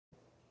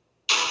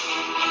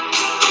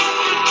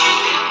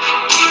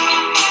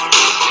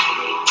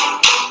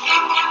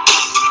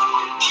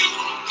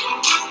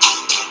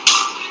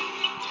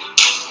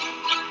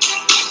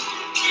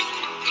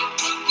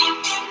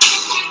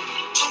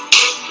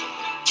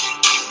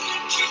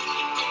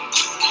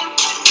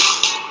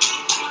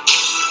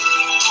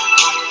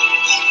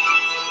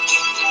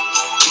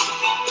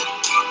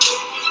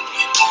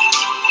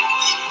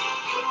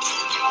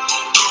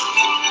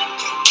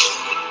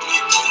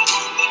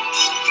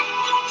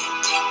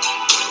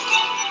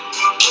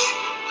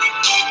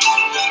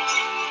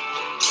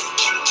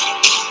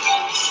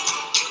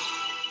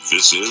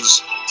This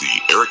is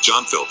the Eric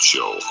John Phelps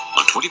Show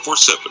on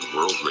 24/7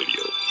 World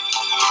Radio.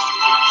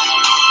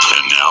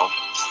 And now,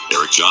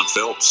 Eric John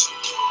Phelps.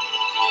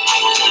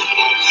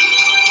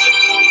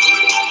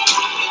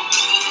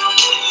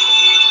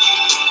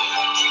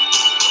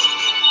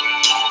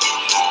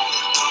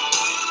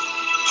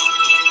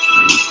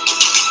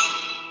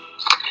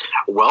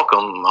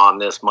 Welcome on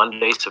this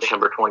Monday,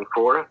 September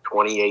 24th,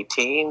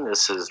 2018.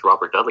 This is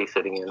Robert Dudley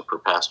sitting in for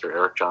Pastor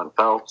Eric John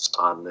Phelps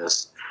on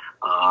this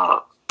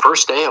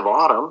first day of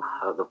autumn.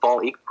 The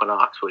fall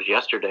equinox was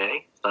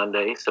yesterday,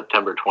 Sunday,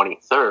 September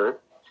 23rd.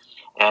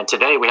 And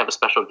today we have a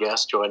special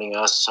guest joining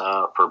us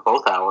for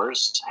both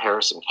hours,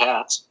 Harrison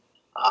Katz,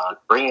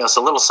 bringing us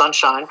a little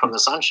sunshine from the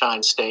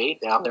Sunshine State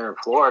down there in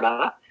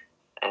Florida.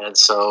 And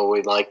so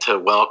we'd like to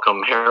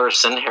welcome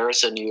Harrison.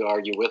 Harrison,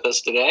 are you with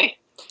us today?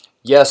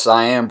 Yes,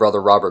 I am,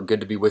 Brother Robert. Good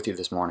to be with you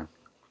this morning.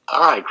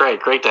 All right,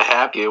 great. Great to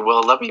have you.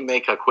 Well, let me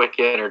make a quick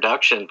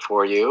introduction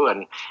for you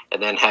and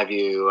then have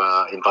you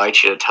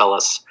invite you to tell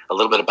us a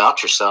little bit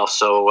about yourself.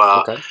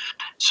 So,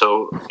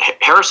 So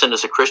Harrison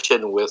is a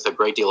Christian with a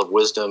great deal of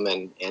wisdom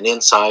and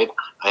insight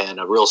and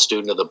a real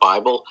student of the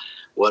Bible,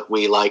 what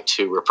we like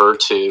to refer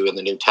to in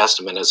the New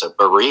Testament as a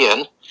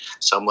Berean,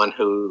 someone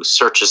who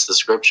searches the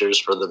scriptures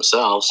for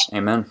themselves.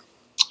 Amen.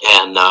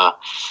 And,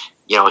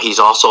 he's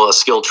also a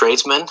skilled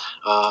tradesman,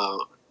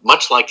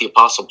 much like the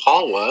Apostle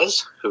Paul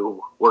was,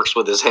 who works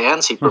with his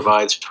hands. He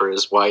provides for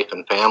his wife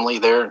and family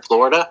there in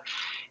Florida.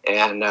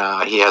 And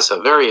he has a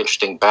very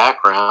interesting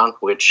background,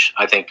 which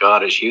I think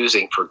God is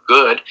using for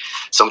good.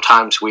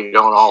 Sometimes we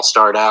don't all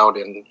start out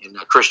in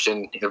a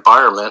Christian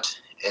environment,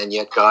 and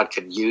yet God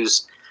can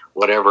use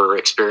whatever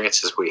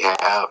experiences we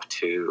have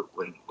to,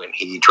 when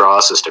he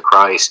draws us to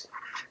Christ,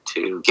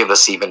 to give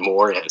us even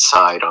more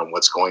insight on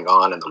what's going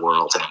on in the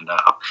world. And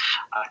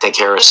I think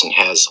Harrison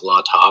has a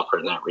lot to offer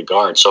in that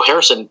regard. So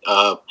Harrison,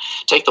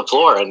 take the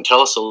floor and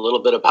tell us a little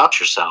bit about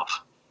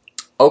yourself.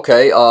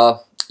 Okay,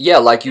 yeah,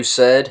 like you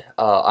said,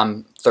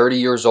 I'm 30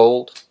 years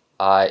old.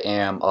 I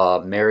am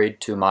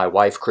married to my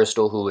wife,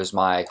 Crystal, who is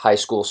my high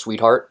school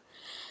sweetheart.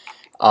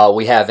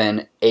 We have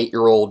an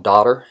 8-year-old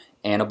daughter,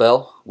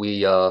 Annabelle.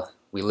 We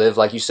live,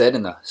 like you said,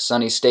 in the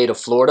sunny state of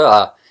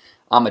Florida.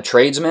 I'm a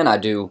tradesman. I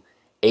do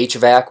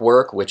HVAC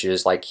work, which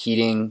is like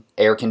heating,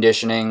 air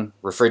conditioning,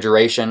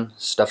 refrigeration,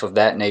 stuff of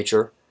that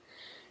nature.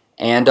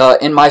 And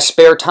in my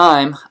spare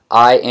time,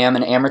 I am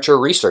an amateur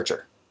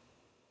researcher.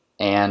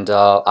 And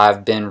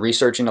I've been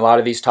researching a lot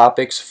of these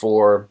topics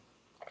for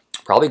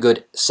probably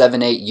good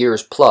 7-8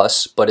 years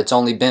plus, but it's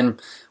only been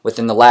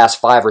within the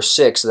last 5 or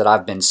 6 that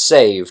I've been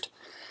saved.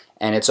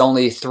 And it's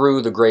only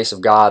through the grace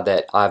of God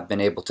that I've been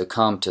able to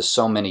come to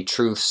so many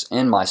truths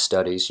in my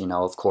studies.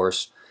 Of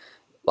course,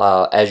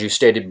 as you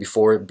stated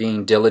before,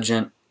 being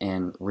diligent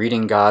in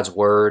reading God's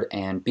Word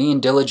and being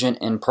diligent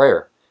in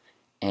prayer.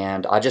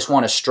 And I just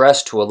want to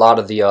stress to a lot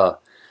of the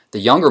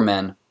younger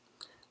men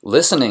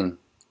listening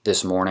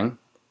this morning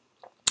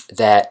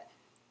that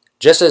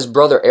just as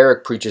Brother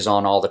Eric preaches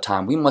on all the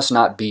time, we must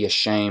not be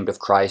ashamed of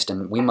Christ,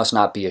 and we must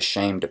not be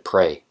ashamed to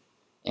pray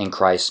in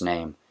Christ's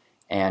name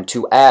and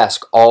to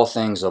ask all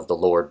things of the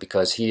Lord,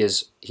 because He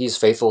is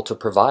faithful to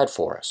provide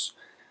for us.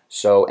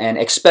 So, and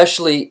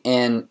especially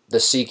in the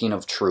seeking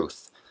of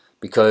truth,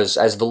 because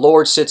as the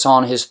Lord sits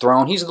on His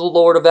throne, He's the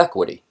Lord of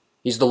equity.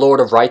 He's the Lord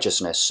of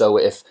righteousness. So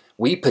if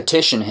we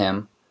petition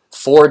Him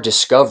for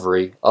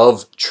discovery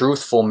of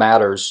truthful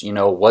matters,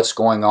 what's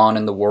going on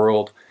in the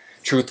world,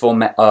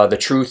 the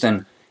truth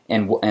and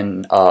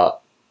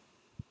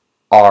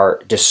our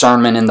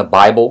discernment in the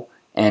Bible,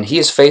 and He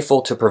is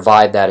faithful to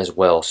provide that as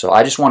well. So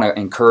I just want to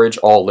encourage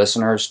all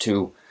listeners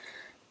to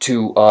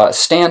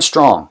stand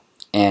strong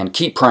and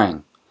keep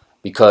praying,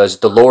 because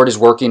the Lord is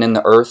working in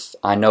the earth.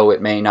 I know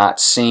it may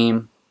not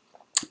seem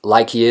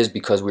like He is,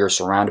 because we are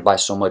surrounded by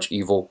so much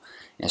evil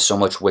and so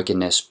much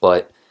wickedness,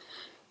 but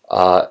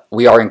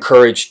we are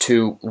encouraged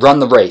to run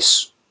the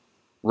race,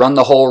 run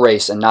the whole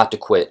race, and not to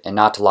quit, and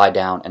not to lie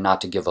down, and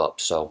not to give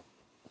up. So,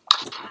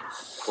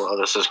 well,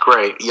 this is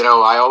great.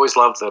 I always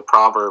love the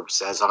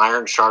Proverbs, as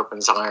iron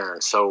sharpens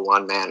iron, so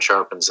one man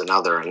sharpens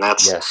another. And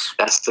that's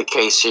the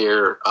case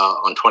here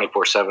on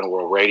 24/7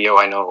 World Radio.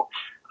 I know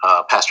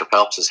Pastor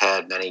Phelps has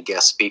had many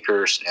guest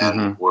speakers,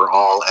 and we're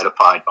all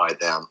edified by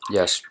them.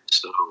 Yes.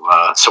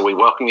 So we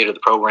welcome you to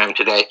the program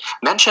today.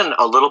 Mention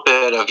a little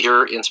bit of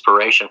your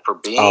inspiration for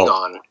being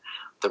on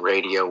the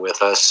radio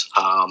with us.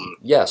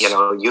 Yes.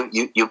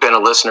 You've been a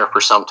listener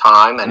for some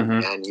time,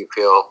 and you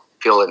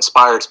feel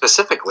inspired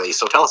specifically.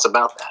 So tell us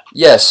about that.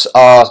 Yes.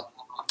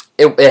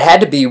 It had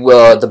to be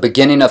the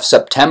beginning of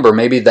September,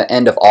 maybe the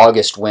end of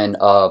August, when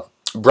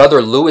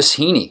Brother Lewis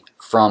Heaney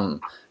from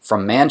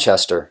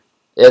Manchester.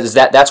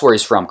 That's where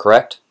he's from,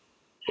 correct?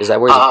 Is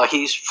that where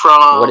he's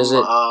from? What is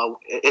it?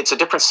 It's a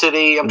different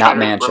city. I'm not trying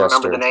to Manchester,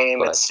 remember the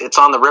name. It's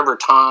on the River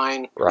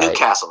Tyne. Right.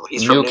 Newcastle.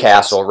 He's from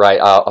Newcastle,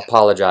 right? I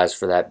apologize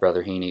for that,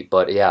 Brother Heaney,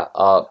 but yeah.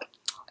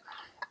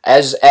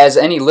 As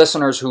any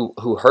listeners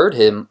who heard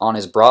him on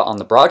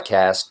the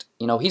broadcast,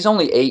 he's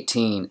only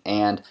 18,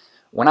 and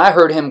when I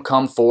heard him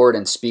come forward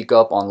and speak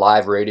up on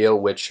live radio,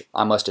 which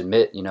I must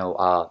admit,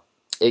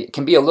 it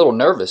can be a little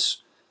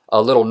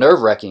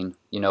nerve-wracking,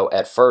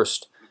 at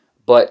first.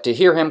 But to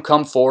hear him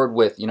come forward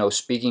with,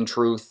 speaking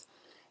truth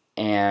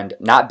and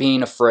not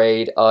being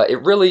afraid,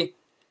 it really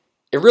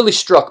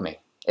struck me.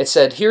 It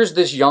said, here's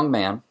this young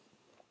man.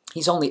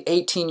 He's only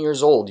 18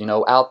 years old,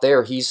 out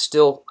there. He's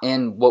still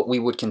in what we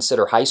would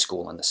consider high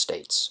school in the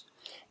States.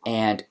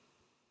 And,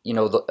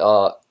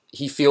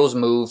 he feels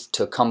moved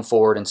to come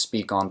forward and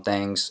speak on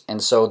things.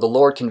 And so the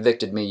Lord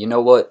convicted me, you know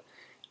what?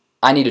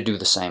 I need to do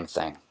the same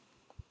thing.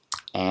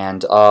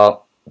 And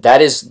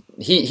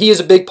he is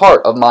a big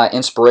part of my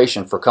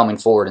inspiration for coming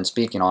forward and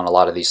speaking on a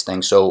lot of these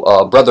things.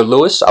 So, Brother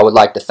Lewis, I would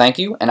like to thank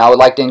you, and I would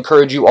like to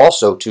encourage you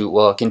also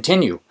to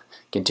continue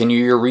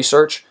your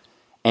research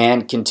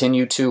and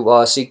continue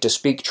to seek to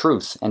speak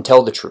truth and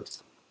tell the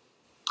truth.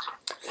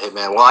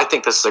 Amen. Well, I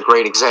think this is a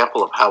great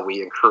example of how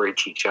we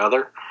encourage each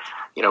other.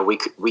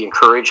 We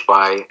encourage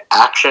by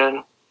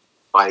action,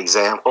 by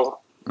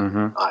example,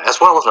 as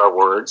well as our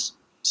words.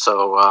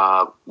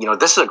 So,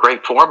 this is a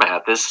great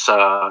format. This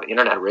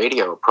internet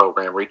radio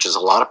program reaches a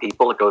lot of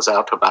people. It goes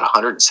out to about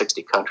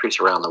 160 countries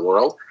around the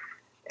world.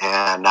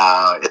 And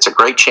it's a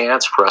great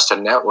chance for us to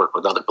network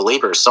with other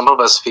believers. Some of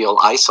us feel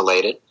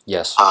isolated.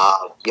 Yes.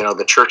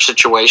 The church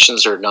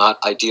situations are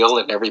not ideal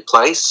in every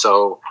place.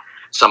 So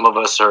some of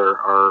us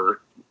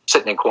are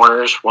sitting in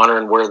corners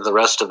wondering where the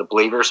rest of the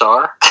believers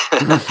are,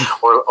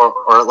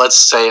 or let's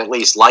say at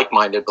least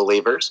like-minded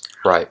believers.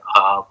 Right.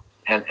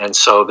 And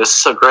so this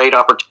is a great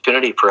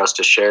opportunity for us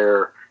to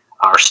share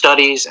our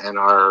studies and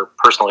our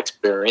personal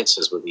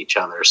experiences with each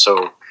other.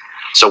 So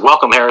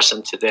welcome,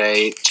 Harrison,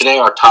 today. Today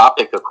our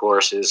topic, of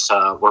course, is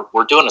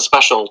we're doing a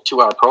special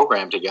 2-hour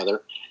program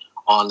together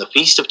on the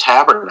Feast of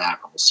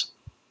Tabernacles.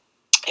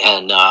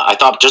 And I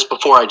thought just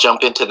before I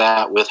jump into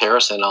that with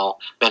Harrison, I'll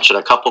mention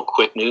a couple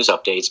quick news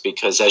updates,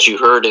 because as you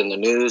heard in the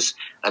news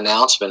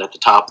announcement at the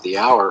top of the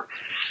hour,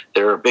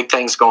 there are big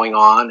things going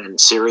on,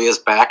 and Syria's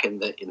back in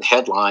the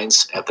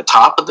headlines at the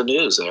top of the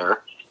news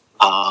there.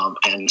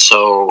 And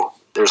so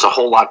there's a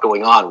whole lot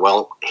going on.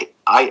 Well,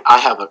 I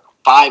have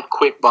 5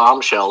 quick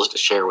bombshells to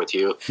share with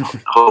you.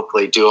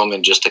 Hopefully do them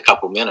in just a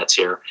couple minutes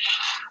here.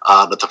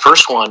 But the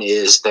first one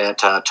is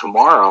that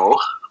tomorrow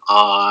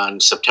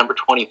on September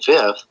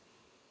 25th,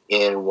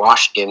 in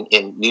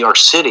New York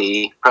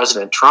City,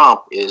 President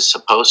Trump is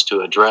supposed to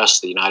address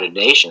the United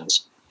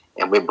Nations,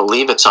 and we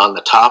believe it's on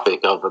the topic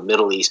of a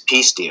Middle East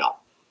peace deal.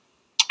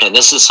 And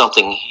this is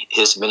something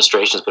his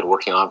administration has been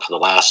working on for the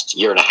last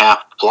year and a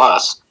half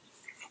plus,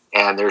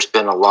 and there's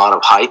been a lot of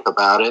hype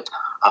about it,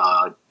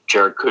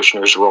 Jared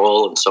Kushner's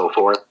role and so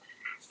forth.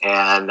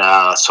 And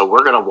so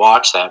we're going to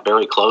watch that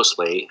very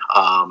closely.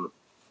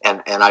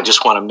 And I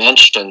just want to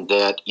mention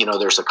that,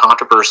 there's a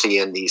controversy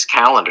in these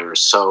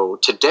calendars. So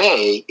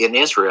today in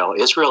Israel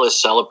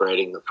is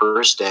celebrating the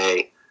first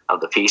day of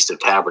the Feast of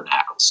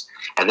Tabernacles.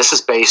 And this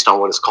is based on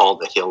what is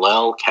called the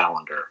Hillel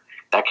calendar.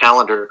 That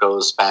calendar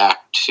goes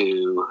back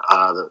to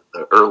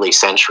the early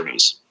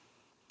centuries.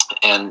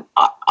 And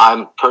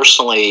I'm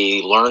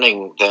personally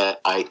learning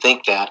that I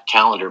think that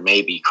calendar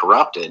may be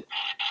corrupted.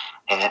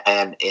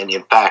 And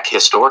in fact,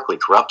 historically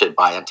corrupted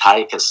by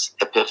Antiochus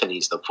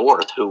Epiphanes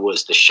IV, who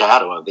was the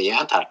shadow of the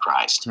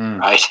Antichrist,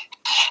 right?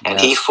 And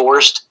he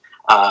forced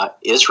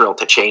Israel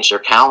to change their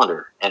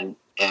calendar. And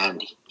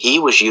he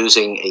was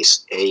using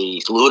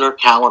a lunar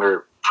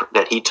calendar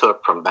that he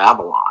took from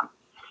Babylon.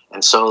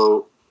 And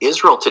so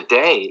Israel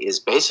today is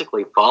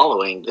basically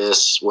following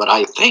this, what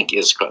I think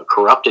is a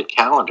corrupted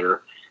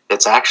calendar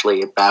that's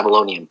actually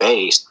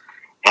Babylonian-based.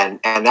 And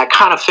that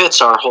kind of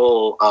fits our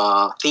whole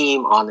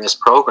theme on this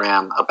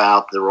program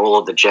about the role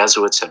of the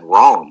Jesuits in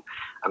Rome.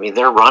 I mean,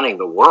 they're running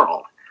the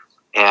world.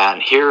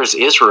 And here's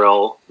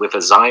Israel with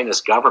a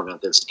Zionist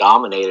government that's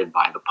dominated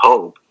by the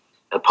Pope.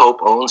 The Pope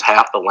owns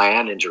half the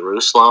land in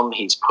Jerusalem.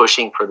 He's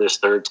pushing for this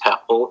third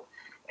temple.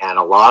 And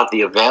a lot of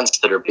the events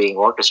that are being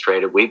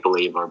orchestrated, we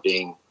believe, are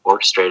being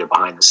orchestrated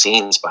behind the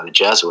scenes by the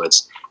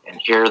Jesuits. And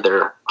here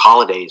their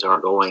holidays are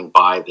going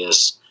by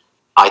this,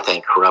 I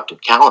think,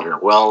 corrupted calendar.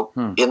 Well,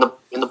 in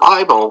the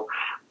Bible,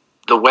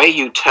 the way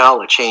you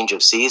tell a change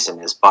of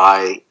season is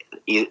by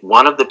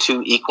one of the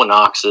 2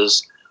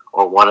 equinoxes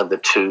or one of the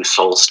 2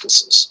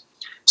 solstices.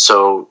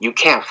 So you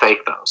can't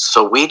fake those.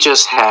 So we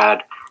just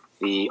had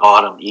the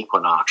autumn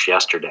equinox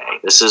yesterday.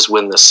 This is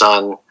when the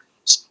sun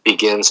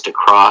begins to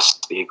cross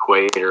the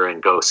equator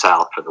and go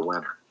south for the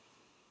winter.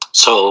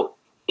 So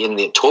in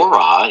the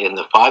Torah, in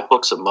the 5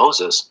 books of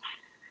Moses,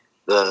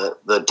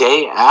 the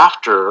day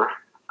after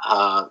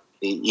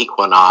the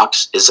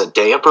equinox is a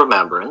day of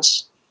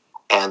remembrance,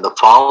 and the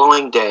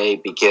following day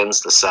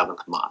begins the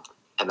 7th month,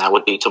 and that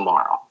would be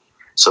tomorrow.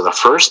 So the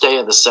first day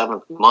of the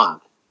 7th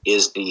month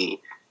is the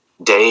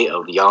day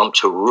of Yom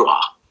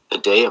Teruah, the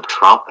day of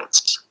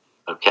trumpets,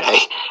 okay?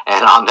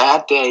 And on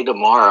that day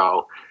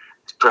tomorrow,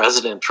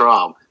 President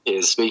Trump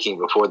is speaking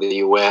before the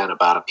UN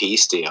about a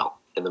peace deal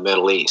in the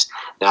Middle East.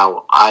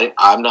 Now,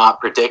 I'm not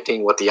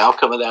predicting what the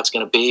outcome of that's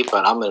going to be,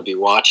 but I'm going to be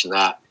watching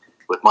that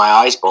with my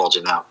eyes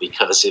bulging out,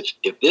 because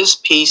if this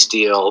peace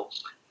deal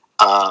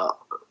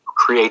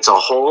creates a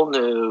whole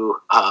new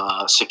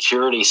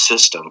security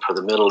system for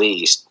the Middle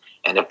East,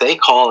 and if they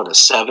call it a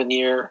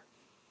 7-year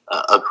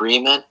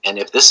agreement, and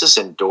if this is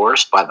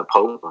endorsed by the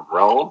Pope of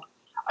Rome,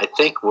 I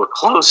think we're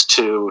close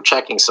to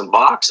checking some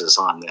boxes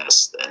on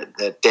this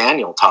that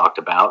Daniel talked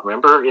about.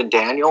 Remember in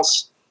Daniel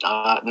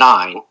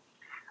 9,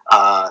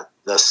 the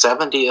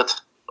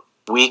 70th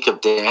week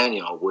of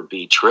Daniel would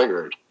be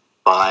triggered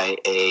by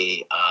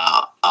a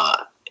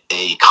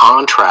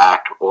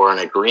contract or an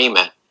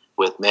agreement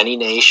with many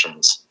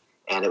nations,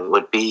 and it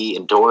would be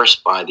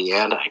endorsed by the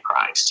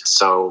Antichrist.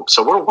 So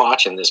we're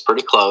watching this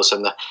pretty close,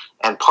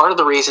 and part of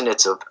the reason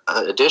it's of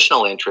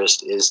additional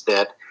interest is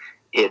that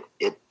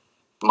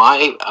my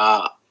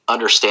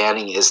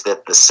understanding is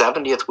that the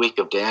 70th week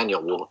of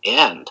Daniel will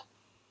end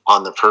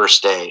on the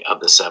first day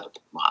of the 7th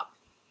month.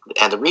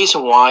 And the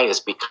reason why is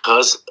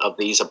because of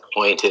these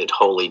appointed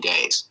holy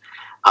days.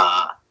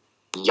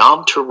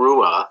 Yom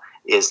Teruah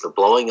is the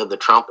blowing of the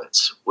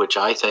trumpets, which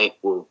I think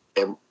will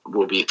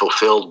be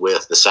fulfilled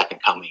with the second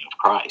coming of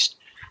Christ.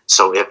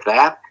 So if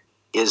that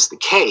is the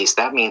case,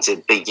 that means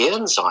it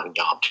begins on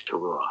Yom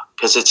Teruah,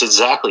 because it's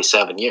exactly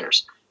 7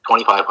 years,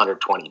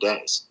 2,520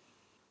 days.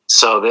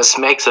 So this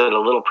makes it a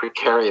little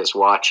precarious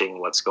watching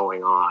what's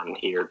going on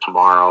here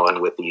tomorrow and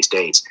with these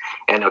dates.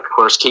 And of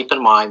course, keep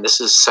in mind,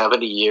 this is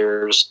 70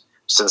 years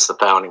since the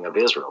founding of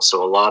Israel.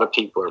 So a lot of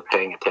people are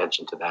paying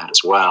attention to that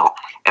as well.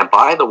 And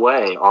by the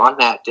way, on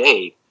that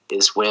date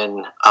is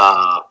when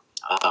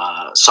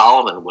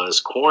Solomon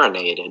was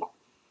coronated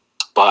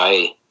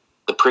by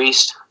the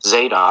priest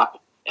Zadok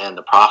and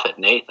the prophet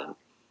Nathan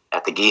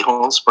at the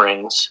Gihon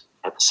Springs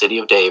at the city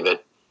of David.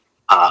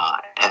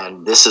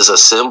 And this is a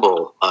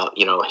symbol,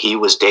 he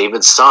was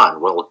David's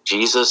son. Well,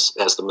 Jesus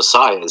as the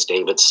Messiah is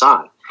David's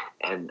son.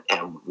 And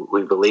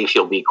we believe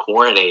he'll be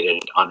coronated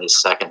on his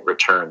second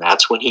return.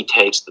 That's when he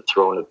takes the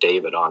throne of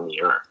David on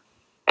the earth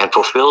and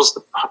fulfills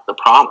the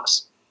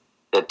promise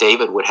that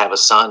David would have a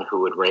son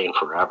who would reign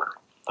forever.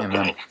 Okay,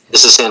 Amen.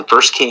 This is in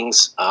 1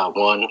 Kings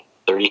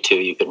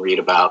 1:32. You can read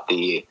about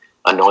the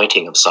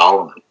anointing of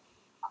Solomon.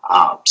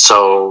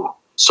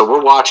 So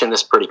we're watching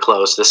this pretty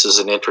close. This is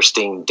an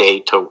interesting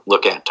date to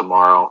look at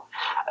tomorrow.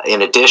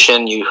 In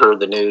addition, you heard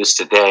the news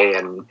today,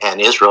 and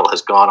Israel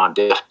has gone on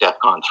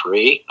DEFCON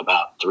 3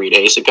 about 3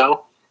 days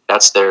ago.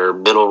 That's their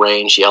middle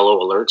range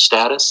yellow alert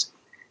status.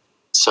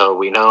 So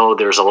we know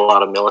there's a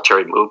lot of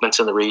military movements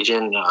in the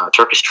region.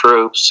 Turkish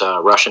troops,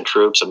 Russian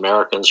troops,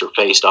 Americans are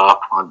faced off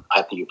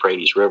at the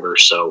Euphrates River.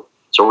 So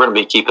we're going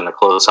to be keeping a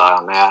close eye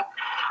on that.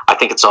 I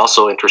think it's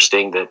also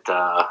interesting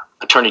that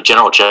Attorney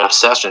General Jeff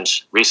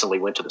Sessions recently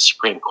went to the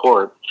Supreme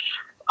Court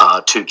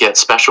to get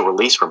special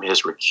release from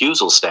his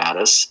recusal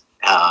status.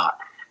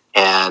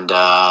 And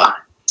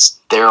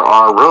there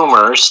are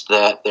rumors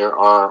that there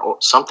are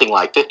something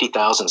like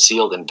 50,000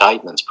 sealed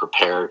indictments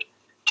prepared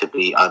to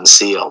be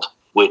unsealed,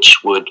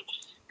 which would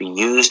be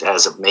used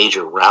as a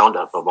major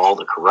roundup of all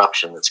the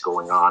corruption that's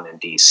going on in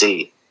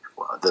D.C.,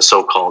 the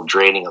so-called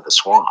draining of the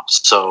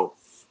swamps. So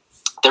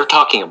they're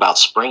talking about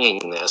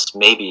springing this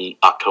maybe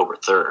October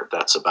 3rd.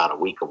 That's about a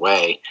week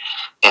away.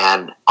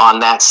 And on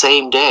that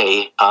same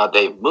day,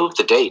 they've moved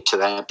the date to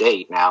that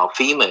date. Now,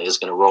 FEMA is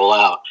going to roll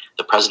out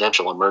the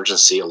Presidential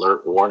Emergency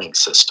Alert Warning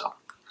System.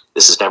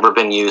 This has never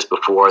been used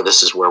before.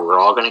 This is where we're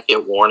all going to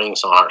get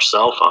warnings on our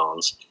cell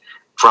phones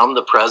from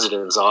the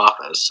president's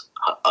office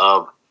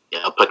of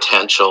a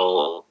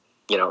potential,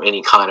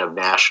 any kind of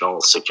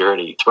national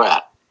security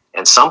threat.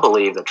 And some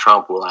believe that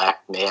Trump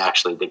may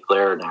actually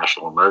declare a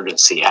national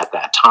emergency at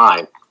that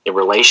time in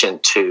relation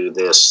to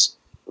this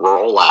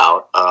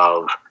rollout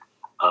of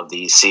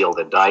these sealed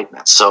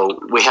indictments. So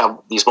we have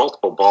these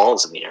multiple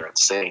balls in the air at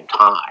the same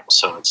time.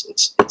 So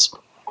it's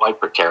quite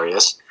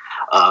precarious.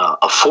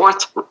 A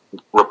fourth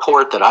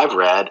report that I've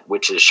read,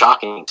 which is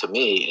shocking to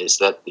me, is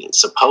that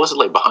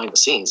supposedly behind the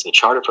scenes, the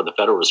charter for the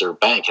Federal Reserve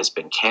Bank has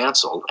been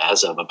canceled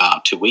as of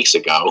about 2 weeks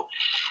ago,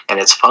 and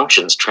its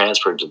functions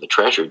transferred to the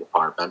Treasury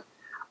Department.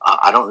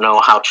 I don't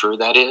know how true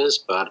that is,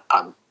 but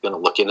I'm going to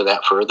look into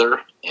that further.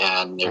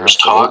 And there's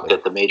talk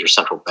that the major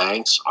central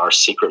banks are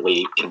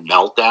secretly in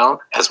meltdown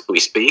as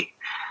we speak.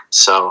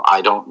 So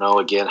I don't know,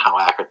 again, how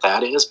accurate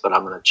that is, but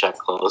I'm going to check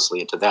closely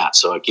into that.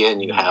 So, again,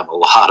 you have a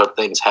lot of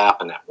things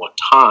happen at one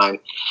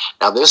time.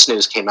 Now, this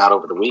news came out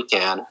over the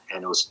weekend,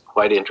 and it was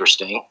quite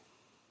interesting.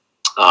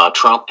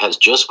 Trump has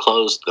just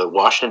closed the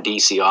Washington,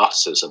 D.C.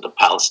 offices of the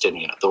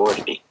Palestinian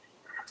Authority.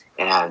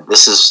 And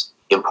this is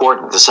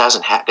important. This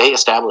hasn't they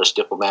established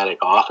diplomatic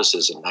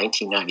offices in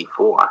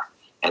 1994,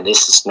 and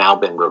this has now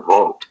been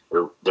revoked.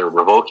 They're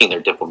revoking their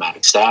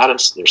diplomatic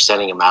status. They're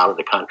sending them out of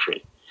the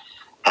country.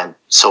 And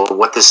so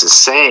what this is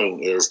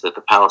saying is that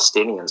the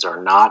Palestinians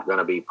are not going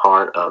to be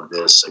part of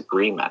this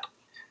agreement.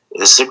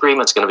 This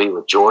agreement is going to be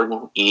with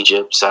Jordan,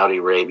 Egypt, Saudi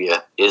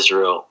Arabia,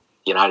 Israel,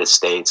 the United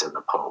States, and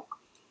the Pope.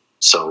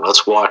 So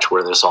let's watch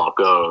where this all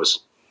goes.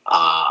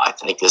 I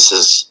think this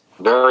is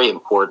very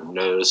important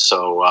news.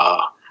 So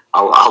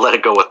I'll let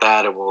it go with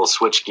that, and we'll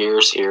switch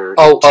gears here.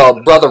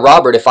 Oh, Brother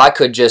Robert, if I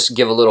could just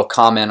give a little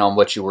comment on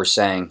what you were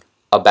saying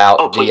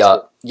about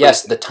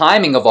the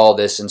timing of all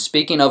this, and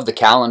speaking of the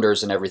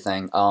calendars and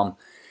everything,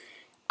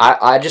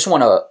 I just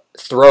want to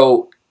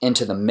throw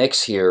into the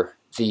mix here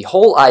the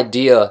whole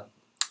idea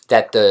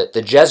that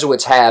the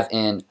Jesuits have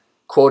in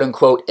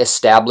quote-unquote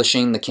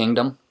establishing the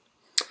kingdom.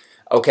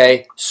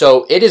 Okay,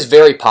 so it is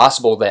very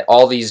possible that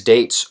all these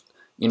dates,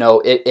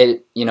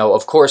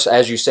 of course,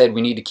 as you said,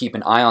 we need to keep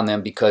an eye on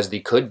them because they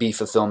could be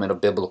fulfillment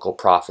of biblical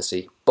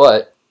prophecy.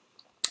 But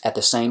at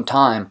the same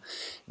time,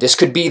 this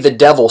could be the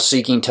devil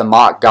seeking to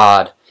mock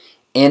God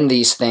in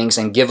these things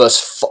and give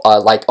us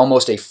like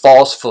almost a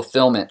false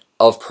fulfillment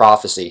of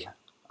prophecy.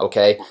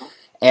 Okay,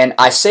 and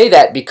I say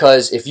that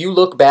because if you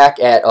look back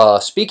at,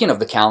 speaking of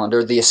the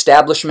calendar, the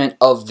establishment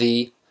of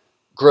the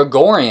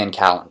Gregorian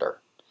calendar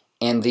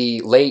in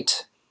the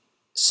late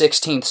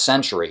 16th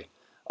century.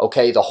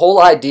 Okay, the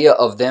whole idea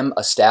of them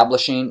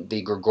establishing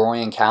the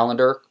Gregorian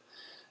calendar,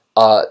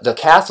 the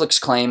Catholics'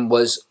 claim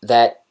was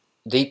that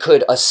they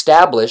could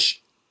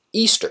establish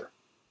Easter,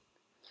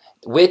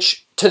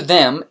 which to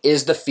them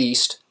is the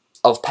feast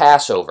of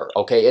Passover.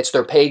 Okay, it's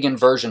their pagan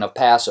version of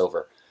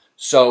Passover.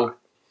 So,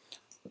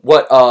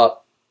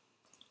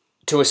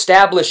 to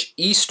establish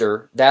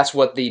Easter, that's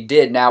what they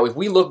did. Now, if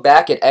we look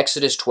back at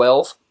Exodus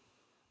 12,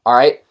 all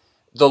right,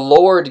 the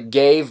Lord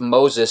gave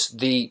Moses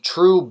the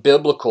true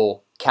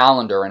biblical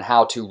calendar and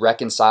how to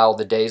reconcile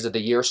the days of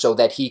the year so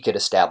that he could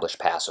establish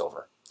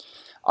Passover.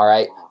 All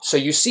right, so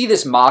you see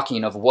this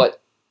mocking of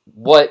what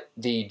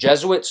the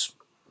Jesuits,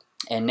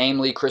 and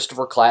namely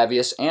Christopher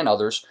Clavius and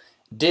others,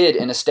 did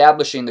in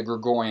establishing the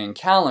Gregorian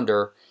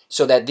calendar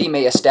so that they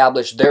may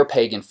establish their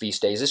pagan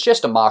feast days. It's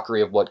just a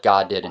mockery of what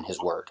God did in His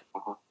Word.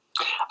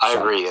 I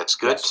agree. It's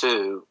good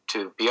to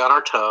be on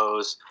our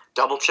toes,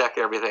 double check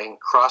everything,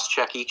 cross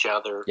check each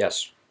other.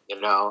 Yes.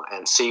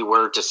 And see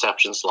where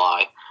deceptions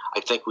lie. I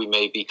think we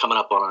may be coming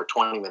up on our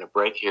 20-minute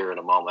break here in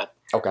a moment.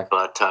 Okay.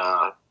 But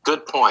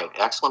good point,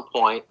 excellent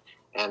point,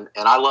 and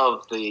I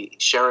love the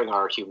sharing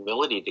our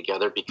humility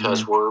together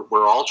because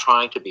we're all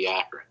trying to be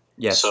accurate.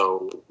 Yes.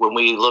 So when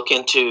we look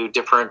into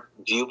different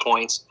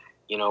viewpoints,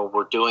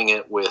 we're doing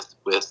it with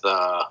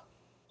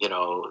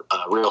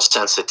real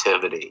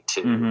sensitivity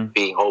to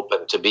being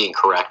open to being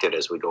corrected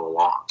as we go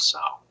along.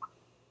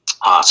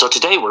 So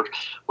today we're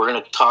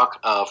going to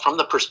talk from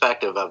the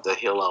perspective of the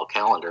Hillel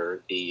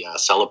calendar, the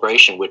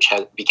celebration which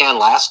began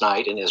last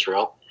night in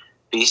Israel,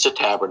 Feast of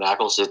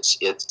Tabernacles.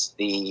 It's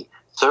the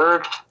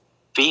third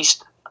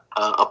feast,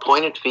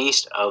 appointed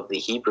feast of the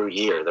Hebrew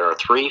year. There are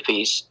 3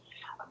 feasts.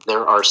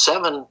 There are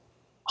 7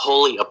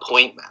 holy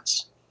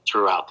appointments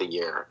throughout the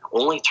year.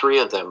 Only 3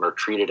 of them are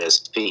treated as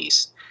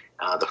feasts.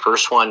 The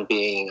first one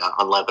being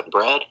unleavened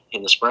bread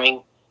in the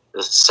spring,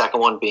 the second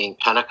one being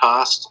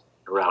Pentecost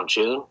around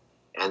June,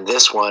 and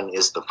this one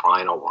is the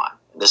final one.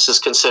 This is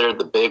considered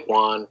the big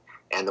one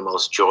and the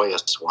most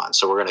joyous one.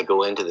 So we're going to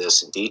go into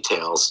this in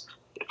details.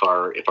 If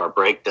our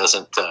break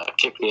doesn't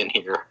kick in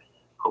here,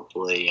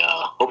 hopefully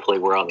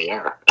we're on the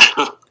air.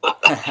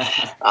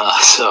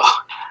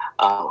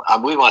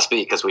 We must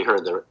be because we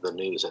heard the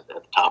news at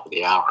the top of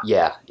the hour.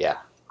 Yeah.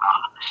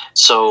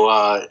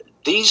 So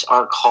these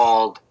are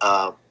called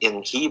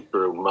in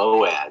Hebrew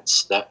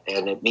moeds,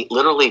 and it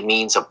literally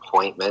means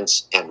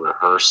appointments and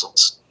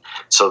rehearsals.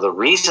 So the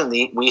reason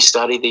we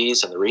study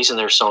these and the reason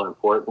they're so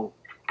important,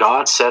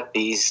 God set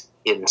these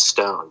in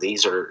stone.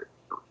 These are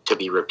to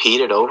be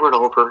repeated over and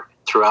over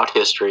throughout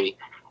history,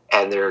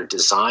 and they're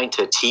designed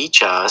to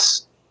teach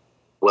us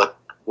what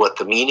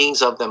the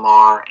meanings of them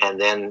are, and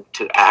then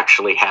to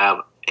actually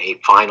have a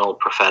final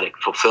prophetic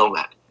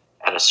fulfillment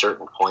at a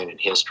certain point in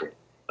history.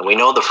 And we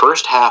know the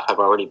first half have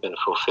already been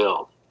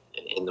fulfilled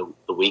in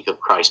the week of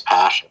Christ's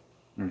Passion.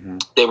 Mm-hmm.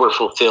 They were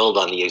fulfilled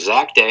on the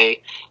exact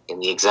day, in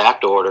the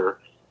exact order,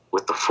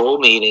 with the full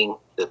meaning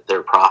that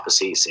their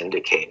prophecies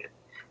indicated.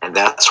 And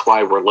that's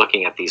why we're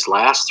looking at these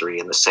last 3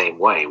 in the same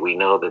way. We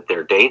know that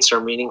their dates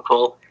are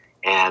meaningful,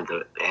 and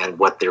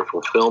what their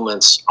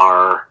fulfillments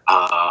are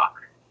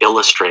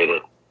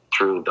illustrated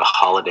through the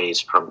holidays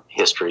from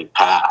history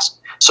past.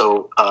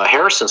 So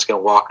Harrison's going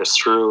to walk us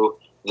through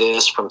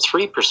this from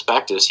 3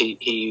 perspectives.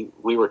 We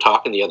were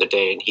talking the other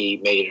day, and he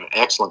made an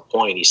excellent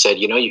point. He said,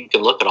 you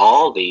can look at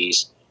all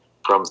these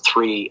from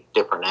 3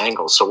 different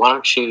angles. So why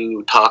don't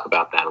you talk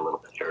about that a little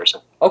bit,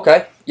 Harrison?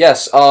 Okay.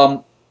 Yes.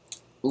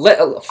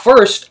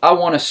 First, I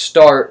want to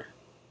start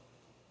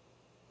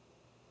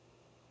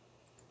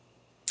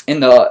in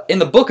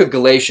the book of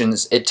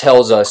Galatians. It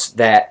tells us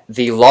that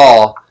the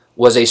law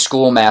was a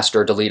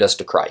schoolmaster to lead us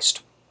to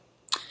Christ.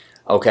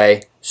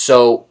 Okay.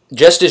 So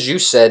just as you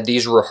said,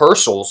 these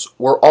rehearsals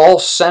were all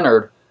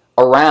centered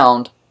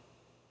around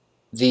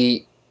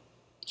the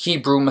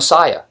Hebrew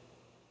Messiah.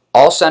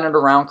 All centered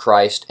around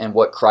Christ and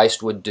what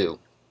Christ would do.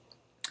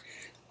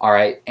 All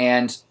right,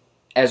 and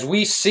as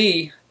we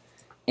see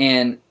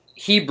in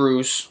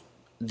Hebrews,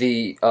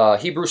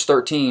 Hebrews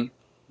 13,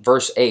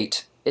 verse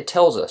 8, it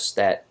tells us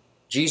that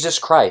Jesus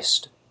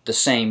Christ, the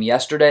same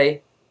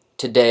yesterday,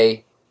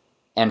 today,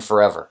 and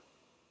forever.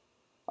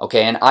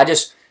 Okay, and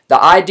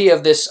the idea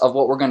of this, of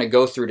what we're going to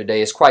go through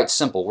today, is quite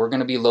simple. We're going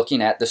to be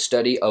looking at the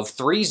study of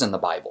threes in the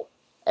Bible.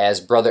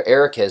 As Brother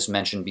Eric has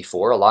mentioned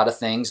before, a lot of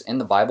things in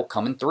the Bible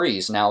come in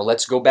threes. Now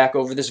let's go back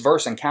over this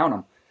verse and count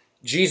them.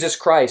 Jesus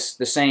Christ,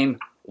 the same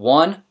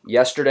 1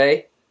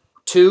 yesterday,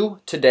 2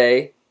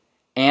 today,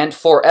 and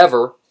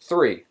forever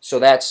 3. So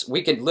that's,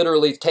 we could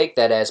literally take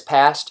that as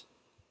past,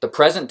 the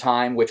present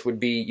time, which would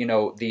be, you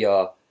know,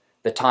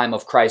 the time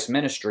of Christ's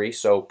ministry.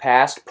 So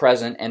past,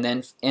 present, and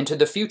then into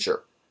the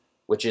future,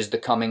 which is the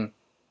coming,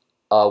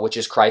 which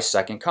is Christ's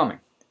second coming.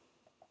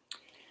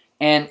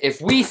 And if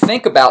we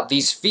think about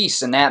these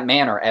feasts in that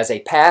manner as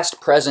a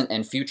past, present,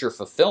 and future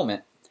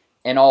fulfillment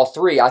in all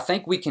three, I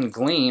think we can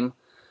glean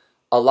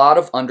a lot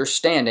of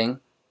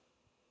understanding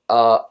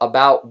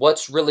about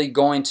what's really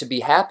going to be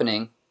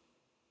happening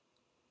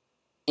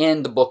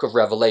in the book of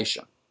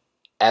Revelation,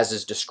 as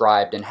is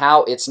described, and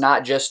how it's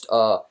not just,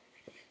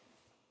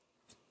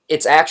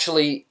 it's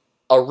actually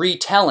a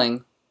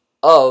retelling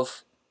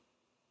of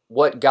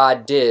what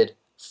God did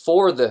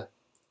for the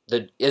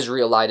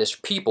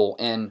Israelitish people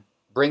in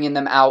bringing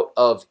them out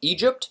of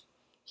Egypt.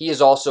 He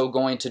is also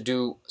going to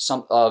do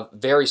some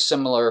very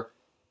similar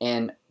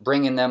in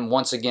bringing them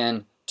once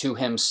again to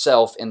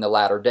himself in the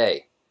latter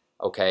day.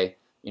 Okay,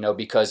 you know,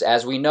 because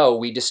as we know,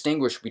 we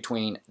distinguish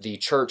between the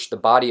church, the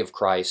body of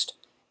Christ,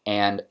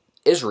 and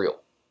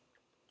Israel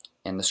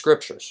in the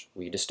scriptures.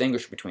 We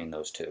distinguish between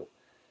those two.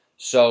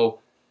 So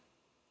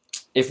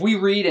if we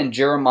read in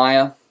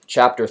Jeremiah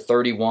chapter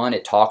 31,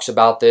 it talks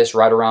about this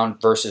right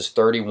around verses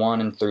 31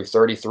 and through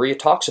 33. It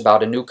talks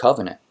about a new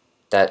covenant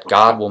that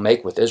God will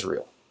make with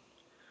Israel.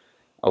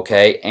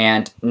 Okay,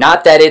 and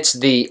not that it's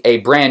a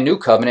brand new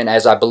covenant,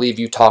 as I believe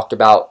you talked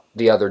about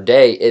the other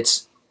day.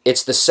 It's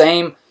the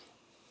same.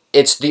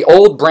 It's the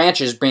old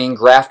branches being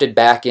grafted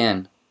back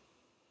in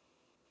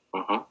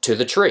to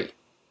the tree.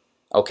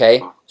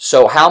 Okay,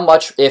 so how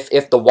much,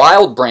 if the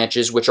wild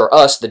branches, which are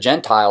us, the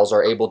Gentiles,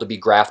 are able to be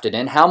grafted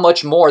in, how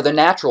much more the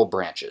natural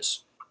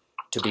branches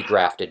to be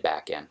grafted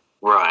back in?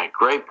 Right,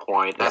 great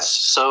point. That's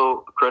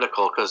so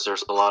critical, because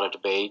there's a lot of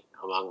debate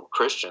among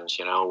Christians,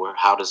 you know, where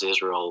how does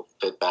Israel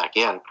fit back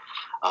in?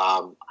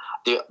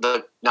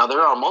 Now,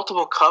 there are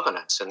multiple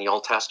covenants in the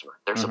Old Testament.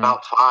 There's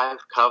about 5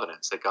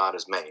 covenants that God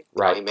has made.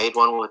 Right. He made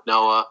one with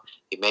Noah.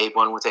 He made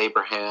one with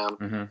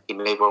Abraham. He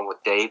made one with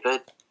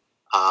David.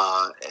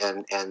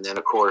 And then,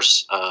 of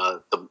course,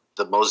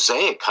 the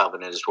Mosaic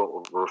covenant is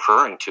what we're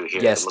referring to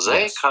here. Yes, the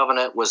Mosaic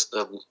covenant was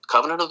the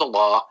covenant of the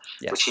law,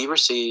 which he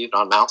received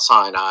on Mount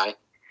Sinai,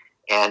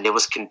 and it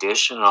was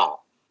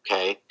conditional.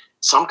 Okay,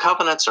 some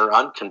covenants are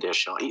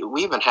unconditional.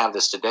 We even have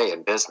this today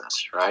in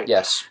business, right?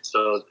 Yes.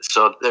 So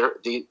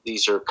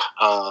these are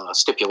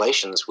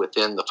stipulations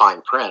within the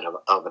fine print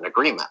of an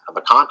agreement, of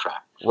a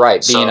contract.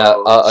 Right, being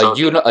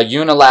a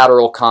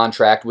unilateral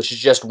contract, which is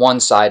just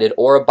one-sided,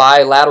 or a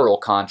bilateral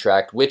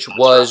contract, which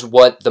was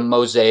what the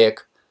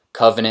Mosaic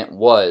covenant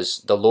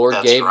was. The Lord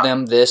gave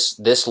them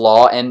this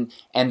law, and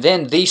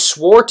then they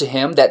swore to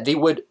him that they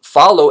would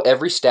follow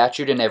every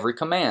statute and every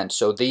command.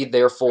 So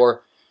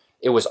therefore,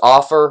 it was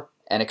offer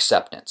and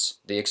acceptance.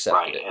 They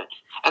accepted it.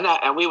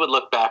 And we would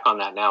look back on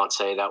that now and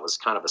say that was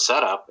kind of a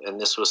setup, and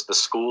this was the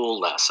school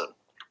lesson,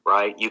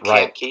 right? You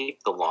can't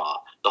keep the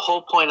law. The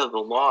whole point of the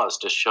law is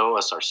to show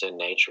us our sin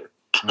nature.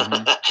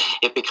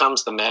 It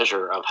becomes the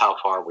measure of how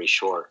far we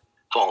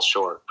fall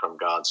short from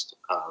God's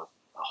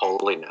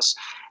holiness.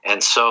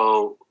 And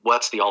so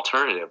what's the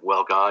alternative?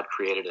 Well, God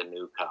created a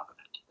new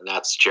covenant, and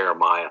that's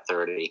Jeremiah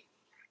 30.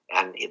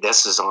 And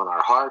this is on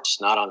our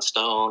hearts, not on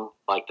stone,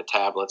 like the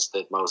tablets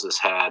that Moses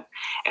had.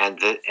 And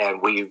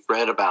we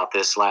read about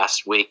this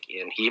last week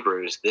in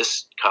Hebrews.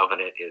 This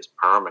covenant is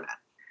permanent.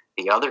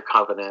 The other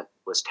covenant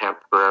was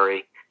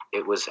temporary.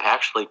 It was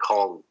actually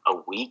called a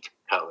weak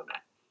covenant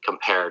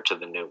compared to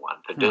the new one.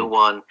 The new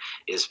one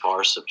is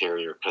far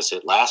superior because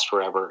it lasts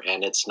forever,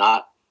 and it's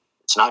not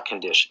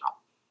conditional.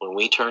 When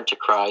we turn to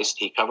Christ,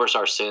 he covers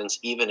our sins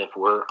even if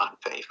we're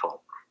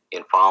unfaithful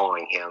in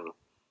following him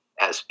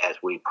as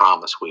we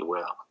promise we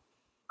will,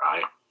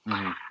 right?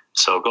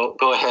 So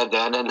go ahead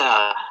then,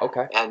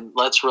 and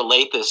let's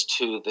relate this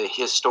to the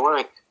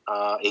historic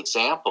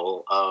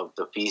example of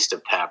the Feast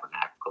of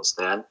Tabernacles.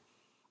 Then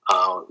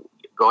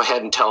go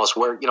ahead and tell us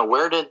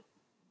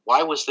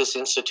why was this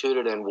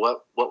instituted, and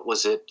what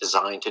was it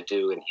designed to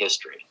do in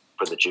history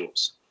for the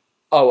Jews?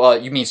 Oh,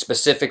 you mean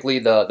specifically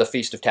the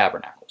Feast of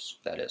Tabernacles?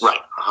 That is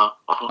right.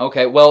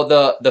 Okay. Well,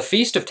 the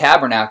Feast of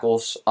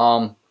Tabernacles.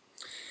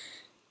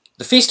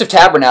 The Feast of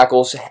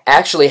Tabernacles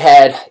actually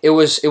it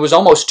was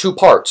almost 2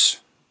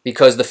 parts,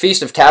 because the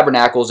Feast of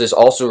Tabernacles is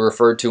also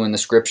referred to in the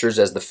Scriptures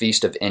as the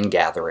Feast of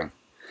Ingathering,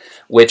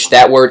 which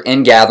that word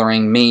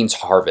ingathering means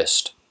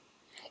harvest.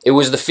 It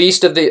was the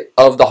Feast of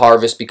the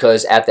harvest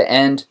because at the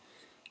end,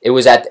 it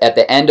was at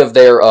the end of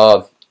their,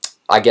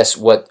 I guess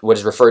what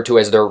is referred to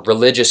as their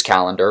religious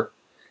calendar,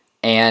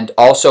 and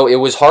also it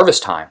was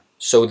harvest time.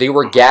 So they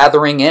were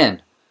gathering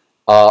in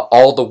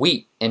all the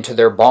wheat into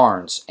their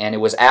barns, and it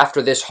was after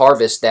this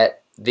harvest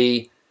that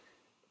they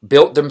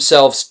built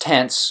themselves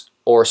tents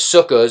or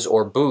sukkahs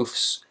or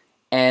booths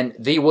and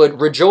they would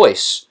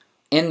rejoice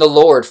in the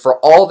Lord for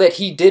all that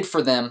He did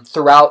for them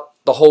throughout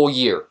the whole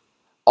year.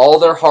 All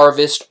their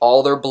harvest,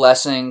 all their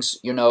blessings.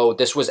 You know,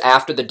 this was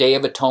after the Day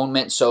of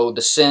Atonement, so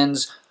the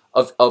sins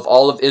of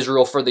all of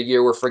Israel for the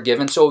year were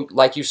forgiven. So,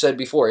 like you said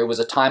before, it was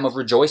a time of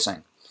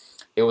rejoicing.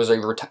 It was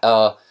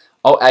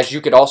as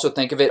you could also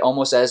think of it,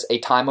 almost as a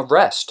time of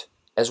rest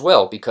as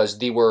well, because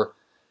they were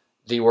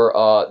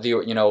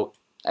you know,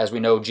 as we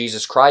know,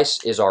 Jesus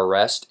Christ is our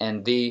rest,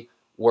 and they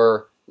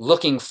were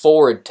looking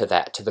forward to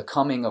that, to the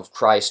coming of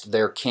Christ,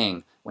 their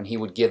King, when He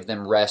would give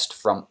them rest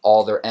from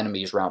all their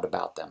enemies round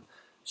about them.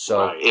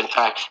 So, right. In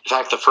fact,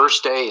 the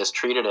first day is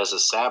treated as a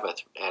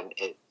Sabbath, and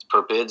it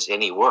forbids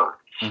any work.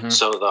 mm-hmm.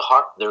 So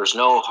there's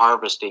no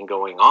harvesting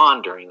going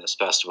on during this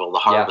festival. The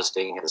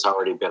harvesting has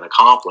already been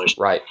accomplished,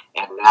 right?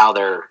 And now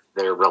they're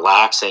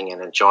relaxing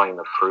and enjoying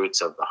the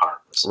fruits of the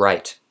harvest.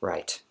 Right.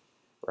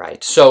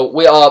 So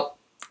we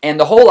and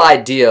the whole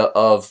idea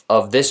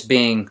of this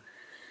being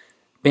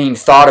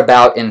thought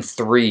about in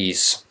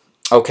threes.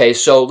 Okay,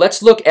 so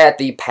let's look at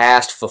the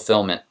past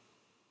fulfillment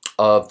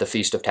of the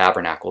Feast of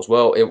Tabernacles.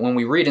 Well, when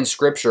we read in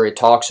Scripture, it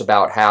talks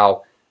about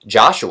how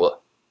Joshua,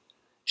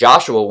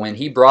 when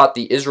he brought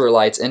the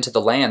Israelites into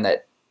the land,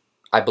 that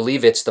I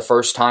believe it's the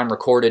first time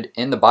recorded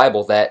in the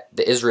Bible that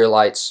the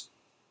Israelites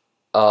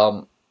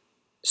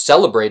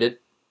celebrated,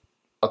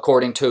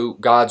 according to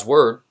God's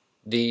Word,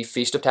 the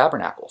Feast of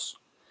Tabernacles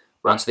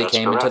once they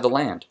came into the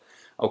land.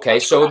 Okay,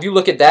 so if you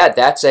look at that,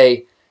 that's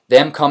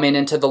them coming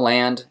into the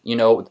land. You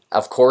know,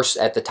 of course,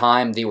 at the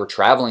time they were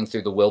traveling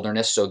through the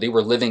wilderness, so they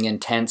were living in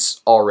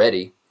tents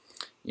already,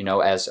 you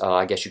know, as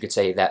I guess you could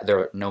say that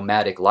their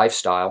nomadic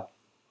lifestyle.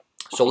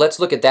 So let's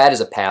look at that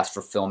as a past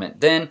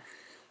fulfillment. Then,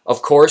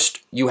 of course,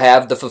 you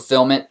have the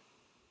fulfillment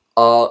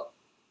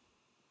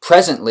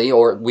presently,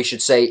 or we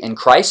should say in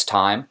Christ's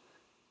time,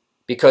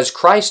 because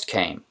Christ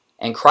came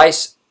and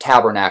Christ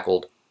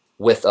tabernacled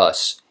with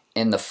us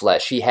in the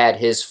flesh. He had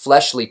His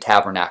fleshly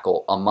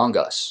tabernacle among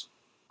us.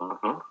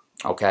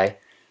 Okay,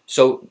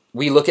 so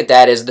we look at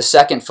that as the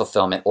second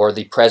fulfillment, or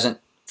the present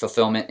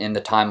fulfillment in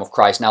the time of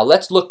Christ. Now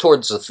let's look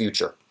towards the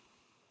future.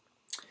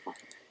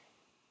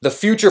 The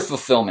future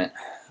fulfillment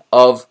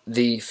of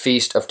the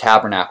Feast of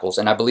Tabernacles,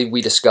 and I believe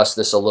we discussed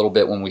this a little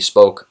bit when we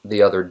spoke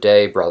the other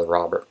day, Brother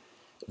Robert,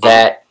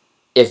 that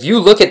if you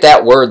look at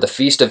that word, the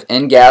Feast of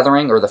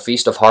Ingathering, or the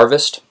Feast of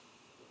Harvest,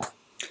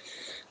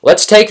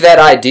 let's take that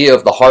idea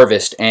of the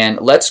harvest and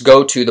let's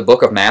go to the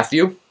book of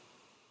Matthew,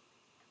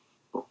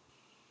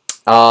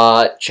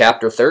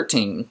 chapter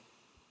 13,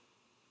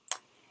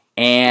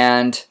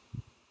 and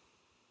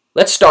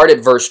let's start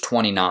at verse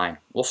 29.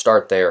 We'll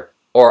start there.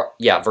 Or,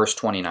 yeah, verse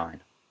 29.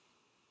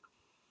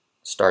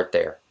 Start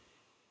there.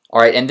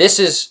 All right, and this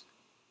is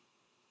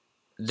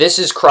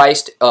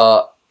Christ,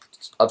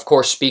 of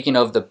course, speaking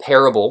of the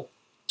parable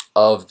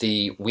of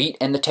the wheat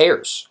and the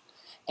tares.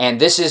 And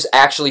this is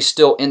actually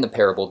still in the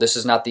parable. This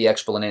is not the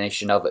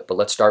explanation of it, but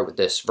let's start with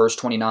this. Verse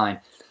 29.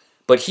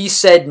 But He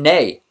said,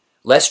 Nay,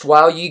 lest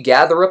while ye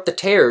gather up the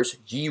tares,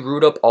 ye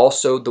root up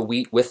also the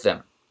wheat with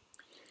them.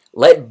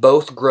 Let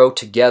both grow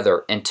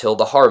together until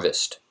the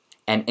harvest.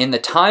 And in the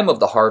time of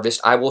the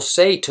harvest I will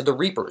say to the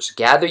reapers,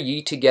 Gather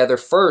ye together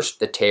first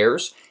the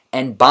tares,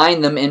 and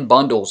bind them in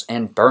bundles,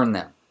 and burn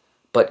them.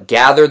 But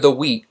gather the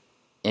wheat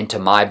into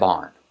my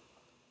barn.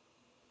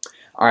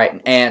 All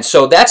right, and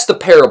so that's the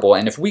parable.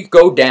 And if we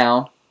go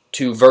down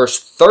to verse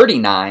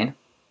 39,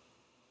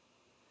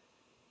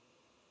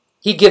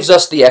 He gives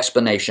us the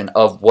explanation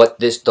of what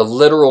the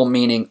literal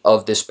meaning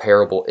of this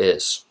parable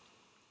is.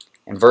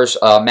 In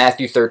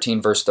Matthew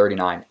 13, verse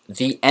 39,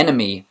 the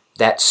enemy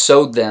that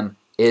sowed them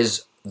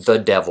is the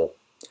devil.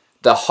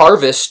 The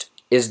harvest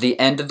is the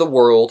end of the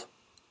world,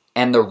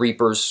 and the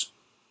reapers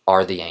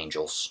are the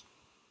angels.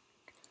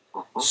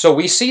 So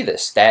we see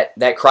this,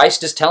 that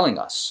Christ is telling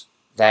us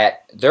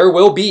that there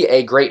will be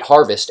a great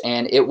harvest,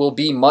 and it will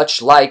be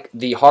much like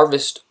the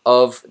harvest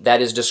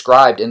that is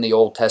described in the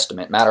Old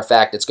Testament. Matter of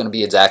fact, it's going to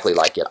be exactly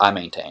like it, I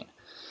maintain.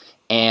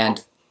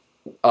 And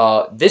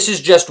this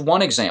is just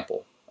one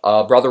example.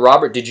 Brother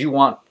Robert, did you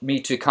want me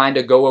to kind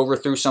of go over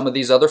through some of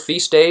these other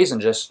feast days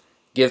and just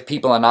give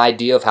people an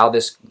idea of how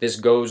this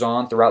goes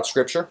on throughout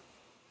Scripture?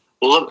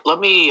 Well, let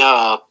me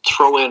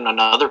throw in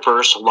another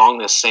verse along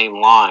this same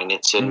line.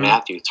 It's in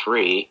Matthew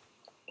 3.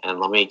 And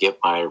let me get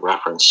my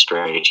reference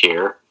straight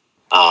here.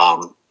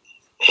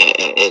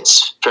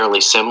 It's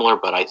fairly similar,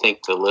 but I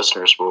think the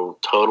listeners will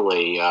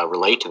totally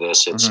relate to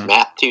this. It's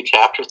Matthew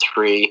chapter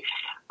 3,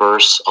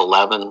 verse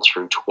 11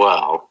 through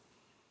 12.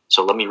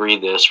 So let me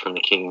read this from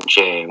the King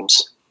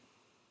James.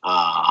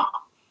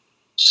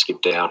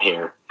 Skip down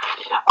here.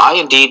 I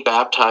indeed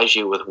baptize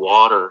you with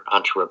water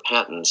unto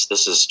repentance.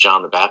 This is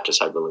John the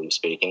Baptist, I believe,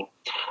 speaking.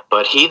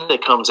 But he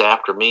that comes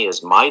after me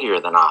is mightier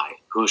than I,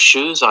 whose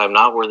shoes I am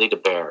not worthy to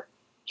bear.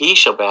 He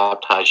shall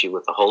baptize you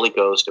with the Holy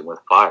Ghost and with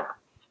fire,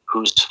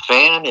 whose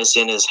fan is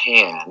in his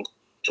hand,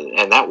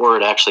 and that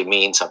word actually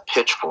means a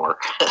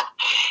pitchfork,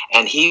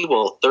 and he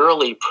will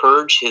thoroughly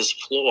purge his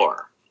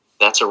floor.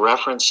 That's a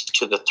reference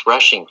to the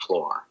threshing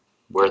floor.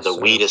 where Yes, the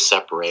sir. wheat is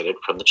separated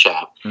from the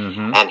chaff.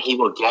 Mm-hmm. And he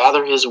will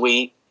gather his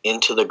wheat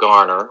into the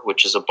garner,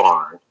 which is a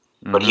barn,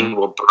 but he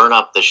will burn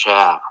up the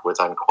chaff with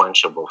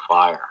unquenchable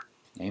fire.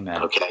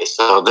 Amen. Okay,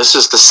 so this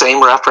is the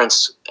same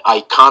reference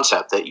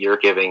concept that you're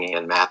giving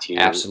in Matthew.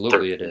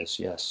 Absolutely 13. it is,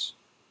 yes.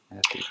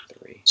 Matthew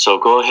 3. So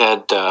go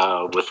ahead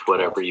with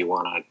whatever you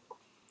want to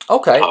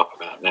Okay. talk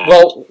about next.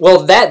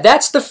 Well,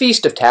 that's the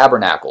Feast of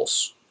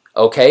Tabernacles.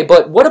 Okay,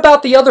 but what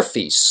about the other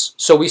feasts?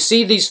 So we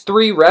see these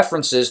three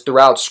references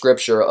throughout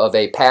Scripture of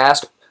a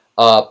past,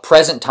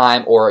 present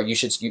time, or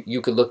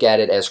you could look at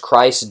it as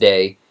Christ's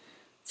day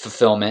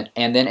fulfillment,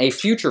 and then a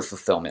future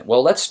fulfillment.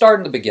 Well, let's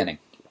start in the beginning.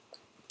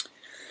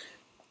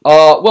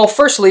 Well,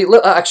 firstly,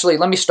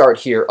 let me start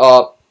here.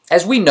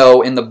 As we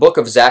know, in the book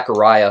of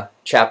Zechariah,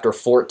 chapter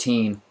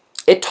 14,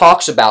 it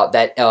talks about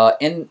that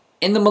in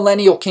the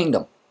millennial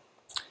kingdom,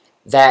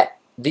 that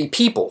the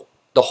people,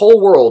 the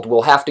whole world,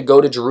 will have to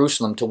go to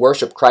Jerusalem to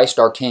worship Christ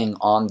our King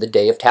on the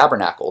Day of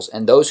Tabernacles,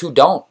 and those who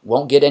don't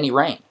won't get any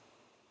rain.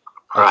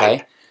 Okay,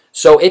 Right.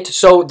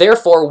 so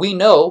therefore we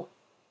know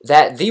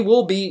that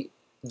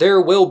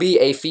there will be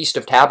a Feast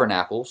of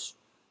Tabernacles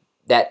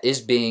that is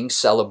being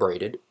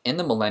celebrated in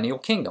the millennial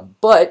kingdom.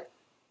 But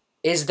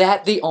is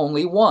that the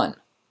only one?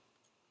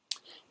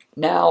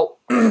 Now,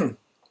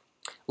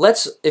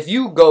 if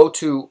you go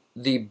to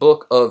the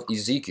book of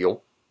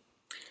Ezekiel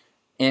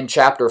in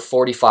chapter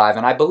 45,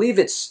 and I believe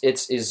it's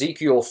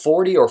Ezekiel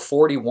 40 or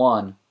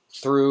 41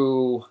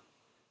 through,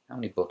 how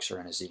many books are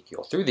in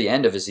Ezekiel? Through the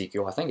end of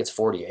Ezekiel, I think it's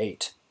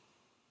 48.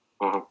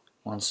 Mm-hmm.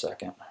 1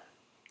 second.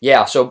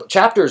 Yeah, so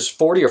chapters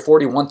 40 or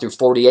 41 through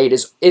 48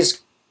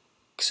 is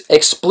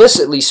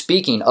explicitly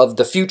speaking of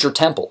the future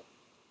temple.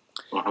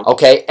 Mm-hmm.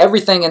 Okay,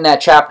 everything in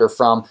that chapter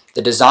from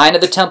the design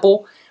of the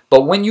temple,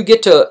 but when you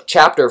get to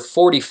chapter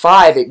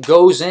 45, it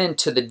goes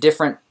into the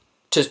different,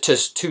 to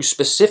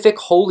specific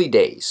holy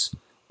days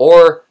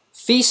or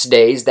feast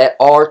days that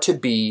are to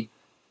be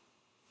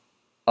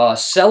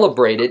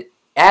celebrated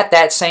at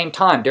that same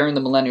time during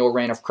the millennial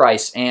reign of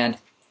Christ. And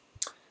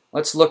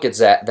let's look at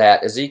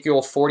that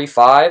Ezekiel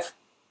 45,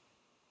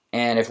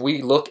 and if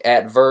we look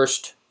at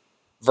verse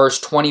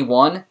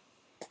 21,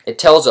 it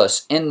tells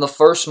us, in the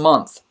first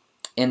month,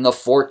 in the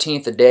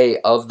 14th day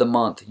of the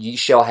month, ye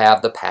shall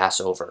have the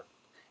Passover,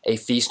 a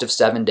feast of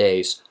 7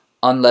 days,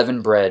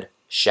 unleavened bread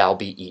shall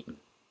be eaten.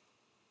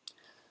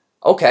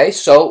 Okay,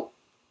 so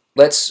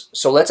let's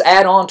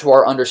add on to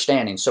our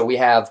understanding. So we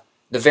have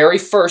the very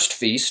first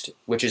feast,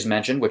 which is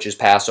mentioned, which is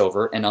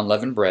Passover and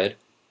unleavened bread.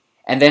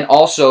 And then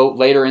also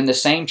later in the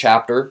same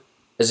chapter,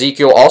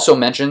 Ezekiel also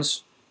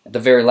mentions, at the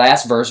very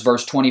last verse,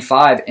 verse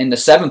 25, in the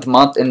 7th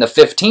month, in the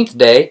 15th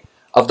day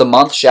of the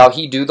month shall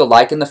he do the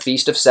like in the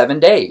feast of 7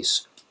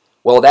 days.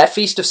 Well, that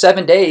feast of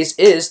 7 days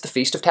is the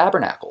Feast of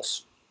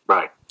Tabernacles.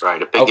 Right.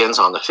 It begins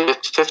on the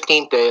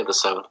 15th day of the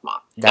 7th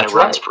month. That's and it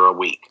runs right. for a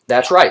week.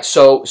 That's right.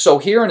 So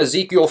here in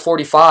Ezekiel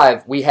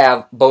 45, we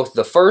have both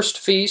the first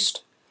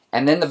feast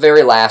and then the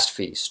very last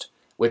feast,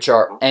 but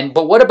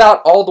what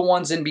about all the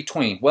ones in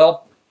between?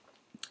 Well,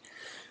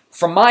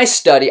 from my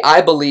study,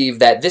 I believe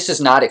that this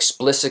is not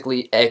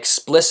explicitly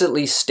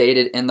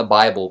stated in the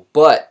Bible,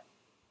 but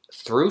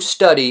through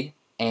study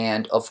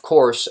and, of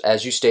course,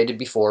 as you stated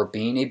before,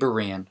 being a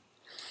Berean,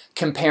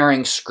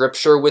 comparing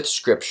Scripture with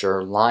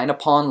Scripture, line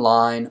upon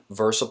line,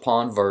 verse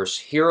upon verse,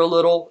 here a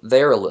little,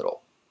 there a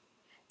little,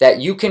 that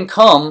you can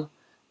come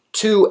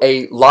to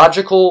a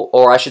logical,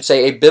 or I should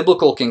say a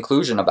biblical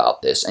conclusion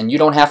about this, and you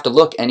don't have to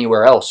look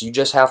anywhere else. You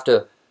just have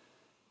to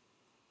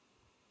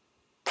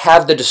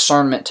have the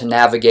discernment to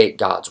navigate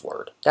God's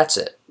Word. That's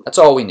it. That's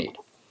all we need.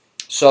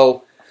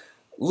 So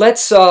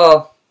let's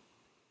start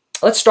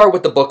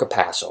with the book of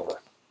Passover.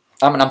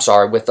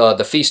 With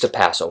the Feast of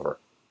Passover.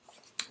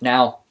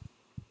 Now,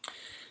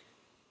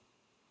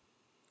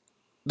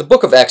 the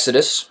book of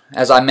Exodus,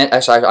 as I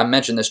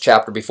mentioned this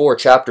chapter before,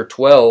 chapter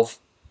 12,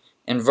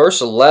 in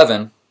verse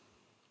 11,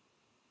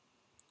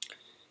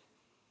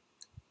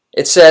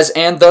 it says,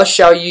 "And thus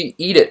shall ye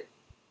eat it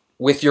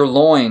with your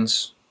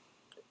loins."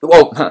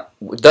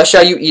 Thus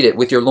shall you eat it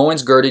with your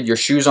loins girded, your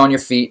shoes on your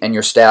feet, and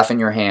your staff in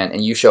your hand,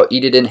 and you shall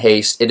eat it in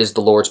haste. It is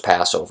the Lord's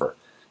Passover.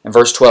 And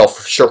verse 12,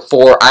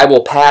 "For I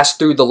will pass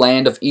through the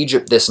land of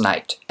Egypt this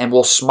night, and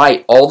will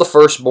smite all the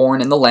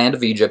firstborn in the land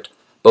of Egypt,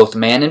 both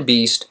man and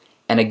beast,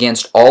 and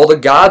against all the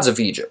gods of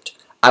Egypt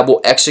I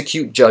will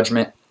execute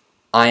judgment.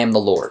 I am the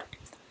Lord."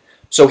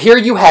 So here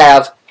you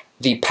have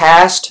the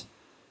past.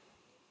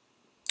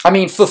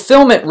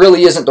 Fulfillment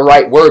really isn't the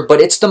right word,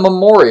 but it's the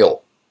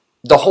memorial.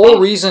 The whole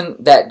reason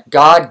that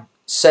God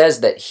says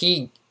that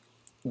He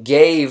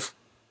gave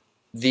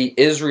the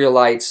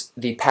Israelites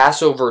the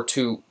Passover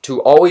to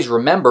always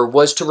remember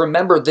was to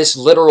remember this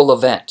literal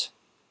event,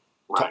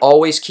 to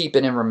always keep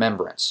it in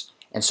remembrance.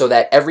 And so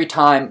that every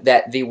time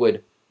that they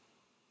would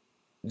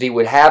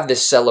have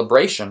this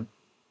celebration,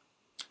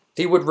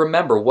 they would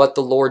remember what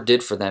the Lord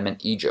did for them in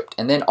Egypt,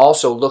 and then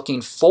also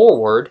looking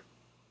forward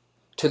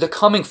to the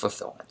coming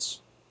fulfillments.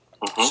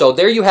 Mm-hmm. So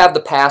there you have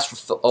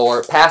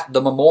the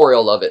the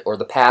memorial of it, or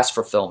the past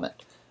fulfillment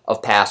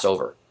of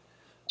Passover.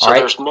 So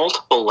there's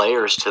multiple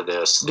layers to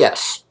this.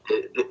 Yes.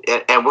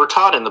 And we're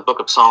taught in the book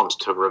of Psalms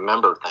to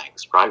remember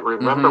things, right?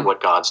 Remember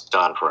what God's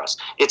done for us.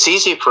 It's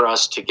easy for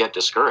us to get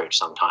discouraged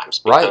sometimes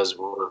because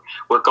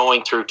we're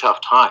going through tough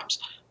times.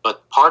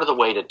 But part of the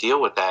way to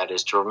deal with that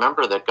is to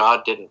remember that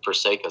God didn't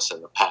forsake us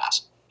in the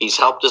past. He's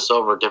helped us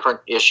over different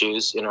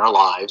issues in our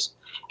lives,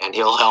 and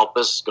he'll help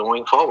us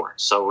going forward.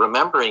 So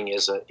remembering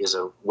is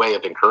a way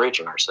of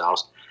encouraging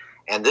ourselves.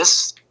 And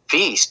this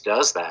feast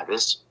does that.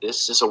 This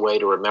is a way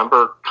to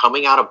remember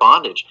coming out of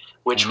bondage,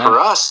 which for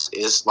us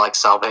is like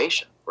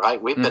salvation, right?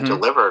 We've been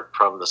delivered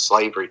from the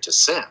slavery to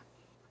sin,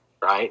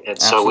 right?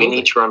 And so we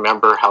need to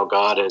remember how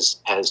God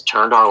has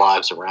turned our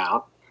lives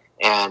around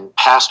and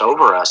passed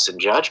over us in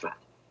judgment,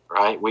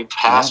 right? We've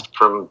passed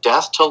from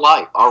death to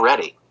life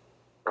already,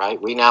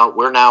 right?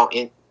 We're now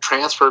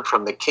transferred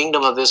from the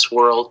kingdom of this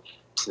world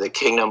to the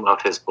kingdom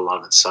of his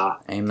beloved Son.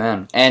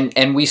 Amen.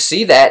 And we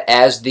see that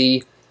as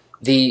the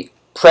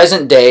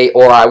present day,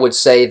 or I would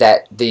say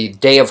that the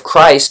day of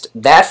Christ,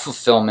 that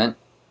fulfillment,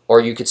 or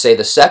you could say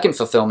the second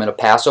fulfillment of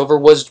Passover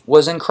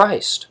was in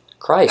Christ.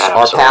 Christ,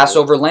 our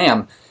Passover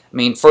lamb. I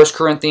mean, 1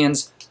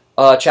 Corinthians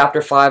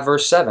chapter 5,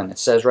 verse 7, it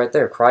says right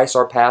there, Christ,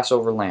 our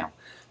Passover lamb.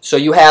 So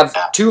you have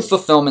two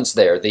fulfillments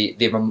there. The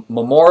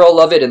memorial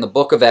of it in the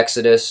book of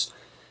Exodus.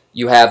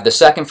 You have the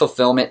second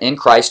fulfillment in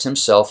Christ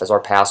himself as our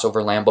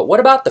Passover lamb. But what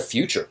about the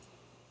future?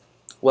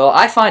 Well,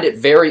 I find it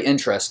very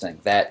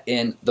interesting that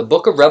in the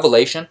book of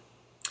Revelation,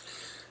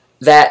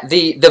 that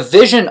the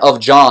vision of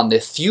John, the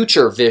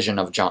future vision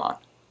of John,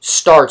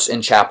 starts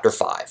in chapter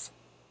 5,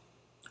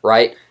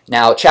 right?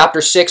 Now, chapter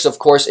 6, of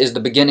course, is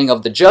the beginning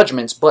of the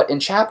judgments, but in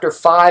chapter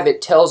 5,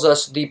 it tells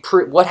us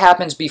what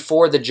happens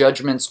before the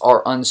judgments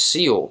are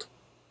unsealed.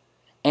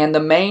 And the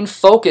main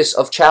focus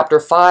of chapter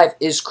 5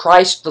 is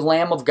Christ, the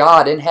Lamb of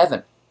God in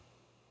heaven.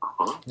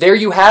 There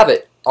you have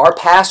it, our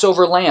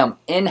Passover lamb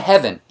in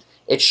heaven.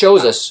 It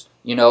shows us,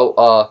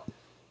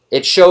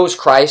 it shows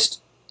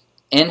Christ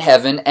in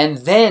heaven, and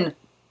then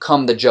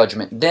come the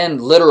judgment. Then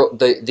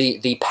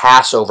the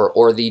Passover,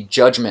 or the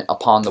judgment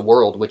upon the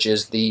world, which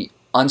is the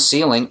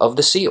unsealing of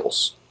the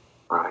seals.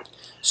 Right.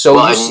 So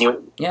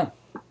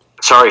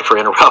sorry for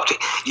interrupting.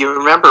 You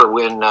remember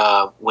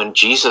when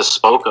Jesus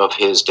spoke of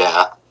his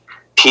death,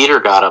 Peter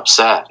got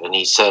upset and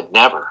he said,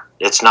 "Never.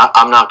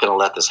 I'm not going to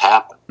let this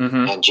happen."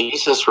 And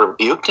Jesus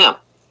rebuked him,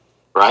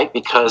 right?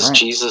 Because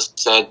Jesus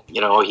said,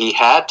 he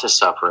had to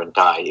suffer and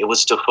die. It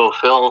was to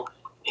fulfill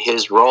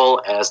his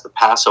role as the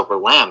Passover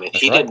lamb. If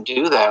he didn't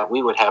do that,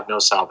 we would have no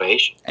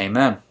salvation.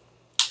 Amen.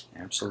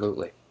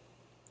 Absolutely.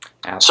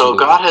 So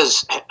God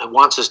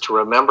wants us to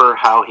remember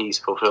how he's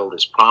fulfilled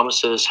his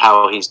promises,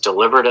 how he's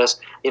delivered us.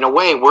 In a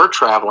way, we're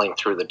traveling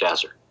through the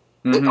desert.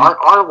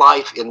 Our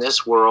life in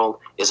this world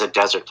is a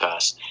desert to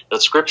us.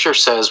 The scripture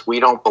says we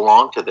don't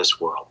belong to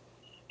this world.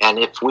 And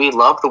if we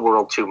love the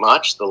world too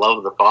much, the love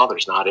of the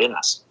Father's not in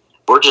us.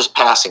 We're just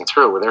passing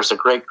through. There's a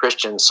great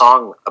Christian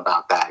song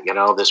about that.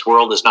 This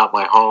world is not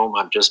my home.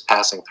 I'm just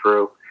passing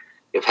through.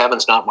 If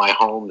heaven's not my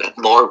home, then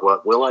Lord,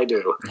 what will I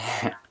do?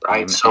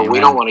 Right? So we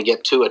don't want to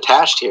get too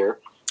attached here.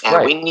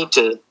 And we need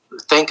to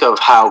think of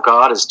how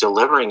God is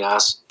delivering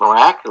us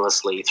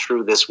miraculously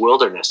through this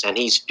wilderness. And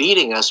he's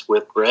feeding us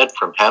with bread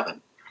from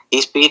heaven.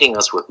 He's feeding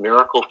us with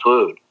miracle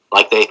food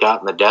like they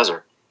got in the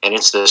desert. And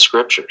it's the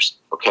scriptures.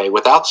 Okay,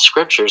 without the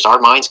scriptures,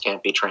 our minds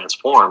can't be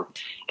transformed.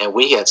 And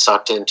we get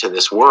sucked into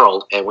this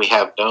world, and we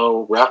have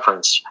no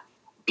reference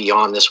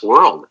beyond this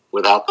world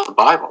without the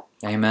Bible.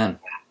 Amen.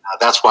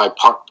 That's why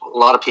a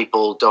lot of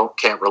people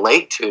can't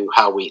relate to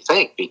how we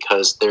think,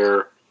 because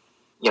they're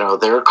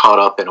caught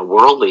up in a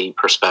worldly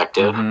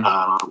perspective.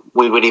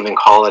 We would even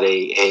call it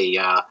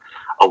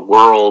a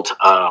world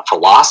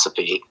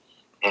philosophy.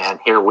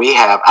 And here we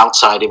have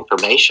outside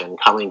information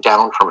coming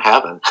down from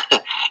heaven,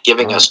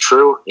 giving us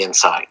true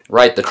insight.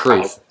 Right, the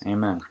truth.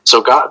 Amen.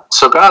 So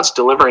God's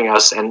delivering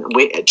us, and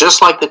we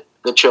just like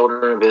the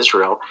children of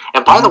Israel.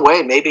 And by the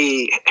way,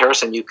 maybe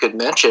Harrison, you could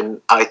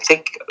mention, I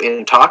think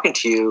in talking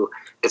to you,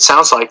 it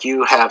sounds like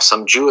you have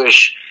some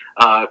Jewish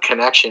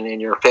connection in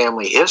your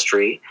family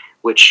history,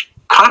 which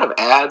kind of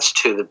adds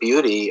to the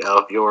beauty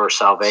of your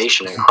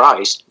salvation in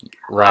Christ.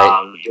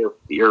 Right.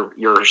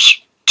 You're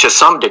to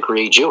some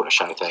degree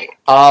Jewish, I think.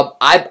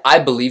 I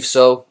believe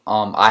so.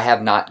 I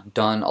have not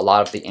done a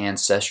lot of the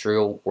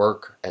ancestral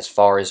work as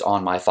far as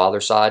on my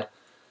father's side.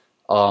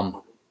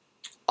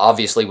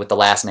 Obviously, with the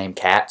last name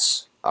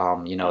Katz,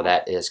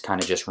 that is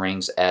kind of just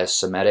rings as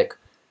Semitic.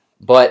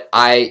 But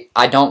I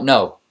don't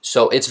know.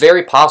 So it's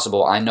very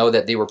possible. I know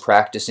that they were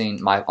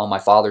practicing on my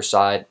father's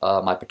side.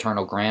 My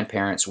paternal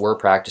grandparents were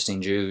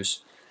practicing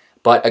Jews.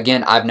 But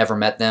again, I've never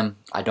met them.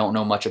 I don't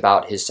know much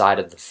about his side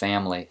of the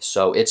family.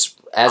 So it's,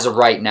 as of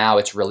right now,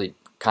 it's really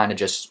kind of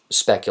just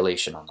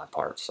speculation on my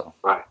part. So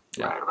Right.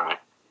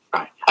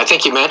 I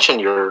think you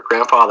mentioned your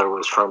grandfather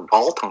was from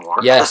Baltimore.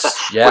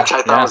 Yes, yeah. Which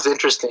I thought was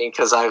interesting,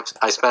 because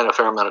I spent a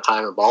fair amount of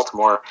time in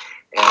Baltimore.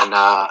 and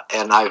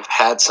I've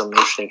had some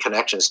interesting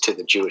connections to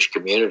the Jewish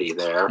community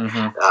there.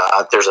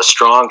 There's a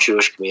strong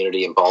Jewish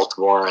community in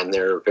Baltimore, and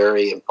they're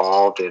very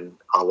involved in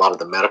a lot of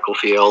the medical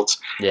fields,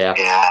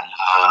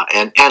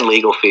 and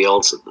legal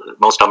fields.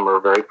 Most of them are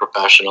very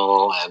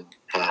professional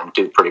and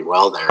do pretty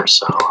well there.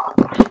 So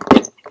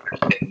it's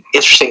an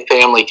interesting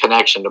family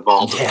connection to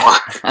Baltimore.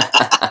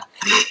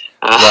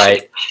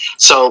 Right.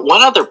 So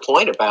one other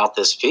point about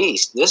this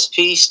feast,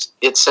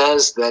 it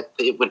says that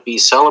it would be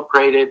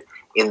celebrated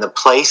in the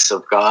place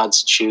of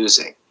God's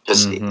choosing.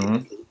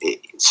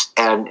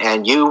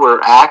 And you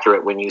were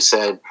accurate when you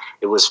said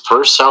it was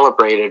first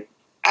celebrated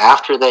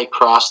after they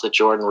crossed the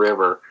Jordan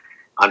River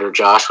under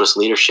Joshua's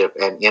leadership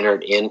and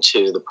entered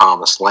into the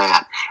Promised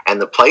Land.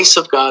 And the place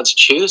of God's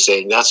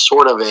choosing, that's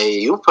sort of a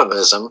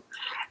euphemism,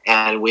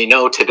 and we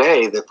know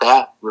today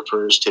that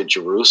refers to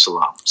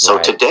Jerusalem. So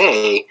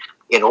today,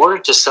 in order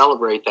to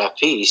celebrate that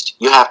feast,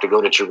 you have to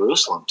go to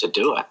Jerusalem to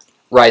do it.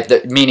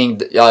 Right, meaning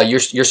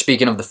you're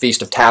speaking of the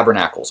Feast of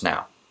Tabernacles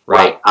now,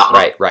 right?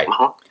 Right.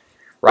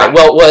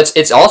 Well,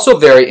 it's also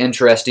very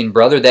interesting,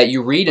 brother, that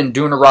you read in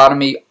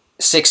Deuteronomy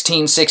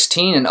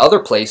 16:16 and other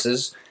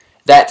places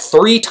that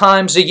 3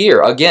 times a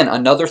year, again,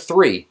 another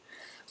 3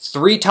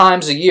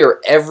 times a year,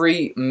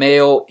 every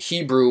male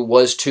Hebrew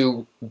was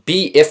to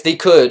be, if they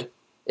could,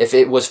 if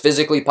it was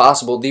physically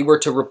possible, they were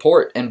to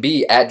report and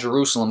be at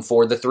Jerusalem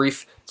for the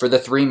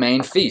three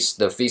main feasts: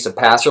 the Feast of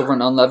Passover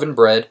and Unleavened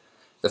Bread,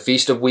 the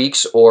Feast of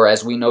Weeks, or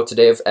as we know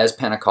today as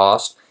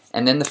Pentecost,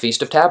 and then the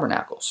Feast of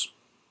Tabernacles.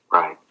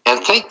 Right,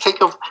 and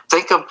think of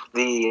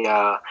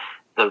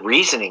the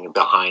reasoning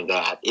behind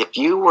that. If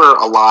you were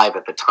alive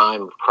at the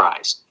time of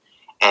Christ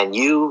and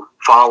you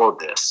followed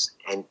this,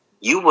 and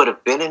you would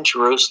have been in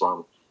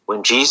Jerusalem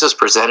when Jesus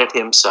presented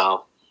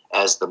himself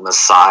as the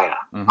Messiah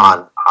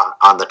on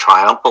the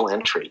triumphal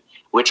entry,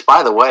 which,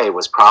 by the way,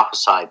 was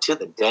prophesied to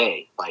the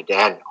day by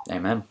Daniel.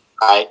 Amen.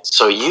 Right,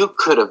 so you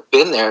could have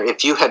been there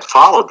if you had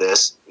followed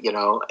this,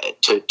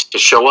 to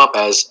show up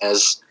as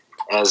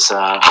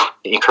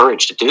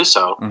encouraged to do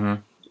so. You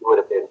would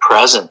have been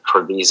present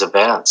for these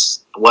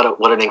events.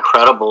 What an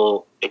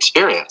incredible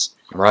experience!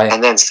 Right,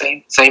 and then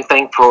same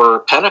thing for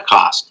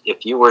Pentecost.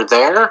 If you were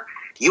there,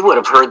 you would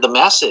have heard the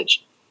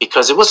message,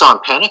 because it was on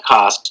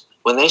Pentecost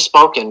when they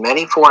spoke in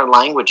many foreign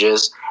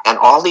languages, and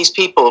all these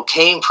people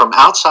came from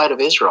outside of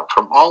Israel,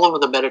 from all over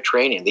the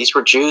Mediterranean. These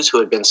were Jews who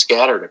had been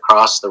scattered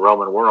across the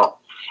Roman world,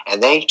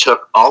 and they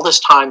took all this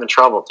time and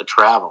trouble to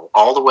travel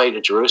all the way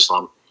to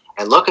Jerusalem.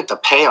 And look at the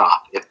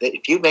payoff.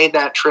 If you made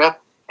that trip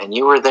and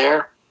you were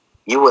there,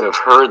 you would have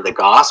heard the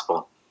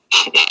gospel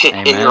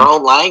in your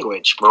own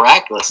language,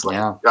 miraculously,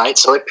 right?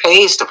 So it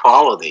pays to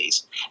follow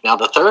these. Now,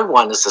 the third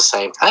one is the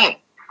same thing.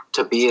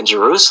 To be in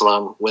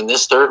Jerusalem when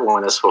this third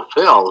one is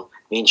fulfilled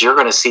means you're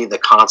going to see the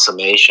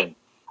consummation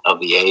of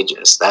the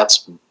ages.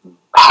 That's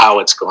how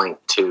it's going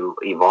to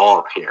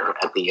evolve here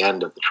at the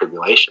end of the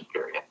tribulation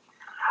period.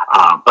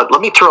 But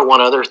let me throw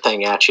one other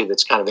thing at you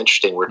that's kind of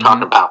interesting. We're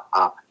talking about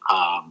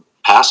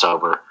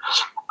Passover.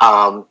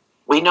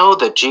 We know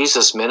that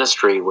Jesus'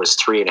 ministry was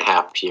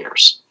 3.5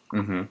 years,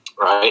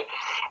 right?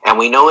 And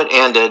we know it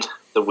ended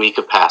the week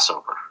of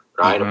Passover,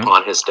 right,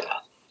 upon his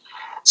death.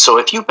 So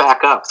if you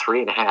back up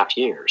 3.5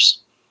 years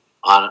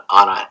on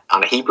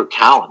a Hebrew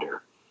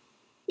calendar,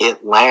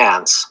 it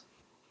lands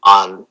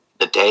on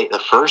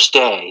the first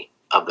day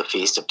of the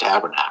Feast of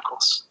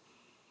Tabernacles.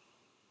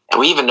 And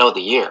we even know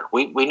the year.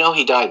 We know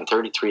he died in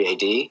 33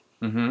 A.D.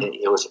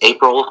 It was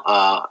April.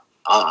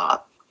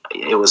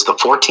 It was the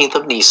 14th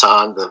of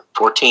Nisan, the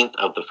 14th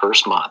of the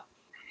first month.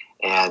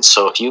 And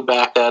so if you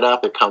back that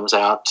up, it comes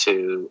out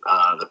to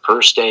the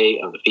first day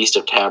of the Feast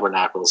of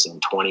Tabernacles in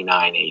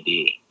 29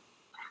 A.D.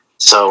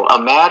 So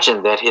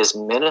imagine that his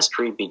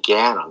ministry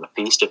began on the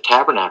Feast of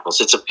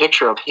Tabernacles. It's a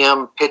picture of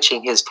him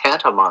pitching his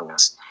tent among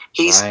us.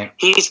 He's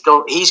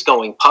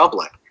going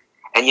public.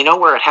 And you know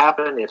where it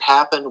happened? It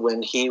happened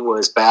when he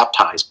was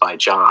baptized by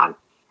John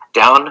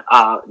down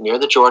near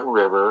the Jordan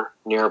River,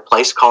 near a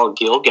place called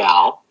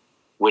Gilgal,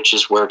 which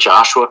is where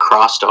Joshua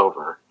crossed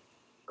over,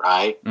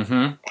 right?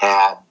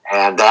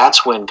 And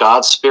that's when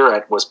God's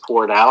Spirit was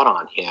poured out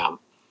on him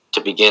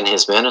to begin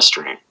his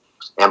ministry.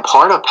 And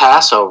part of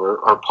Passover,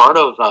 or part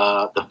of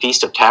the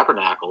Feast of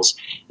Tabernacles,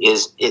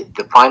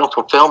 the final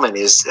fulfillment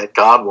is that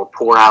God will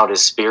pour out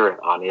his Spirit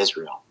on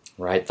Israel.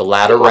 Right, the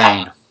latter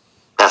rain.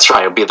 That's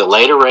right. It'll be the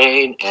later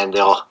rain, and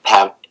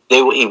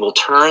he will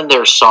turn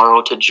their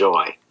sorrow to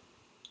joy.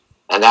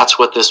 And that's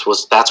what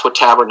that's what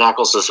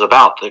Tabernacles is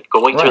about. That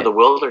going through the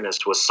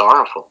wilderness was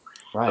sorrowful.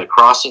 But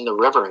crossing the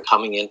river and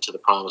coming into the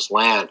Promised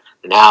Land,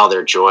 now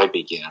their joy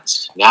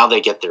begins. Now they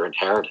get their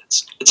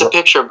inheritance. It's a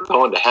picture of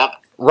going to heaven.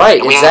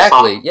 Right,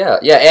 exactly. Yeah.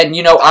 And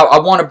I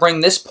want to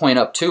bring this point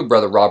up too,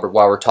 Brother Robert,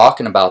 while we're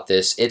talking about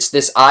this. It's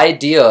this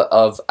idea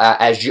of,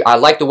 I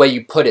like the way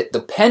you put it,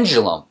 the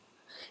pendulum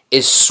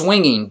is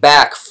swinging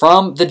back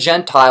from the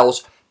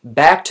Gentiles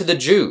back to the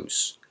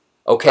Jews.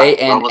 Okay,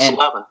 Romans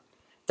 11.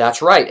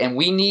 That's right, and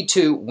we need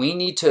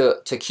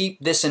to keep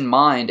this in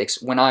mind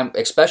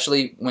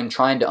especially when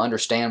trying to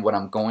understand what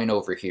I'm going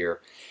over here,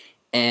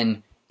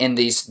 and in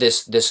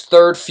this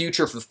third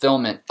future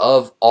fulfillment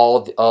of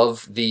all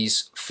of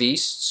these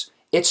feasts,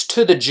 it's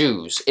to the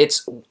Jews.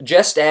 It's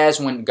just as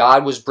when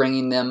God was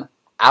bringing them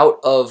out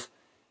of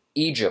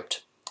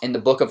Egypt in the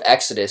book of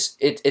Exodus,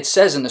 it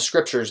says in the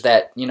scriptures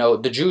that,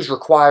 the Jews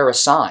require a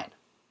sign.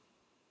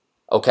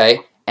 Okay?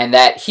 And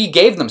that he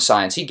gave them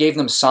signs. He gave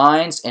them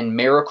signs and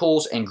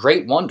miracles and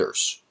great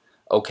wonders.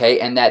 Okay?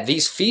 And that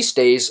these feast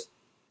days,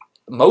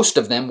 most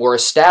of them were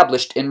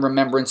established in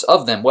remembrance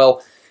of them.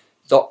 Well,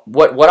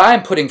 what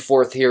I'm putting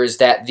forth here is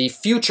that the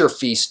future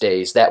feast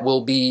days that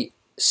will be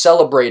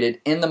celebrated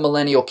in the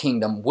millennial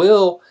kingdom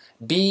will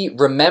be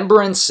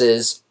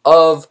remembrances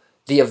of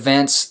the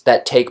events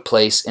that take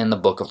place in the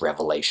book of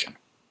Revelation.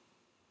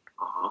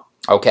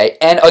 Okay,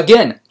 and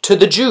again, to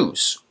the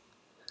Jews.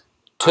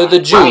 To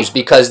the Jews,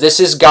 because this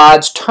is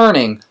God's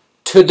turning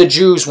to the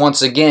Jews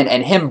once again,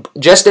 and him,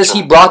 just as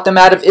he brought them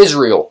out of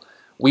Israel,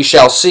 we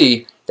shall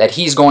see that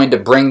he's going to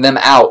bring them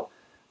out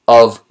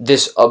of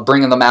this,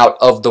 bringing them out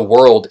of the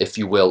world, if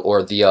you will,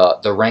 or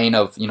the reign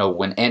of,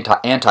 when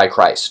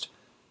Antichrist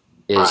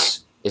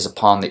is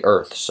upon the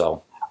earth.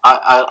 So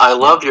I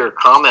love your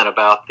comment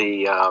about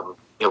the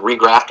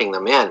regrafting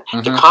them in.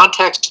 The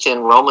context in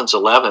Romans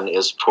 11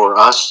 is for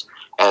us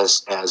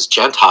as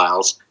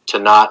Gentiles to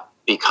not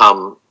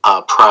become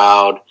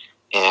proud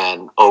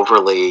and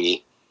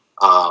overly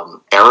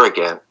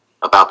arrogant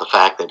about the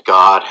fact that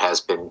God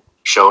has been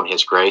shown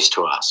his grace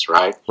to us,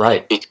 right?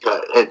 Right.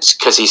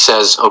 Because he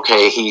says,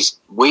 okay,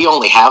 we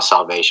only have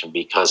salvation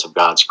because of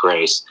God's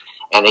grace,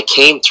 and it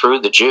came through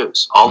the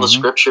Jews. All the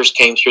scriptures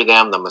came through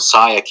them. The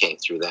Messiah came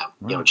through them.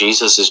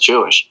 Jesus is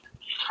Jewish,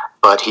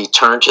 but he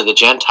turned to the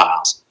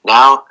Gentiles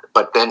now.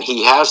 But then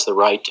he has the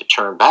right to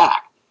turn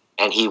back,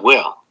 and he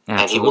will.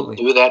 Absolutely. And he will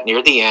do that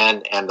near the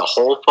end, and the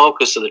whole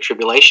focus of the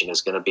tribulation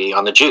is going to be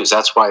on the Jews.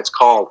 That's why it's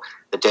called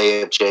the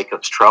day of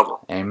Jacob's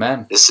trouble.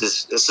 Amen. This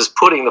is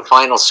putting the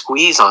final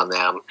squeeze on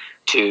them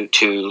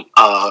to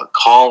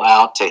call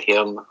out to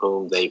him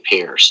whom they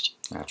pierced.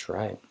 That's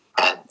right.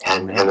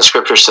 And the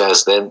scripture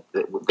says that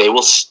they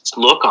will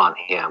look on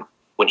him.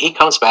 When he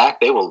comes back,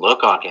 they will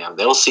look on him.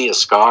 They'll see his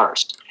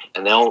scars,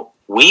 and they'll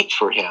weep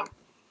for him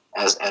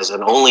as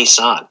an only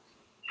son.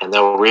 And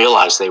they'll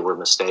realize they were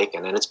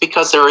mistaken. And it's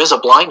because there is a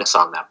blindness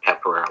on them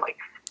temporarily.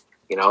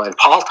 And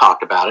Paul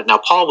talked about it. Now,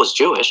 Paul was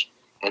Jewish,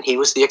 and he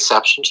was the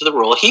exception to the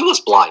rule. He was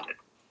blinded,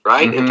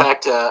 right? In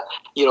fact,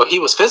 he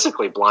was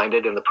physically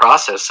blinded in the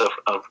process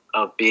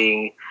of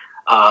being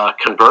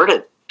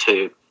converted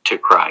to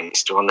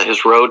Christ on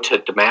his road to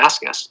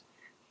Damascus.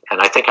 And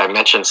I think I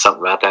mentioned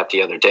something about that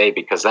the other day,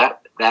 because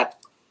that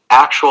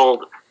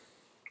actual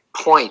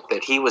point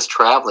that he was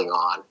traveling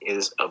on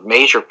is a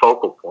major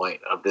focal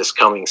point of this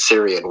coming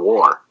Syrian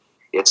war.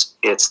 It's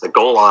the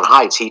Golan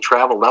Heights. He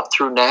traveled up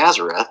through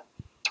Nazareth,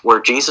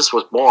 where Jesus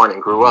was born and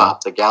grew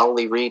up, the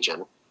Galilee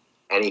region,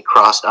 and he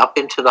crossed up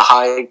into the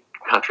high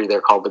country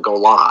there called the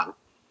Golan,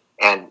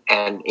 and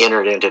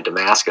entered into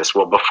Damascus.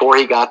 Well, before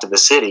he got to the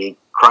city,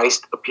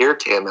 Christ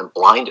appeared to him and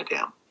blinded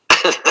him,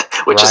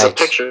 which is a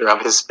picture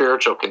of his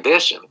spiritual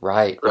condition.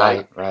 Right.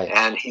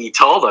 And he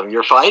told him,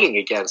 "You're fighting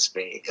against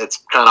me. It's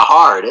kind of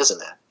hard,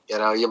 isn't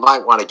it? You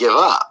might want to give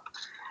up."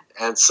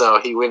 And so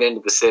he went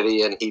into the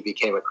city and he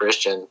became a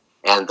Christian,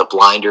 and the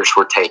blinders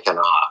were taken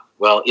off.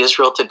 Well,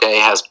 Israel today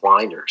has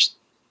blinders,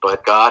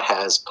 but God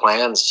has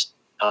plans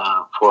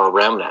for a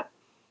remnant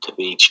to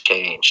be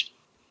changed.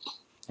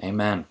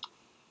 Amen.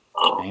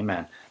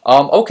 Amen.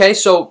 Okay,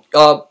 so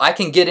I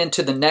can get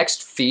into the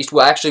next feast,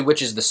 well, actually,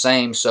 which is the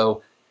same.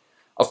 So,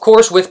 of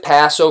course, with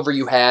Passover,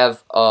 you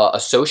have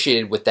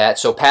associated with that.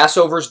 So,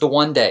 Passover is the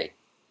one day.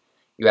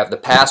 You have the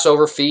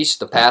Passover feast.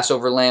 The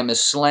Passover lamb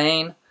is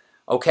slain.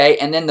 Okay,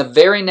 and then the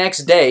very next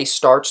day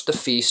starts the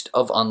Feast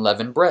of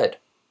Unleavened Bread.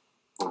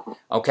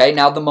 Okay,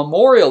 now the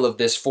memorial of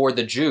this for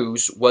the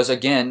Jews was,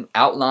 again,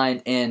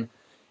 outlined in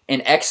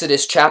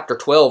Exodus chapter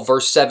 12,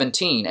 verse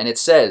 17. And it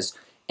says,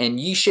 "And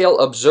ye shall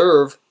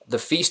observe the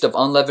feast of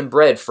unleavened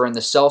bread, for in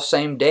the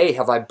selfsame day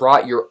have I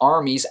brought your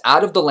armies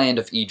out of the land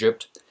of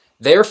Egypt.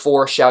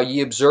 Therefore shall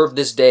ye observe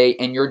this day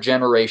in your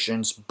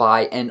generations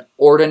by an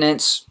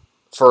ordinance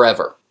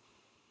forever."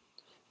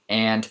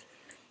 And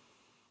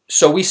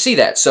so we see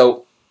that.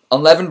 So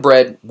unleavened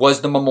bread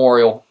was the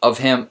memorial of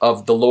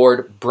the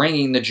Lord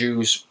bringing the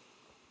Jews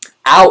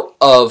out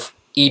of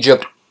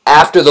Egypt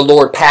after the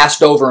Lord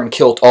passed over and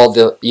killed all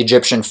the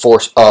Egyptian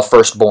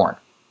firstborn.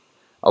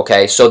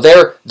 Okay, so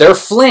their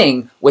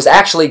fleeing was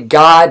actually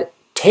God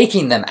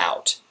taking them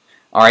out.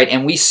 All right,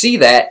 and we see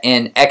that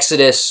in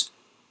Exodus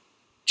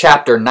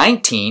chapter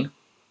 19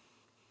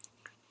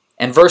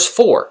 and verse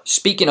 4,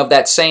 speaking of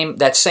that same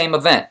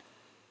event.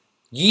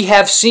 "Ye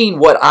have seen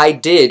what I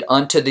did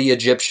unto the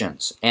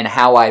Egyptians, and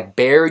how I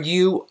bare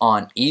you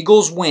on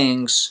eagle's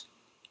wings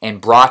and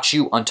brought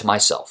you unto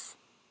myself."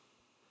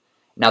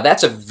 Now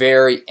that's a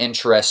very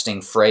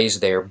interesting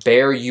phrase there,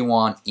 "bear you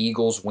on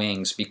eagle's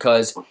wings,"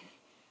 because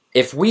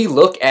if we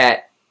look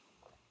at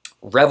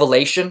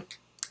Revelation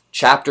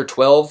chapter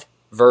 12,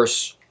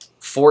 verse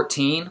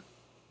 14,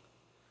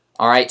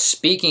 all right,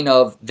 speaking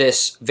of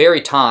this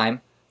very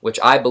time which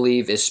I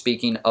believe is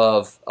speaking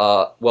of,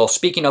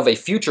 speaking of a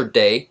future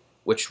day,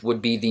 which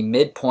would be the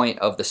midpoint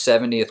of the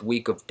 70th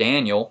week of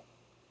Daniel.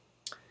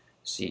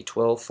 Let's see,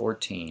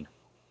 12:14.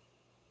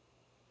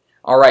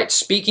 All right,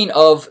 speaking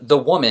of the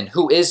woman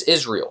who is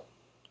Israel,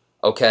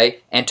 okay,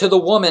 and to the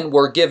woman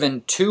were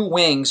given 2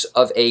 wings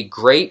of a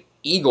great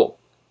eagle,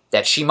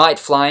 that she might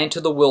fly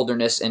into the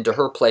wilderness, into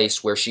her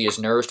place where she is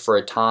nourished for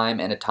a time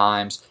and a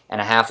times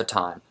and a half a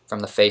time from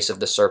the face of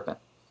the serpent.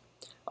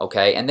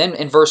 Okay, and then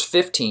in verse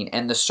 15,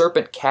 and the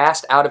serpent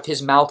cast out of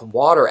his mouth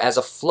water as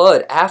a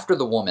flood after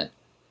the woman,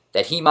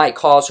 that he might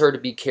cause her to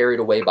be carried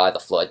away by the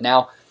flood.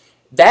 Now,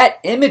 that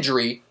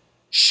imagery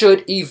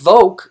should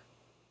evoke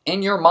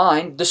in your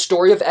mind the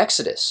story of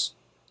Exodus,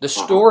 the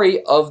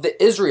story of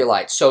the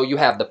Israelites. So you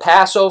have the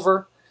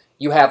Passover,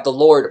 you have the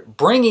Lord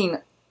bringing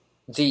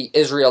the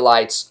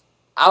Israelites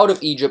out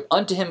of Egypt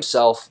unto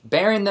himself,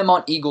 bearing them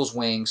on eagle's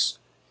wings,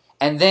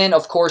 and then,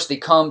 of course, they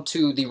come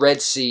to the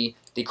Red Sea,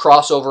 the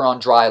crossover on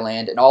dry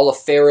land, and all of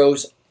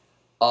Pharaoh's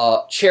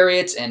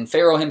chariots and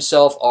Pharaoh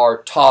himself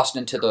are tossed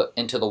into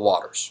the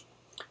waters,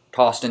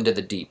 tossed into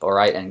the deep, all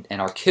right, and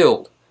are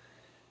killed.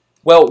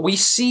 Well, we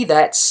see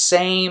that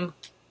same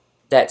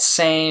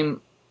guide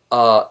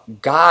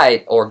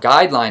or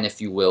guideline, if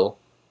you will,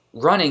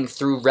 running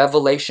through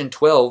Revelation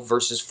 12,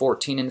 verses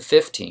 14 and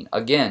 15.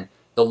 Again,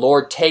 the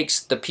Lord takes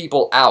the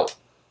people out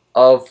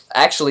of,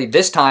 actually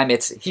this time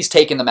he's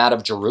taken them out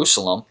of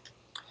Jerusalem,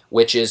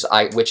 which is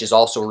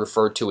also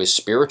referred to as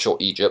spiritual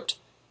Egypt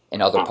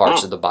in other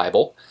parts of the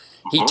Bible.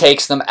 He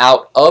takes them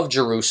out of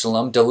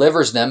Jerusalem,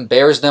 delivers them,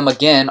 bears them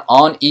again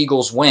on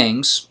eagle's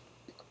wings,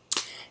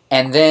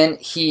 and then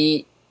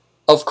he,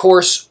 of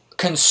course,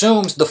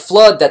 consumes the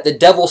flood that the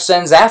devil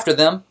sends after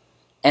them,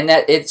 and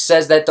that it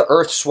says that the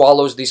earth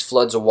swallows these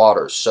floods of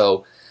waters.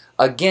 So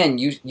again,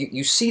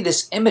 you see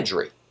this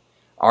imagery,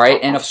 all right?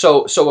 And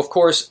so of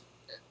course,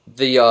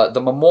 the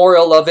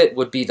memorial of it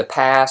would be the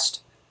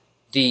past.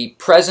 The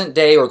present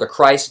day, or the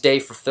Christ day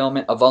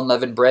fulfillment of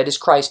unleavened bread, is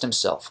Christ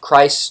himself.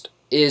 Christ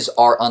is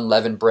our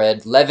unleavened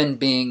bread, leaven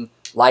being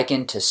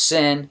likened to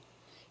sin.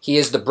 He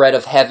is the bread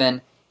of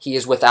heaven. He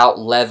is without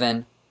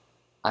leaven.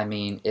 I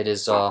mean,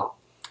 it's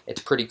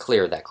pretty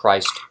clear that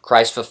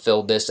Christ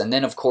fulfilled this. And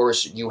then, of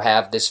course, you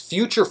have this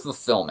future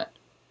fulfillment,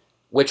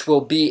 which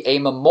will be a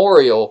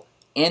memorial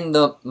in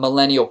the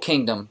millennial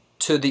kingdom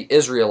to the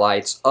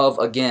Israelites of,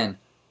 again,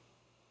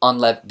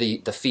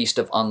 the Feast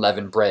of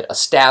Unleavened Bread,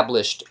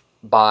 established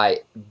by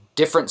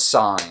different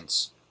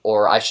signs,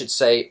 or I should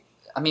say,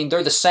 I mean,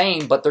 they're the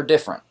same, but they're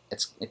different.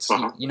 It's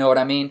you know what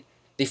I mean?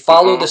 They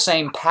follow the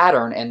same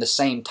pattern and the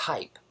same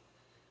type.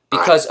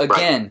 Because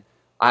again,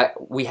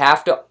 we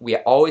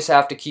always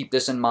have to keep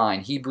this in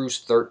mind.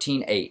 Hebrews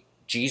 13:8.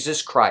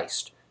 Jesus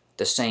Christ,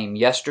 the same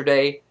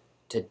yesterday,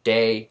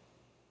 today,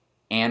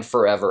 and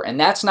forever. And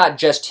that's not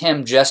just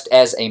him just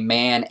as a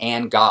man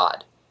and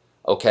God.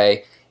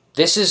 Okay?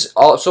 This is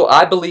also,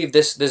 I believe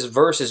this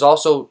verse is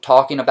also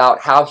talking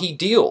about how he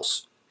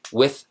deals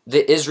with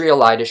the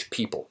Israelitish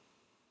people.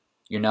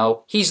 You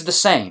know, he's the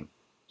same.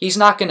 He's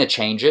not going to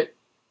change it.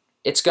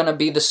 It's going to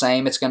be the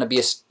same. It's going to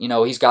be,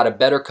 he's got a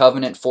better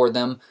covenant for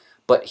them,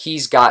 but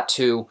he's got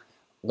to,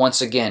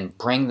 once again,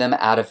 bring them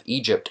out of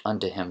Egypt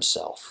unto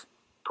himself.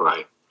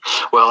 Right.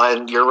 Well,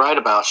 and you're right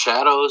about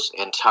shadows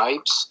and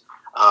types.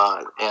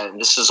 And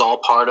this is all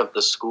part of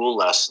the school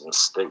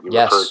lessons that you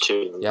referred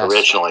to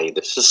originally.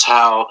 This is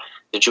how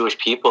the Jewish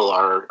people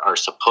are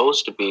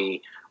supposed to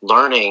be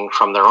learning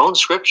from their own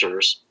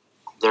scriptures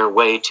their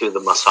way to the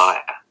Messiah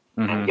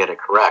and get it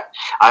correct.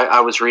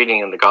 I was reading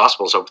in the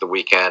Gospels over the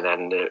weekend,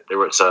 and there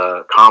was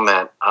a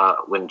comment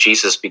when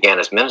Jesus began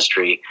his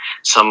ministry.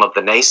 Some of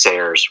the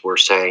naysayers were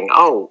saying,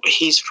 "Oh,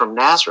 he's from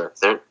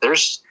Nazareth.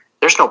 There's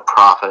no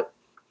prophet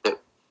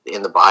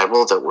in the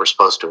Bible that we're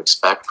supposed to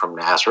expect from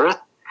Nazareth."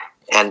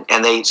 And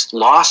they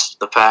lost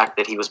the fact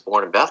that he was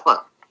born in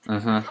Bethlehem,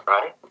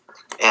 right?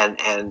 And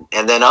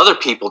then other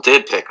people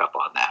did pick up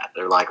on that.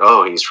 They're like,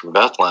 oh, he's from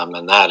Bethlehem,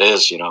 and that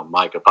is,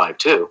 Micah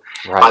 5:2.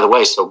 Right. By the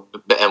way,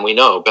 and we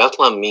know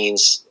Bethlehem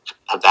means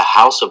the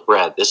house of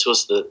bread. This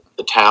was the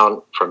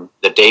town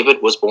that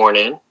David was born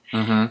in,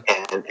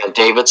 and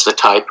David's the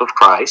type of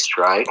Christ,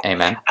 right?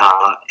 Amen.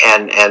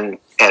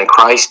 And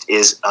Christ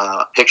is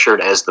pictured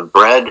as the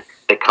bread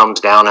that comes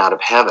down out of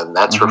heaven.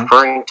 That's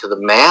referring to the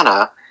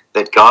manna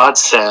that God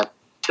sent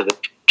to the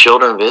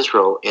children of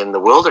Israel in the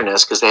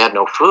wilderness because they had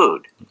no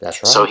food.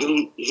 That's right. So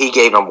he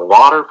gave them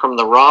water from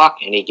the rock,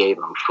 and he gave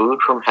them food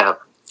from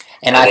heaven.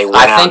 And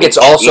I think it's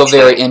also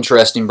very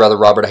interesting, Brother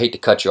Robert, I hate to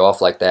cut you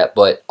off like that,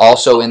 but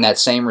also in that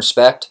same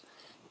respect,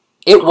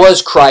 it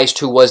was Christ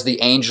who was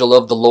the angel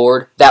of the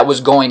Lord that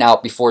was going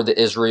out before the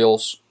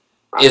Israelites.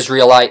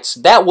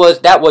 That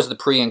was the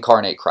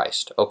pre-incarnate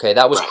Christ. Okay,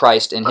 that was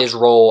Christ in his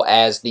role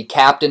as the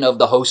captain of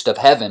the host of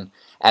heaven,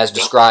 as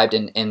described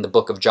in the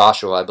book of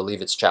Joshua. I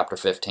believe it's chapter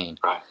 15.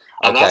 Right.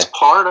 And that's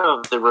part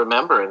of the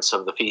remembrance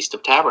of the Feast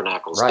of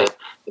Tabernacles. Right.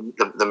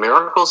 The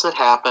miracles that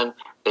happened,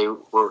 they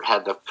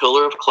had the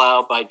pillar of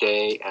cloud by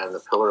day and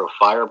the pillar of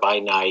fire by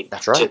night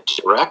to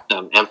direct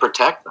them and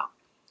protect them.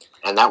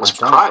 and that was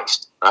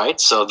Christ, right?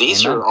 So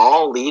these are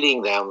all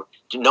leading them,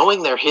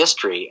 knowing their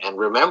history and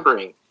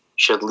remembering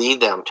should lead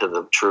them to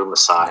the true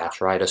Messiah.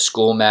 That's right, a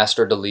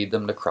schoolmaster to lead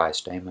them to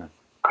Christ. Amen.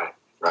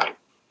 Right.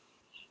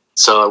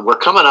 So we're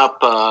coming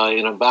up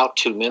in about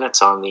 2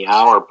 minutes on the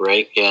hour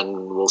break, and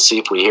we'll see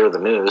if we hear the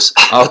news.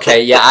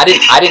 Okay, yeah, I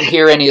didn't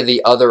hear any of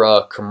the other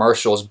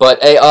commercials,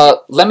 but hey,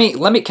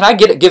 can I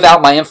give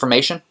out my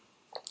information?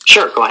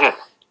 Sure, go ahead.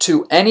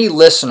 To any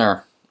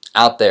listener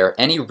out there,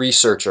 any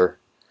researcher,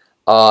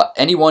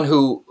 anyone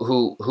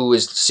who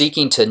is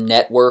seeking to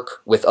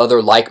network with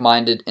other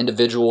like-minded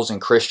individuals and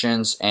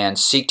Christians and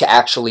seek to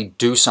actually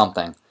do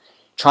something,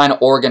 trying to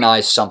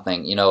organize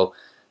something,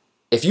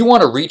 if you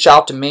want to reach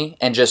out to me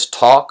and just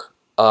talk,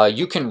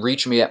 you can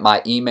reach me at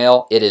my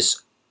email. It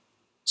is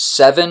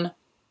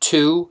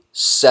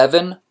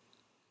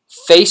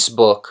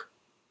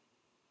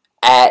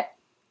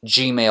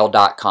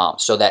 727facebook@gmail.com.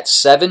 So that's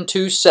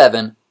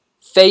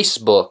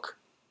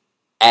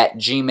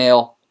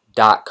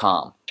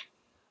 727facebook@gmail.com.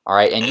 All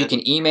right, and you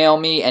can email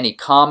me any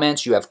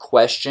comments, you have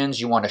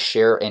questions, you want to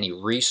share any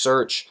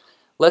research.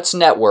 Let's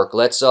network.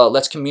 Let's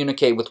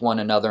communicate with one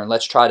another, and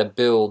let's try to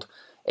build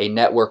a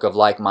network of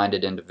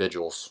like-minded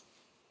individuals.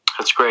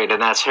 That's great,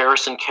 and that's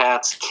Harrison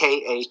Katz,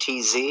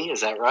 K-A-T-Z,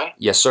 is that right?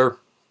 Yes, sir.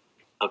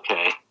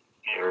 Okay,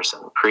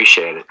 Harrison,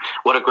 appreciate it.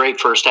 What a great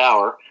first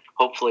hour.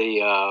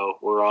 Hopefully,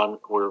 we're on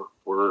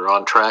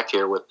track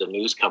here with the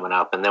news coming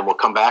up, and then we'll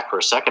come back for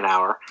a second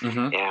hour,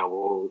 and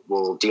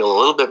we'll deal a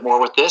little bit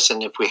more with this.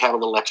 And if we have a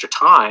little extra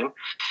time,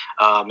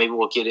 maybe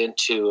we'll get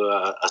into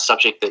a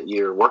subject that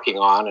you're working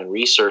on and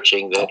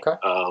researching that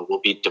will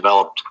be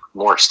developed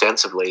more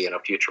extensively in a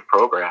future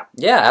program.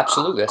 Yeah,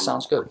 absolutely. That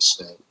sounds good.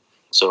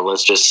 So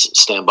let's just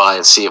stand by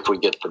and see if we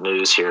get the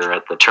news here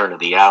at the turn of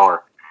the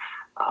hour.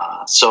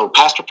 So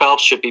Pastor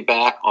Phelps should be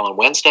back on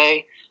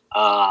Wednesday.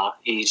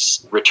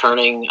 He's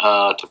returning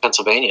to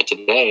Pennsylvania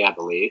today, I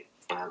believe.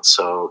 And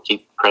so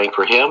keep praying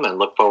for him and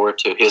look forward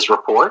to his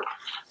report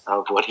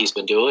of what he's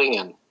been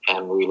doing.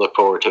 And we look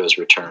forward to his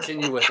return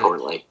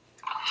shortly.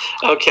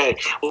 Okay,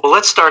 well,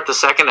 let's start the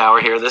second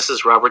hour here. This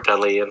is Robert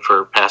Dudley in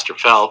for Pastor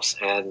Phelps.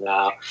 And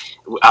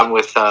I'm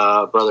with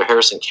Brother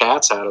Harrison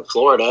Katz out of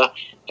Florida.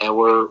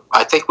 And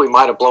I think we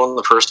might have blown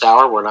the first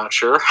hour. We're not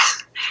sure.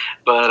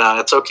 But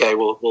it's okay.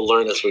 We'll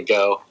learn as we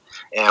go.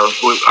 And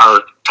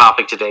our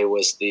topic today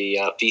was the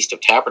Feast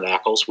of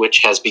Tabernacles, which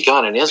has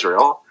begun in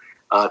Israel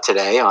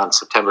today on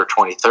September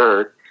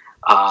 23rd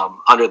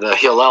under the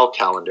Hillel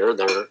calendar,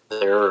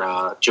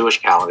 their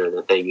Jewish calendar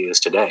that they use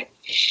today.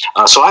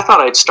 So I thought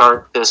I'd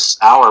start this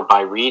hour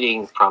by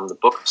reading from the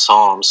book of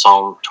Psalms,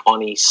 Psalm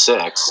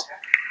 26,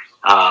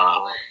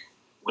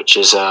 which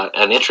is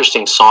an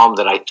interesting psalm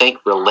that I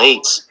think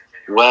relates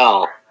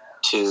well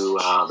to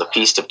the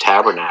Feast of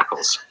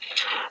Tabernacles.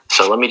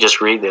 So let me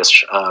just read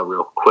this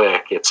real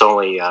quick. It's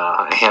only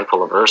a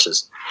handful of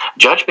verses.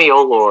 Judge me,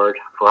 O Lord,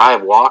 for I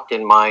have walked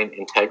in mine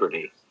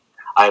integrity.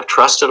 I have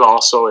trusted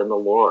also in the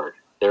Lord,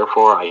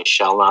 therefore I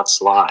shall not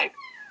slide.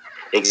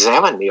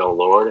 Examine me, O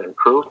Lord, and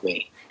prove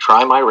me.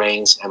 Try my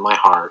reins and my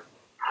heart.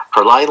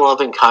 For thy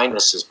loving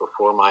kindness is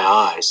before my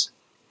eyes,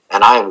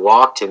 and I have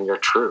walked in your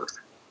truth.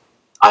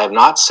 I have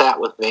not sat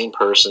with vain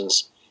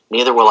persons,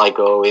 neither will I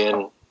go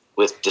in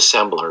with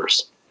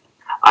dissemblers.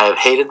 I have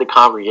hated the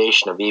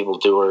congregation of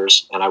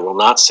evildoers, and I will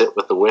not sit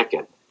with the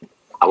wicked.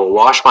 I will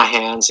wash my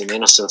hands in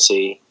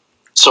innocency,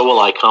 so will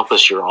I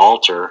compass your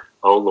altar,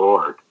 O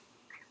Lord,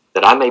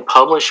 that I may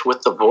publish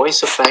with the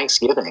voice of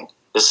thanksgiving.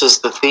 This is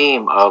the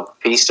theme of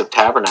Feast of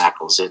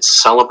Tabernacles.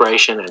 It's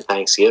celebration and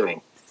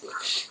thanksgiving.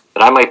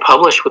 That I may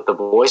publish with the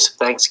voice of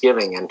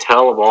thanksgiving and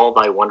tell of all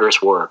thy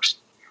wondrous works.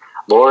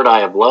 Lord, I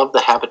have loved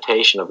the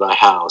habitation of thy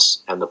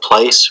house, and the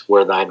place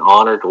where thine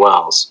honor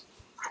dwells.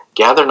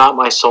 Gather not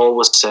my soul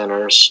with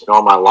sinners,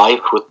 nor my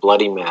life with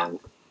bloody men,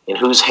 in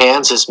whose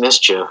hands is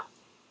mischief,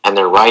 and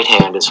their right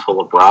hand is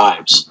full of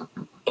bribes.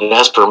 And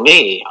as for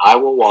me, I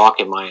will walk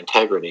in my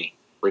integrity.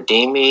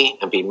 Redeem me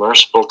and be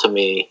merciful to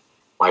me.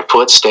 My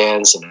foot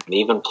stands in an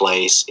even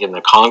place. In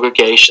the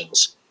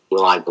congregations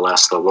will I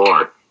bless the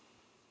Lord.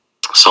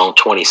 Psalm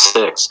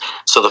 26.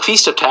 So the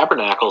Feast of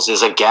Tabernacles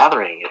is a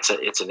gathering.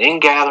 It's an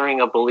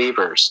ingathering of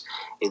believers.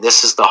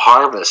 This is the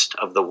harvest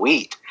of the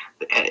wheat,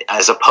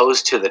 as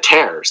opposed to the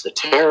tares. The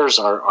tares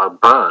are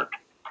burned,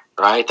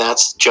 right?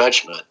 That's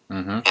judgment.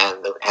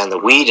 And the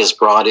wheat is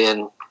brought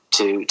in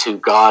to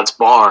God's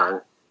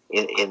barn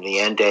in the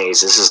end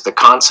days. This is the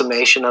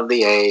consummation of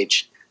the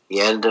age,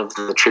 the end of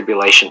the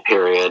tribulation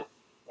period,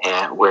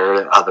 and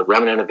where the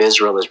remnant of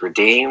Israel is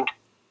redeemed.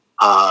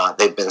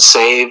 They've been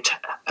saved,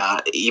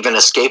 even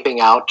escaping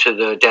out to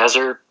the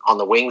desert on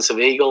the wings of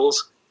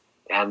eagles,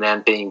 and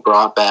then being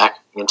brought back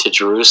into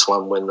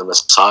Jerusalem when the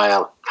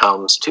Messiah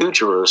comes to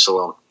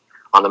Jerusalem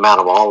on the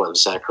Mount of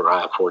Olives,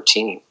 Zechariah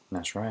 14.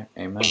 That's right.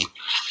 Amen.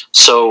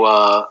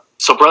 So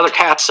Brother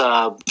Katz,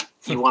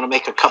 you want to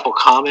make a couple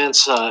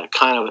comments,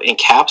 kind of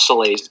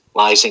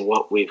encapsulating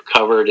what we've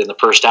covered in the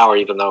first hour,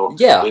 even though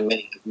we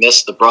may have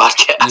missed the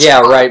broadcast.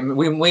 Yeah, right.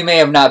 We may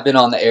have not been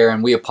on the air,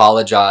 and we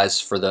apologize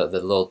for the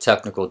little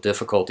technical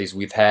difficulties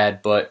we've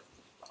had, but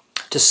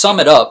To sum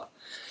it up,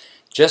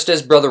 just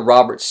as Brother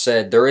Robert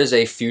said, there is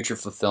a future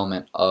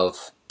fulfillment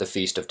of the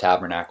Feast of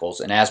Tabernacles.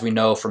 And as we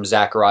know from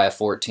Zechariah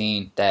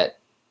 14, that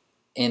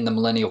in the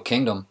millennial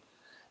kingdom,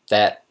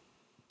 that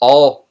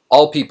all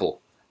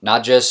people,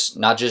 not just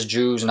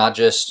Jews, not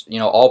just,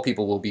 all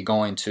people will be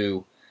going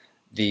to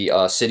the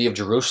city of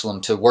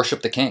Jerusalem to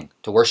worship the King,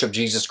 to worship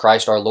Jesus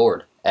Christ our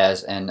Lord,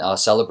 and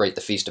celebrate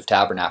the Feast of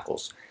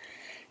Tabernacles.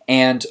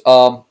 And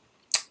the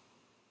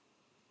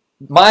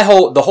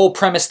whole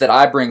premise that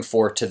I bring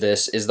forth to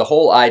this is the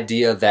whole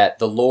idea that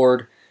the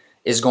Lord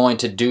is going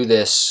to do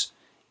this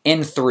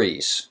in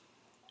threes.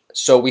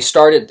 So we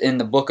started in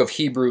the book of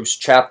Hebrews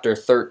chapter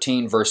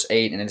 13 verse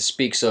 8, and it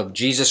speaks of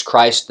Jesus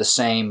Christ the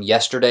same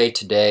yesterday,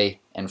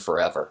 today, and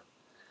forever.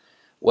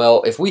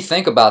 Well, if we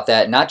think about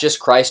that, not just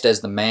Christ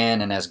as the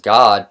man and as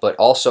God, but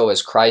also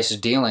as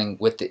Christ dealing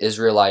with the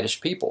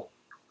Israelitish people.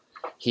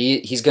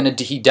 He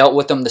dealt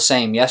with them the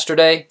same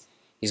yesterday.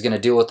 He's going to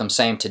deal with them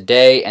same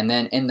today, and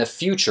then in the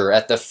future,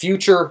 at the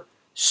future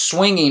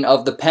swinging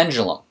of the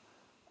pendulum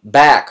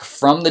back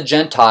from the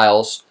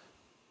Gentiles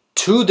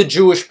to the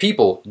Jewish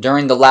people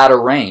during the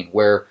latter reign,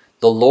 where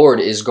the Lord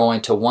is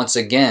going to once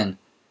again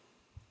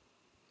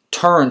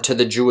turn to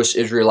the Jewish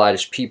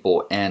Israelitish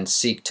people and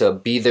seek to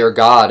be their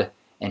God,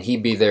 and He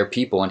be their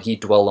people, and He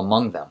dwell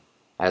among them,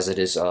 as it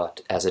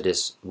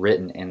is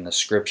written in the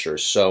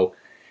Scriptures. So,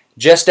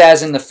 just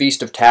as in the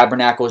Feast of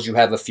Tabernacles, you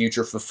have a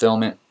future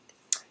fulfillment,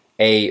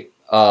 a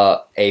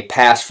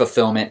past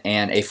fulfillment,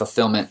 and a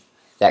fulfillment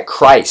that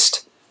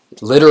Christ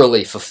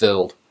literally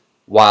fulfilled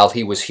while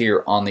He was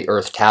here on the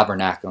earth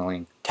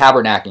tabernacling, I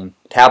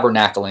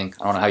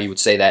don't know how you would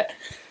say that,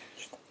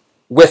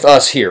 with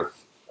us here.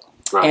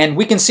 Right. And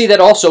we can see that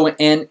also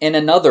in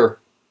another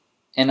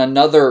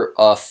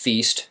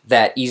feast,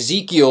 that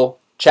Ezekiel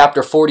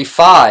chapter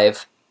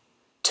 45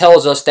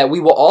 tells us that we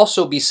will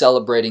also be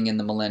celebrating in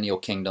the millennial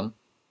kingdom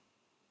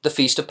the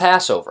Feast of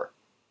Passover.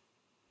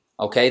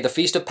 Okay, the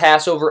Feast of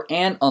Passover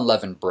and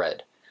unleavened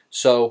bread.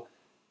 So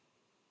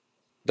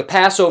the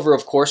Passover,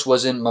 of course,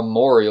 was in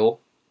memorial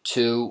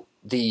to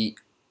the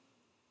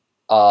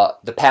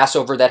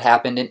Passover that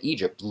happened in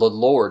Egypt. The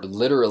Lord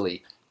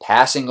literally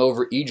passing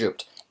over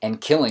Egypt and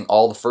killing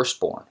all the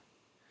firstborn.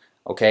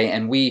 Okay,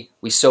 and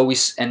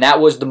and that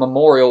was the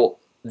memorial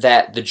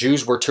that the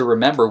Jews were to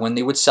remember when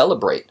they would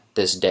celebrate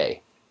this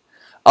day,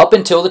 up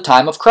until the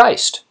time of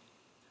Christ.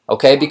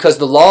 Okay, because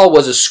the law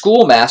was a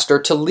schoolmaster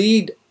to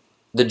lead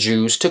the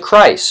Jews to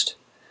Christ.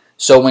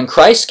 So when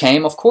Christ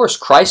came, of course,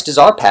 Christ is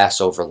our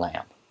Passover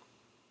lamb.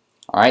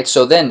 All right,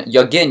 so then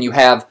again you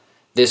have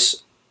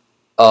this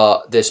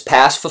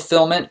past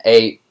fulfillment,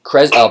 a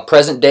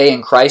present day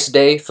and Christ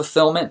day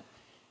fulfillment,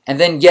 and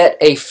then yet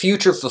a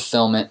future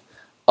fulfillment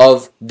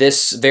of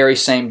this very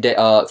same day,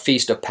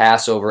 Feast of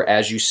Passover,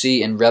 as you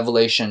see in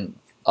Revelation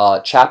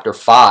chapter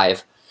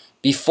 5,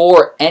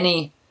 before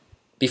any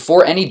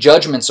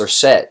judgments are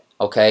set.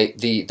 Okay,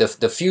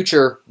 the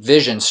future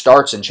vision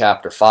starts in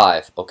chapter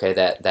 5, okay,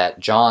 that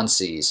John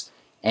sees.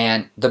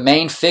 And the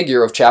main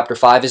figure of chapter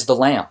 5 is the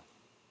Lamb.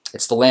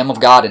 It's the Lamb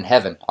of God in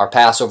heaven, our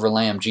Passover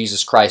Lamb,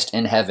 Jesus Christ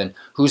in heaven,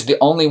 who's the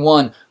only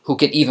one who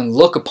can even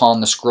look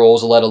upon the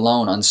scrolls, let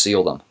alone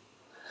unseal them.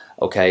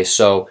 Okay,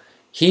 so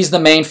He's the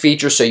main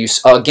feature. So you,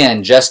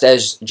 again, just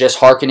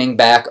hearkening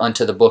back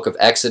unto the book of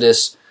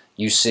Exodus,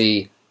 you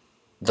see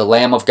the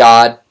Lamb of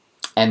God,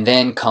 and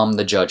then come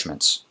the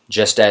judgments.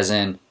 Just as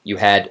in you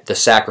had the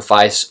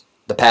sacrifice,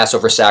 the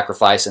Passover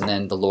sacrifice, and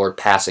then the Lord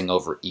passing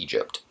over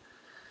Egypt.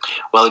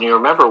 Well, and you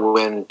remember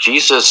when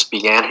Jesus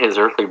began His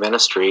earthly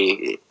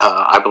ministry,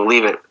 I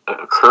believe it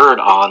occurred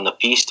on the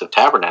Feast of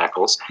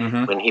Tabernacles,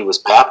 when He was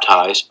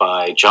baptized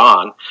by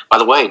John. By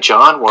the way,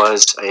 John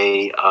was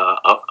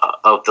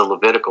of the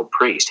Levitical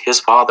priest. His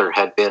father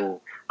had been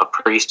a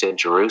priest in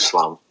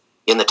Jerusalem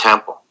in the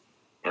temple.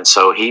 And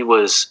so he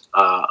was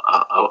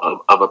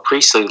of a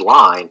priestly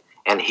line,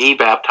 and he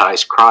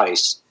baptized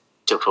Christ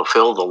to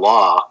fulfill the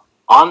law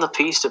on the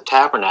Feast of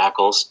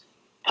Tabernacles.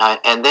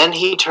 And then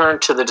he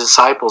turned to the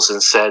disciples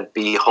and said,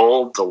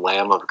 "Behold the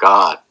Lamb of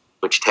God,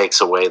 which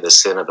takes away the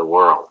sin of the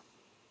world."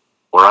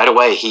 Well, right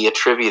away, he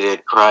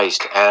attributed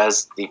Christ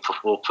as the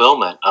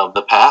fulfillment of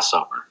the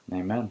Passover.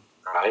 Amen.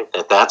 Right?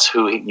 That's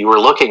who you were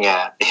looking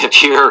at.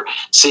 If you're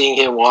seeing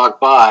Him walk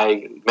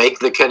by, make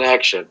the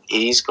connection.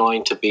 He's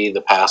going to be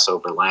the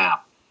Passover Lamb.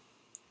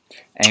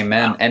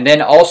 Amen. And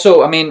then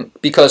also,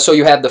 because so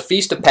you have the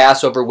Feast of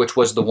Passover, which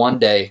was the one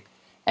day,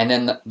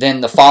 and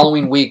then the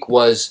following week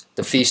was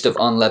the Feast of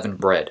Unleavened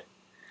Bread.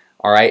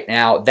 All right,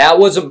 now that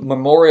was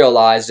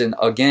memorialized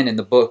again in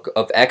the book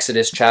of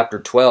Exodus chapter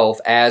 12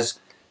 as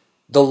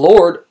the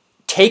Lord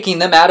taking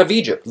them out of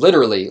Egypt,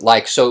 literally.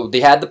 So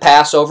they had the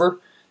Passover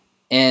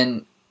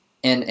in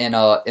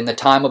the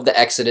time of the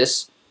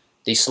Exodus.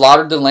 They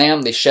slaughtered the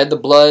lamb, they shed the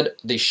blood,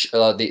 they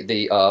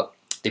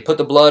put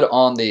the blood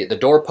on the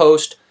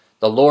doorpost.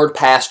 The Lord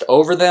passed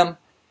over them.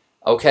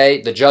 Okay,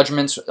 the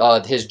judgments,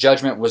 His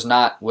judgment was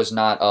not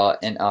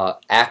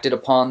acted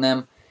upon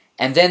them,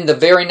 and then the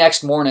very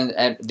next morning,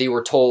 they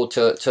were told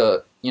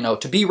to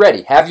to be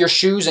ready. Have your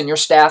shoes and your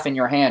staff in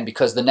your hand,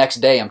 because the next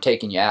day I'm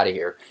taking you out of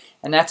here.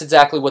 And that's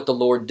exactly what the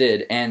Lord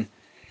did. And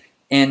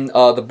in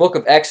the book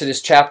of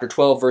Exodus chapter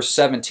 12 verse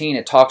 17,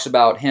 it talks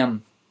about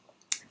him,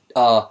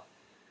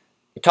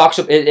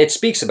 it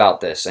speaks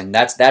about this, and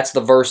that's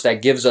the verse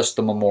that gives us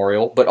the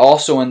memorial. But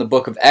also in the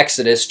book of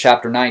Exodus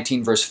chapter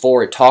 19 verse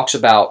 4, it talks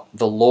about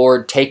the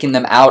Lord taking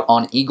them out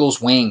on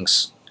eagle's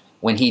wings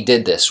when he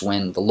did this.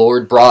 When the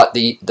Lord brought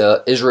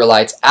the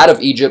Israelites out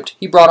of Egypt,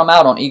 he brought them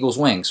out on eagle's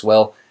wings.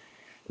 Well,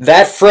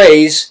 that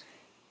phrase,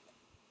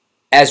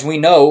 as we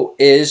know,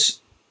 is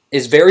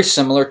very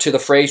similar to the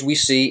phrase we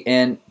see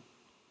in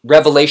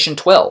Revelation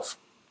 12,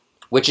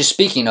 which is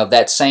speaking of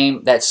that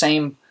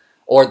same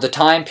or the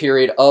time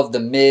period of the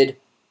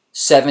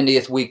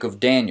mid-70th week of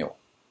Daniel,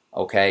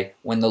 okay,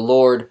 when the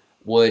Lord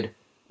it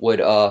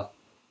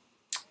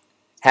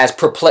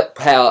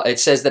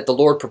says that the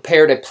Lord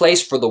prepared a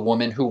place for the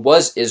woman who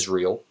was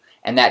Israel,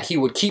 and that he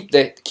would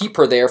keep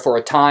her there for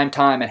a time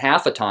and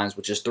half a times,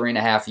 which is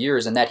 3.5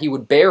 years, and that he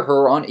would bear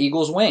her on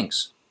eagle's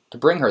wings to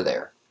bring her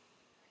there.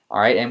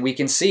 All right, and we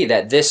can see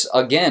that this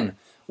again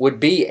would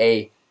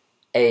be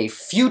a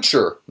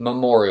future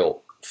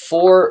memorial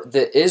for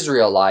the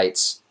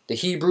Israelites, the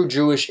Hebrew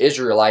Jewish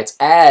Israelites,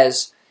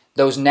 as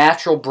those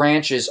natural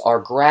branches are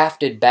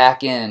grafted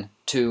back in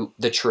to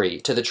the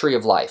tree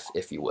of life,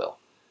 if you will.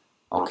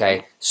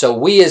 Okay, so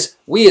we as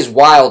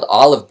wild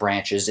olive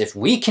branches, if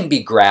we can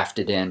be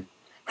grafted in,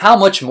 how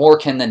much more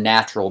can the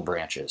natural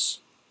branches?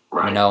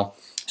 Right.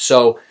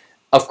 So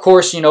of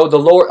course,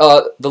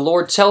 the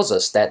Lord tells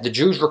us that the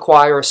Jews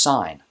require a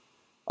sign.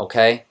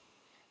 Okay,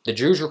 the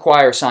Jews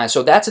require a sign.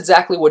 So that's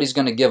exactly what he's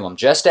going to give them.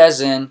 Just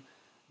as in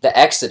the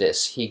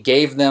Exodus, he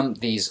gave them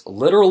these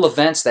literal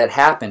events that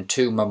happened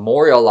to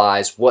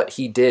memorialize what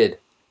he did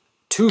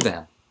to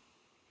them.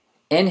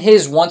 In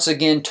his once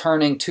again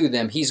turning to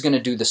them, he's going to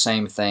do the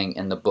same thing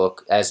in the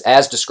book, as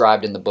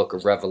described in the book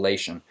of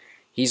Revelation.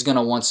 He's going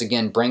to once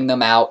again bring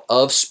them out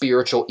of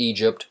spiritual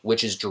Egypt,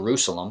 which is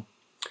Jerusalem.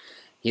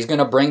 He's going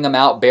to bring them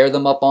out, bear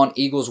them up on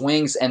eagle's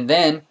wings, and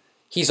then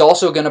he's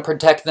also going to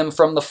protect them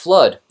from the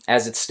flood,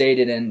 as it's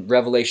stated in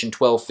Revelation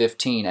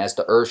 12:15,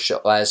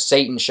 as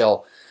Satan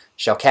shall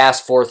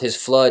cast forth his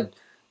flood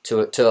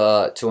to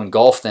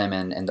engulf them,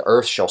 and the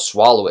earth shall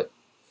swallow it.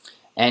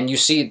 And you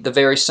see the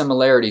very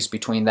similarities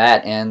between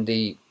that and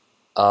the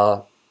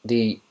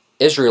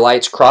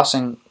Israelites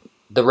crossing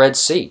the Red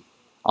Sea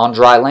on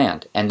dry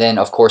land, and then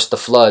of course the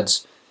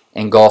floods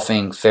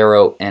engulfing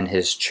Pharaoh and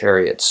his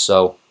chariots.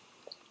 So,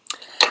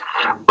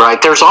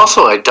 right, there's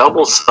also a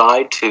double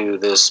side to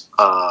this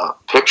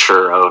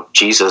picture of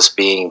Jesus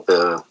being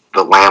the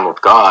Lamb of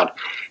God.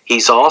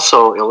 He's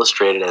also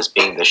illustrated as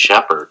being the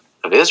shepherd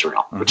of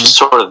Israel, which is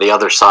sort of the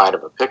other side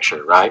of a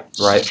picture, right?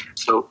 Right.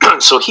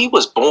 So he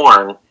was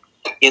born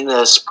in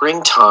the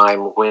springtime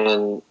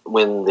when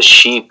the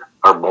sheep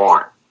are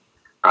born,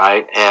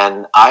 right?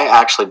 And I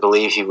actually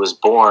believe he was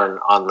born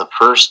on the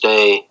first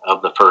day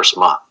of the first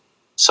month.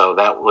 So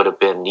that would have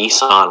been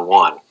Nisan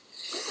 1,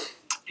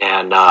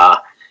 and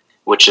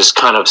which is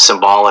kind of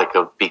symbolic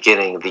of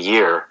beginning the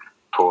year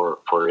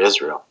for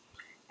Israel.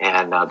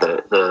 And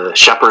the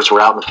shepherds were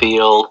out in the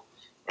field,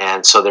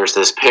 and so there's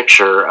this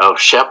picture of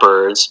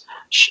shepherds,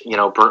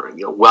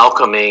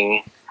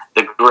 welcoming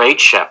the great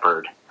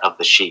shepherd of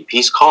the sheep.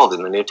 He's called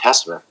in the New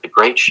Testament the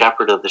great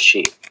shepherd of the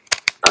sheep.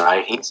 All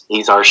right,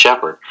 he's our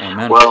shepherd.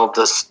 Amen. Well,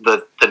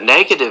 the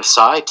negative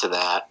side to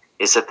that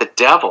is that the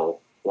devil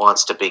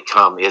wants to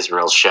become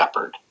Israel's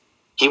shepherd.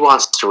 He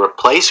wants to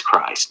replace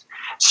Christ.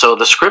 So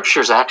the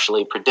scriptures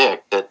actually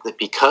predict that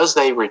because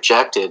they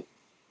rejected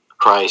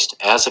Christ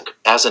as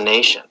a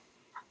nation,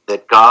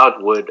 that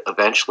God would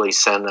eventually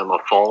send them a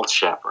false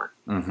shepherd.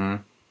 Mm-hmm.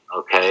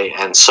 Okay,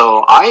 and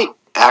so I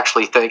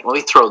actually think, let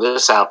me throw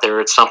this out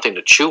there, it's something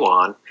to chew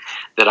on,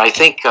 that I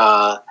think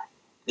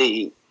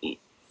the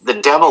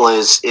devil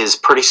is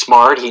pretty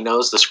smart. He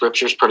knows the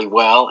scriptures pretty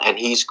well, and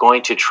he's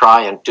going to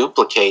try and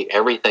duplicate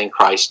everything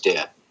Christ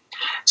did.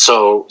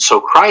 So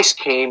Christ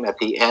came at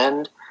the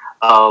end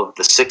of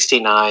the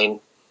 69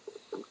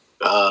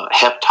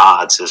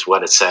 heptads, is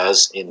what it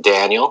says in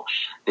Daniel.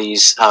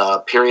 These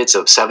periods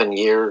of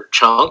 7-year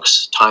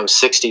chunks times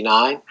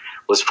 69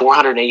 was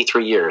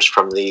 483 years,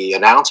 from the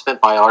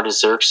announcement by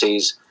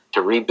Artaxerxes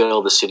to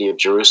rebuild the city of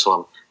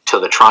Jerusalem to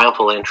the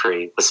triumphal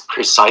entry was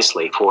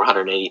precisely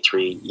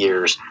 483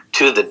 years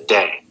to the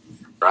day,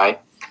 right?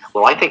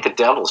 Well, I think the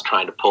devil's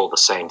trying to pull the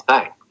same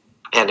thing,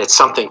 and it's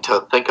something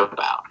to think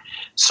about.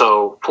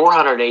 So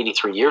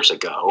 483 years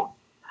ago,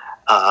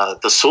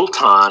 the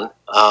Sultan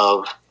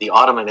of the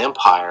Ottoman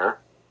Empire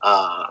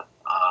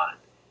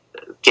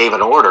gave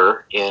an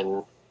order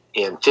in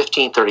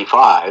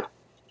 1535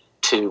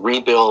 to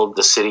rebuild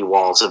the city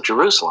walls of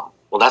Jerusalem.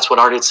 Well, that's what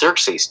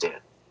Artaxerxes did.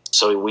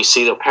 So we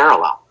see the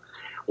parallel.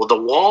 Well,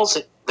 the walls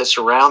that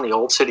surround the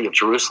old city of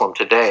Jerusalem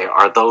today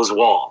are those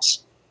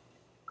walls.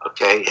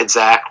 Okay,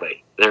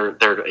 exactly.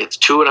 It's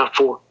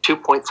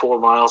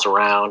 2.4 miles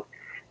around.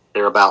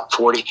 They're about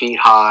 40 feet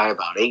high,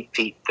 about 8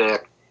 feet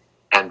thick.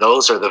 And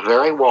those are the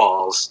very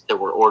walls that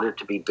were ordered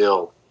to be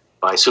built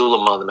by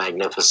Suleiman the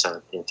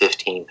Magnificent in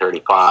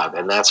 1535,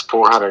 and that's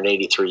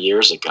 483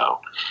 years ago.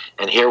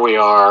 And here we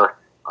are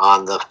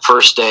on the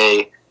first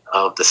day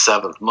of the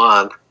 7th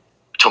month,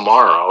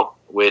 tomorrow,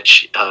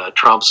 which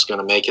Trump's going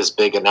to make his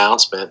big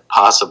announcement,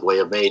 possibly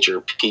a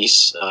major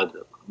peace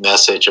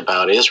message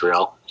about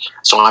Israel.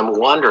 So I'm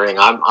wondering,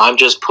 I'm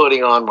just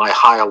putting on my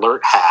high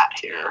alert hat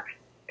here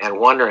and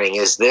wondering,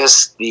 is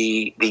this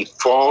the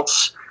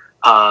false,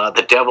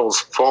 the devil's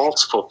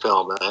false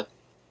fulfillment?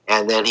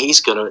 And then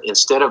he's going to,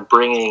 instead of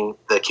bringing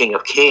the King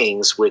of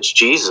Kings, which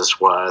Jesus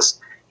was,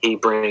 he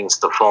brings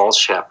the false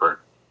shepherd,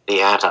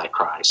 the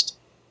Antichrist,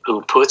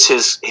 who puts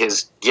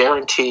his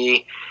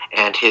guarantee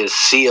and his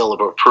seal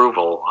of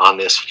approval on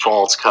this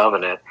false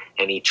covenant,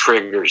 and he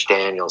triggers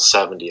Daniel's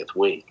 70th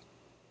week.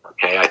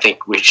 Okay, I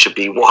think we should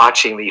be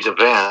watching these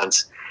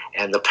events,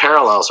 and the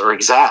parallels are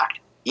exact,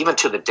 even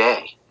to the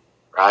day,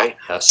 right?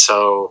 Yes.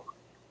 So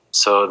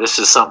this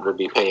is something to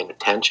be paying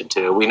attention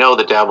to. We know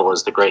the devil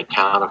is the great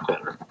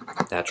counterfeiter.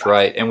 That's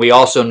right. And we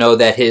also know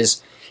that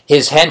his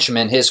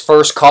henchman, his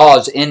first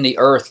cause in the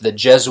earth, the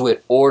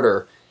Jesuit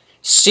order,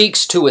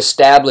 seeks to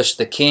establish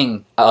the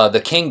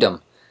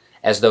kingdom,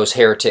 as those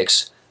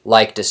heretics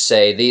like to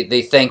say.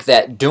 They think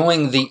that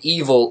doing the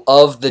evil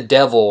of the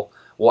devil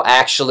will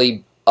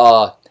actually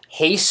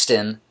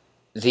hasten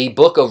the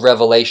book of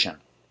Revelation.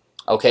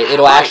 Okay,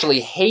 it'll actually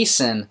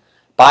hasten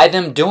by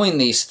them doing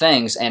these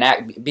things,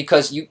 and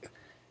because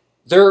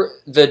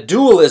the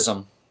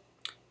dualism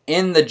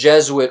in the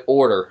Jesuit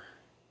order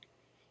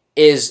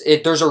is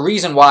there's a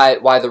reason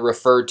why they're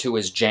referred to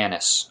as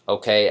Janus,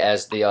 okay,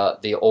 as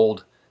the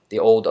old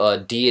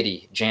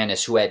deity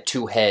Janus who had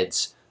two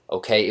heads.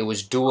 Okay, it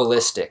was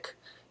dualistic,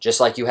 just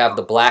like you have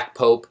the black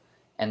pope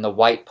and the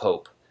white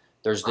pope.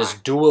 There's this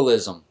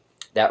dualism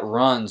that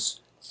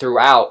runs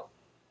throughout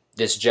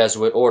this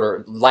Jesuit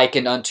order,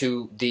 likened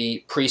unto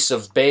the priests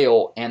of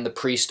Baal and the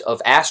priest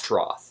of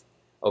Astaroth.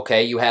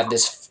 Okay, you have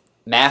this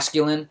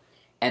masculine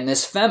and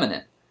this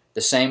feminine.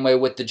 The same way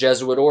with the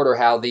Jesuit order,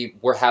 how they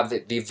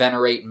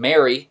venerate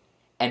Mary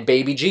and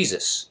baby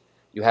Jesus.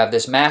 You have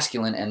this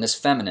masculine and this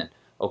feminine.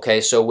 Okay,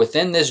 so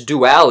within this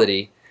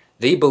duality,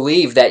 they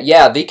believe that,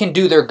 yeah, they can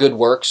do their good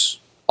works,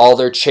 all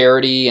their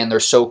charity and their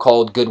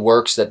so-called good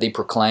works that they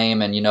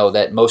proclaim and,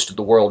 that most of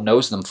the world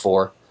knows them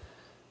for.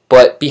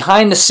 But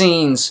behind the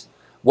scenes,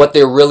 what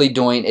they're really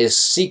doing is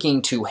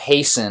seeking to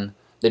hasten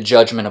the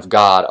judgment of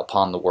God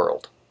upon the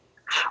world.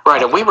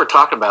 Right, and we were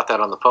talking about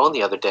that on the phone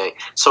the other day.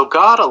 So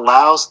God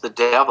allows the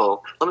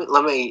devil.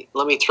 Let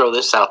me throw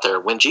this out there.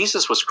 When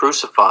Jesus was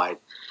crucified,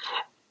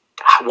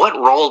 what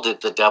role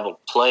did the devil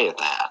play in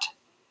that?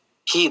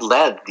 He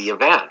led the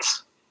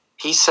events.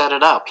 He set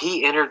it up.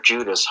 He entered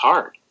Judas'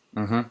 heart.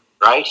 Mm-hmm.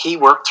 Right? He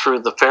worked through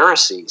the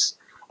Pharisees,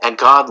 and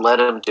God let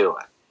him do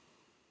it.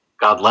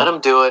 God let him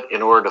do it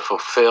in order to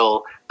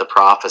fulfill the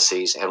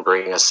prophecies and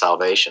bring us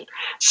salvation.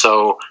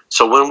 So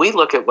when we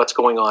look at what's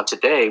going on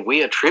today,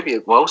 we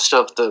attribute most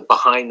of the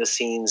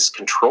behind-the-scenes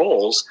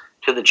controls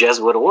to the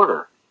Jesuit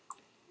order,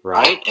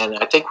 right? And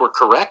I think we're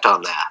correct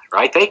on that,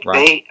 right?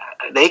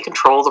 They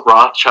control the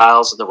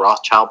Rothschilds and the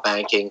Rothschild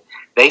banking.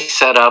 They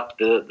set up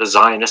the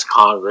Zionist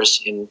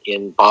Congress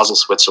in Basel,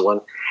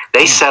 Switzerland.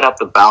 They set up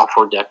the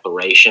Balfour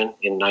Declaration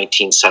in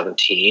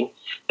 1917.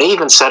 They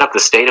even set up the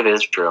State of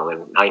Israel in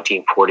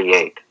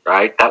 1948,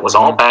 right? That was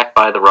all backed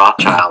by the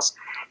Rothschilds.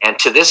 And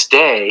to this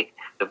day,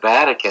 the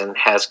Vatican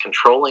has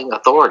controlling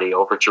authority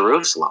over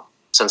Jerusalem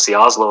since the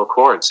Oslo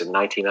Accords in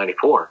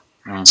 1994.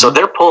 So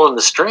they're pulling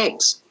the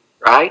strings,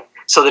 right?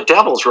 So the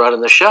devil's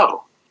running the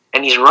show,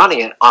 and he's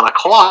running it on a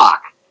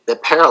clock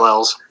that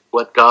parallels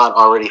what God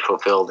already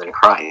fulfilled in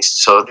Christ.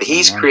 So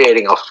he's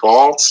creating a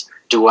false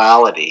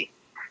duality,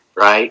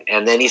 right?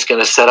 And then he's going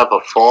to set up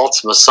a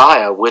false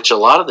Messiah, which a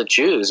lot of the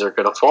Jews are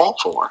going to fall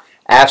for.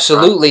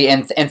 Absolutely,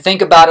 right? And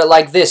think about it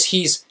like this.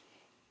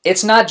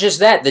 It's not just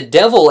that. The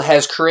devil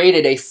has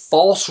created a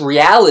false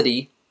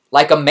reality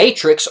like a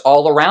matrix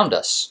all around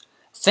us.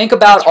 Think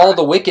about all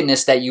the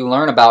wickedness that you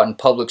learn about in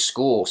public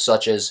school,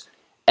 such as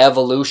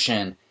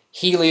evolution,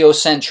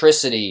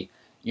 heliocentricity,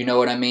 you know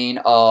what I mean?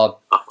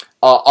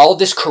 All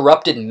this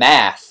corrupted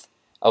math,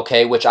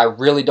 okay, which I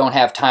really don't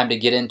have time to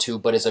get into,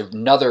 but is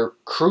another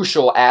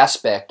crucial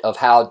aspect of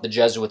how the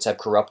Jesuits have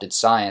corrupted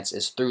science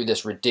is through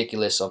this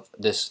ridiculous of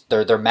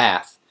their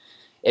math.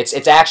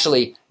 It's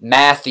actually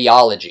math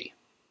theology,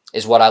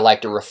 is what I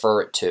like to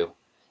refer it to,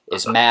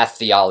 is math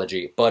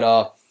theology.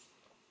 But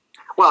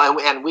well,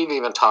 and we've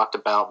even talked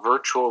about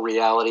virtual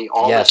reality,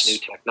 all this new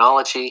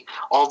technology,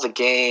 all the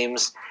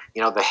games,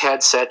 the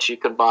headsets you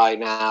can buy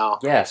now.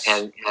 Yes.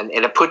 And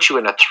it puts you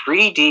in a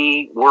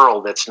 3D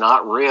world that's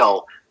not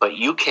real, but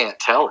you can't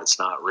tell it's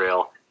not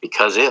real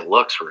because it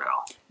looks real.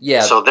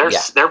 Yeah. So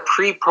they're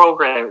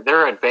pre-programmed,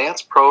 they're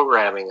advanced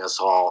programming us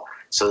all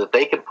so that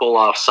they can pull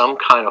off some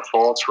kind of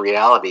false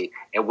reality,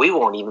 and we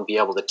won't even be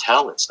able to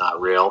tell it's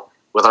not real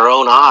with our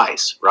own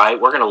eyes, right?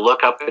 We're going to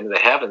look up into the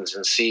heavens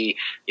and see,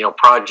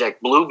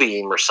 Project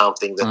Bluebeam or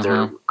something that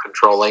they're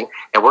controlling,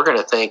 and we're going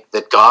to think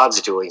that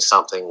God's doing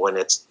something when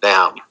it's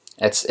them.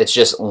 It's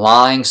just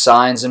lying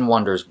signs and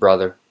wonders,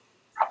 brother.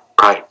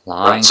 Right.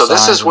 Lying So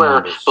this signs is and where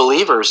wonders.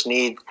 believers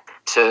need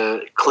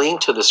to cling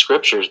to the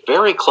scriptures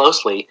very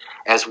closely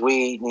as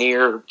we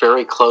near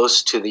very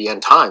close to the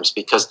end times,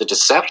 because the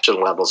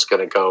deception level is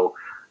going to go,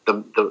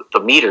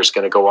 the meter's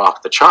going to go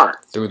off the chart.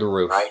 Through the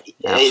roof. Right.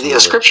 Absolutely. The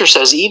scripture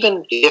says,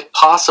 even if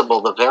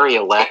possible, the very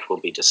elect will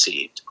be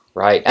deceived.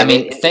 Right. I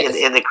mean,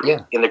 in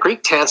the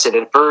Greek tense, it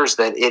infers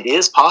that it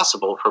is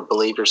possible for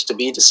believers to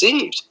be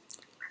deceived.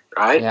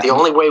 Right. Yeah. The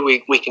only way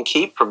we can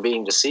keep from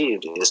being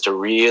deceived is to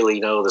really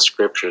know the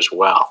scriptures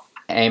well.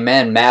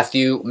 Amen.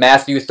 Matthew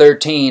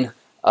 13.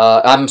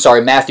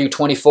 Matthew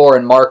 24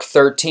 and Mark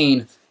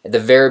 13. At the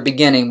very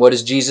beginning, what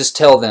does Jesus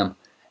tell them?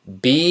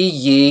 Be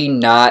ye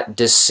not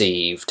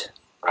deceived.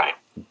 Right.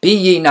 Be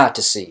ye not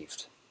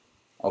deceived.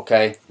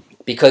 Okay?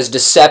 Because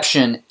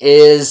deception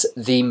is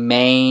the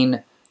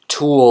main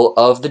tool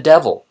of the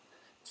devil.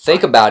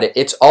 Think about it.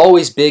 It's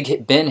always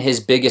been his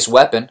biggest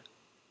weapon.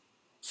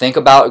 Think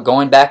about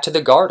going back to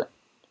the garden.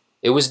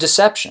 It was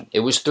deception.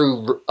 It was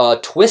through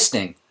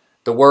twisting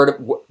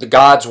the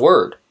God's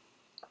word.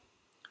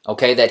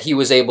 Okay, that he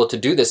was able to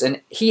do this.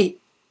 And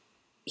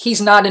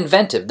he's not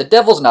inventive. The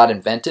devil's not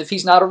inventive.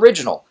 He's not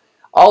original.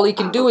 All he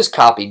can do is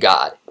copy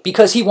God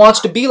because he wants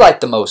to be like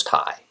the Most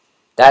High.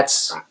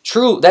 That's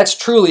true. That's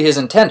truly his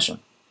intention,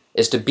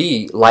 is to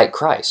be like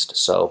Christ.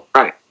 So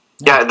right.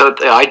 Yeah, the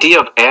idea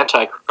of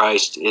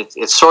Antichrist,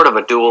 it's sort of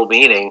a dual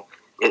meaning.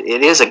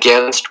 It is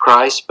against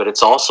Christ, but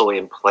it's also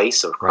in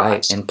place of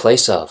Christ. Right, in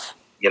place of.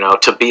 You know,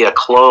 to be a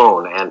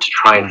clone and to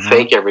try and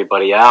fake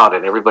everybody out,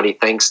 and everybody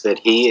thinks that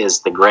he is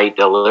the great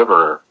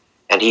deliverer.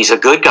 And he's a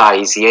good guy.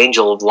 He's the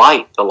angel of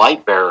light, the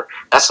light bearer.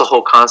 That's the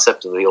whole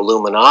concept of the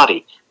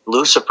Illuminati.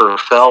 Lucifer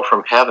fell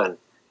from heaven,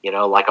 you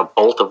know, like a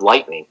bolt of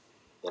lightning.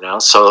 You know,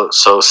 so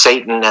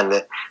Satan and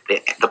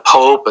the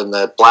Pope and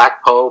the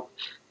Black Pope,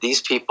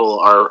 these people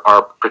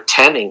are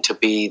pretending to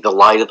be the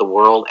light of the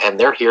world, and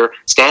they're here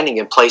standing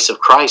in place of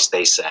Christ,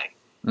 they say.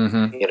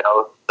 Mm-hmm. You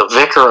know, the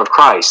vicar of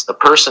Christ, the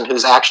person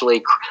who's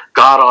actually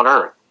God on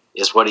earth,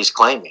 is what he's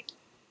claiming.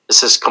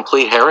 This is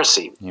complete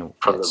heresy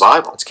from the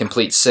Bible. It's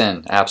complete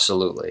sin,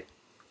 absolutely.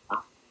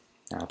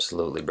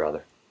 Absolutely,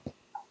 brother.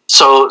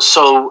 So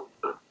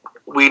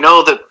we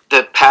know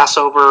that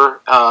Passover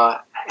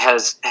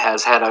has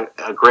had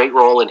a great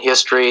role in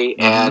history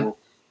and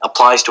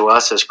applies to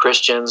us as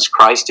Christians.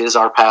 Christ is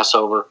our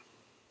Passover,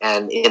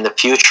 and in the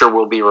future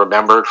will be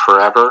remembered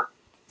forever.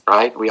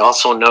 Right. We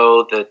also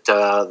know that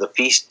the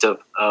feast of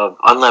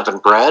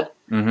unleavened bread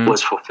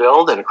was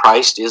fulfilled, and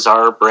Christ is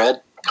our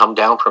bread come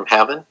down from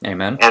heaven.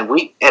 Amen. And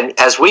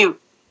as we,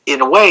 in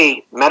a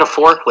way,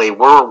 metaphorically,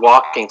 we're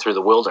walking through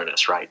the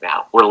wilderness right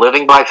now. We're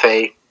living by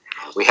faith.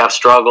 We have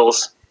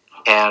struggles,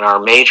 and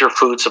our major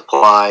food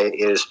supply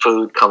is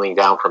food coming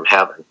down from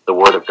heaven, the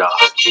Word of God.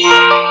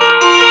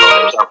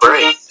 There's our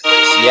break.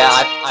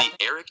 Yeah, the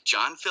Eric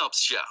John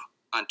Phelps Show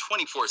on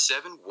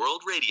 24/7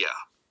 World Radio.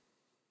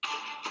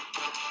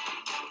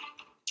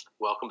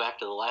 Welcome back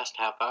to the last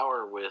half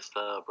hour with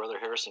Brother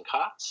Harrison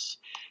Katz.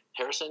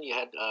 Harrison, you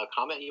had a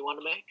comment you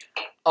wanted to make?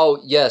 Oh,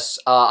 yes.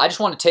 I just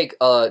want to take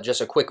just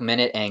a quick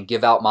minute and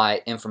give out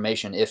my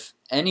information. If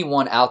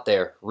anyone out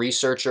there,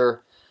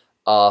 researcher,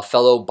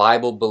 fellow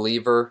Bible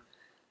believer,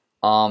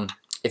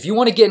 if you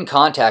want to get in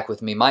contact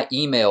with me, my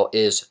email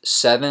is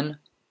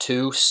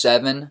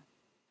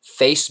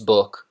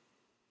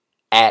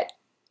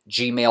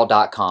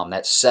 727facebook@gmail.com.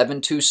 That's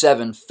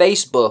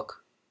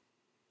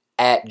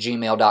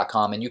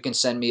 727facebook@gmail.com. And you can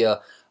send me a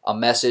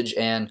message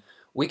and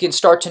we can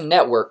start to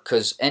network,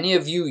 because any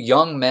of you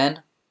young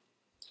men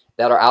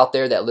that are out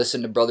there that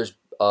listen to Brother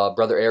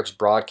Eric's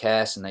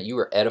broadcast and that you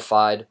are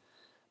edified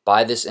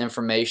by this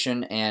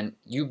information and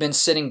you've been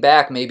sitting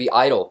back maybe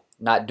idle,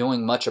 not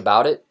doing much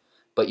about it,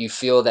 but you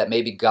feel that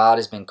maybe God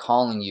has been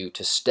calling you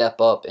to step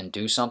up and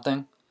do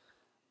something,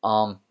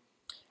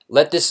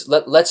 let's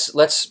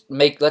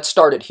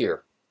start it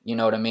here. You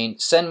know what I mean?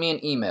 Send me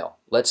an email.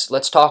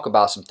 Let's talk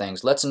about some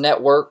things. Let's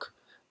network.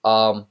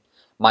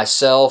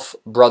 Myself,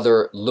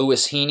 Brother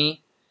Lewis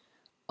Heaney,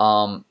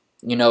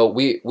 you know,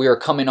 we are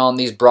coming on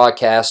these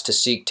broadcasts to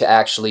seek to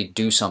actually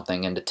do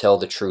something and to tell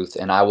the truth.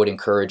 And I would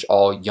encourage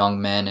all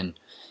young men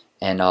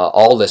and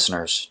all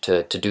listeners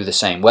to do the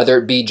same, whether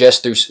it be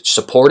just through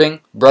supporting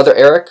Brother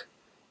Eric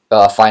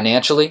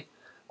financially,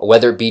 or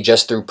whether it be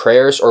just through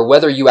prayers, or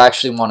whether you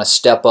actually want to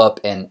step up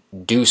and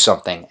do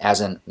something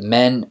as in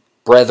men,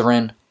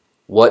 brethren,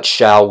 what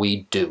shall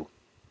we do?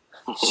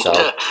 So.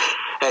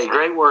 Hey,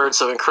 great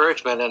words of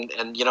encouragement,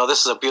 and you know,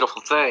 this is a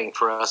beautiful thing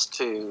for us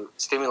to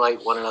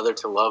stimulate one another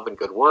to love and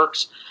good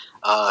works,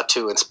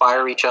 to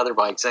inspire each other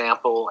by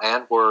example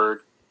and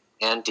word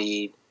and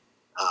deed.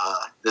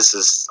 This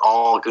is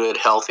all good,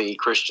 healthy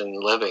Christian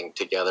living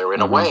together. In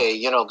a way,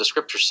 you know, the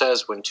Scripture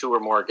says when two or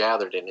more are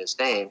gathered in His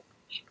name,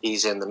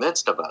 He's in the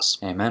midst of us.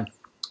 Amen.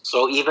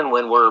 So even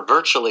when we're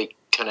virtually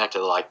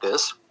connected like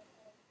this,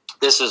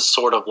 this is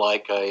sort of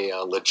like a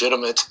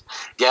legitimate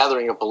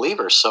gathering of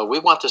believers. So we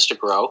want this to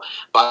grow.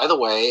 By the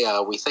way,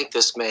 we think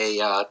this may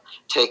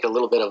take a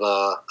little bit of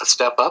a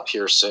step up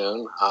here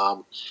soon.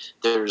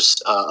 There's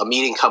a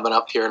meeting coming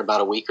up here in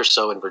about a week or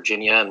so in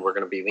Virginia, and we're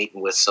going to be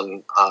meeting with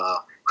some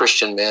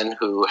Christian men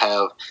who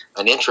have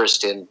an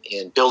interest in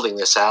building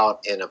this out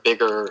in a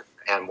bigger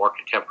and more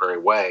contemporary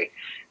way.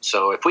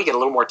 So if we get a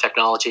little more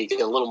technology, get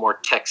a little more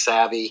tech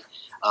savvy,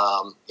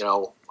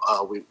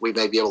 we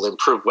may be able to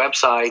improve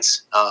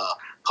websites,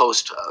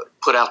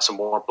 put out some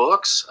more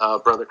books.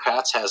 Brother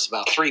Katz has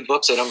about 3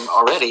 books in them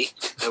already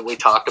that we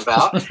talked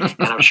about. And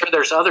I'm sure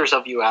there's others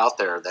of you out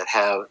there that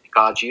have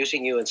God's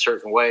using you in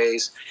certain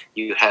ways.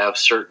 You have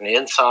certain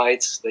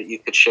insights that you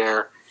could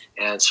share.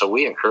 And so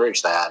we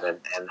encourage that. And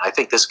I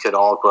think this could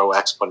all grow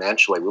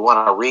exponentially. We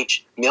want to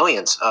reach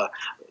millions. Our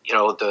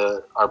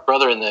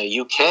brother in the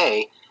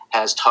UK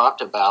has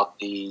talked about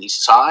the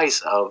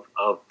size of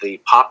the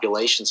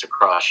populations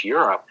across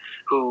Europe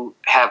who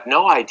have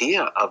no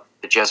idea of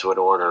the Jesuit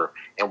order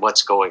and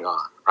what's going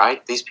on,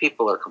 right? These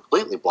people are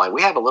completely blind.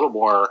 We have a little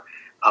more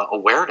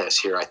awareness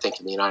here, I think,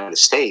 in the United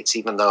States,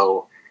 even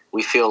though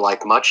we feel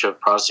like much of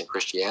Protestant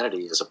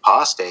Christianity is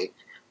apostate.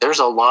 There's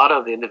a lot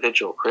of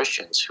individual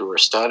Christians who are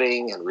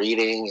studying and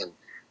reading and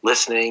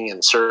listening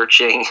and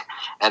searching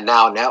and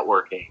now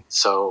networking.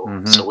 So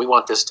we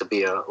want this to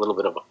be a little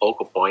bit of a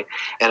focal point.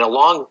 And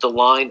along the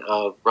line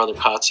of Brother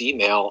Katz's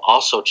email,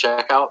 also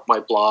check out my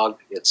blog.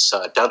 It's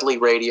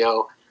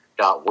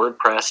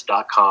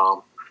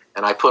dudleyradio.wordpress.com.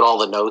 And I put all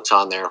the notes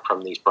on there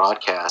from these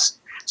broadcasts.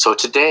 So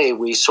today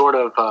we sort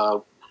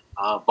of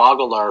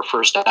boggled our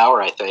first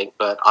hour, I think,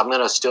 but I'm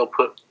going to still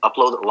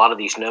upload a lot of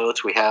these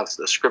notes. We have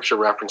the scripture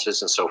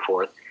references and so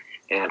forth,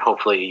 and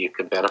hopefully you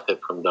can benefit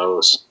from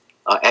those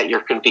at your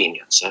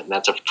convenience. And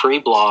that's a free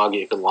blog.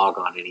 You can log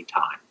on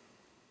anytime.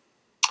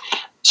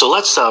 So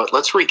let's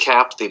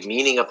recap the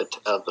meaning of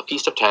the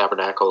Feast of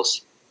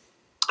Tabernacles.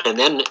 And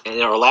then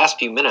in our last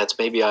few minutes,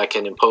 maybe I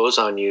can impose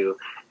on you,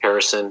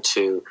 Harrison,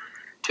 to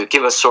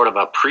give us sort of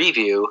a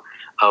preview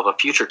of a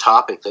future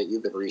topic that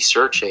you've been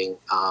researching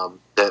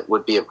that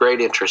would be of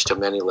great interest to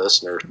many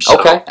listeners.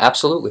 Okay,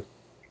 absolutely.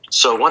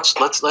 So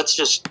let's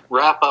just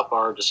wrap up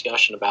our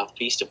discussion about the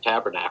Feast of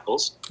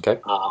Tabernacles.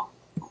 Okay.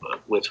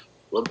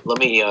 Let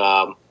me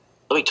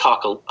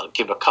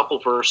give a couple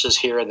verses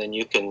here, and then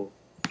you can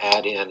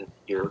add in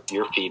your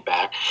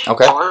feedback.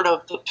 Okay. Part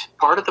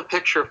of the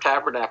picture of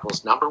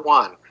Tabernacles, number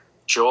 1,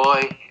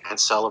 joy and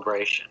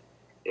celebration.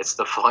 It's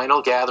the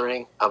final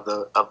gathering of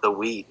the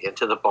wheat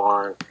into the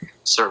barn,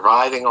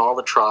 surviving all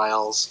the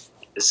trials.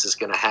 This is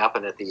going to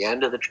happen at the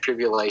end of the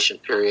tribulation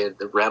period.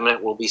 The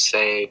remnant will be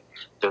saved.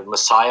 The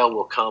Messiah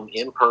will come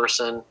in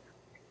person,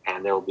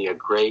 and there will be a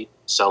great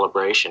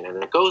celebration.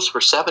 And it goes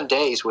for 7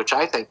 days, which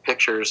I think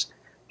pictures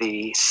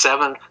the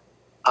 7th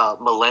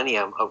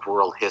millennium of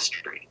world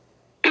history.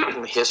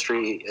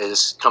 History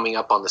is coming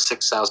up on the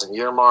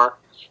 6,000-year mark,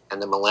 and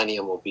the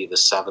millennium will be the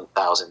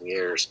 7,000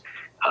 years,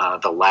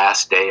 the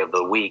last day of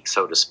the week,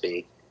 so to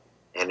speak.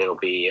 And it'll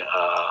be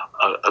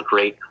a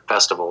great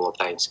festival of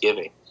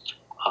Thanksgiving.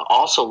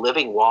 Also,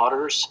 living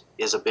waters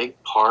is a big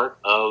part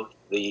of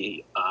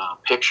the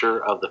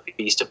picture of the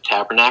Feast of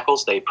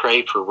Tabernacles. They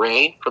pray for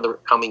rain for the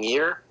coming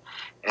year,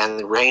 and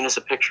the rain is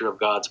a picture of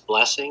God's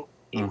blessing.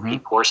 He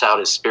pours out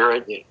His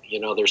Spirit.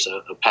 There's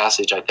a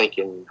passage, I think,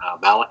 in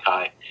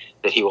Malachi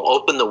that He will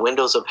open the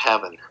windows of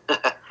heaven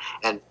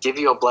and give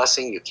you a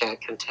blessing you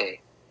can't contain,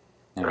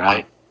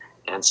 right?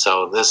 And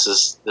so this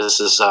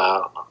is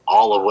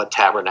all of what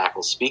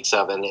Tabernacle speaks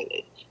of, and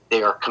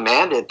they are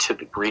commanded to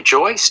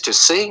rejoice, to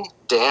sing,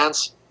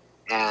 dance,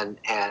 and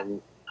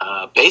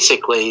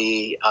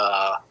basically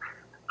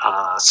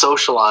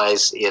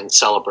socialize in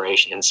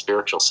celebration, in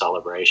spiritual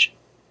celebration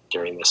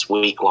during this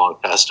week-long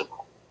festival.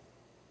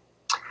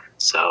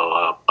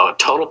 So a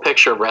total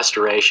picture of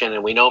restoration,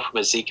 and we know from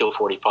Ezekiel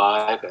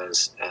 45,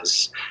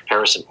 as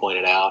Harrison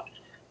pointed out,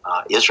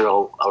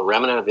 Israel, a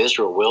remnant of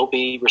Israel will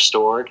be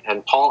restored.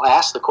 And Paul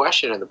asked the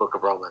question in the book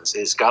of Romans,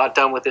 is God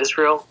done with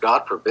Israel?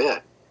 God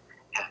forbid.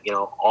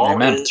 All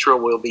Amen. Israel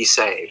will be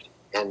saved.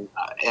 And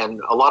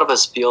a lot of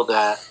us feel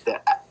that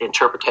the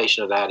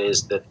interpretation of that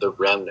is that the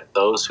remnant,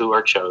 those who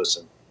are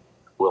chosen,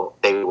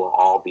 they will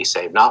all be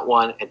saved. Not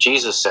one, and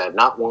Jesus said,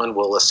 not one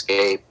will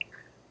escape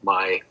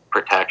my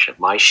protection.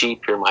 My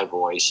sheep hear my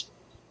voice,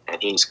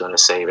 and He's going to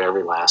save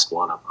every last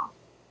one of them.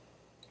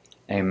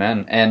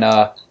 Amen. And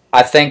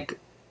I think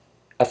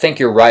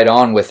you're right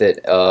on with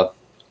it,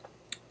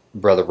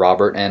 Brother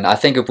Robert. And I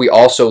think if we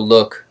also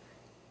look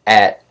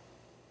at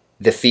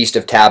the Feast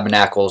of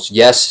Tabernacles,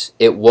 yes,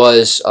 it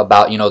was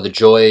about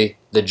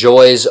the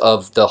joys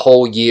of the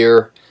whole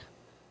year,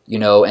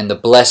 and the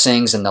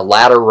blessings and the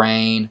latter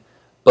rain,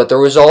 but there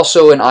was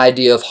also an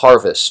idea of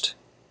harvest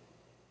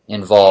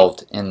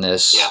involved in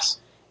this. Yes.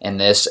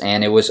 And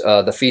it was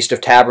the Feast of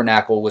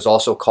Tabernacle was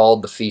also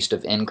called the Feast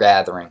of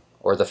Ingathering,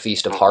 or the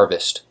Feast of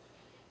Harvest.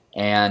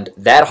 And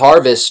that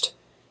harvest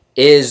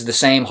is the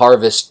same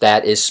harvest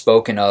that is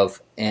spoken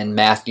of in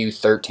Matthew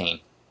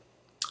 13.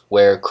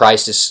 where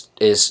Christ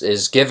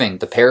is giving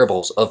the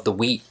parables of the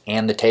wheat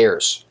and the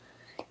tares.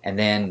 And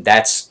then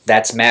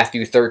that's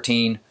Matthew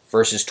 13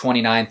 verses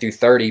 29 through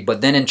 30.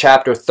 But then in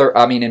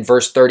in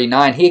verse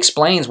 39, he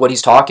explains what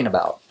he's talking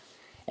about.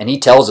 And he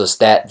tells us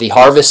that the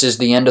harvest is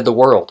the end of the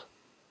world.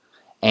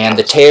 And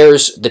the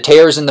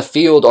tares in the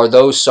field are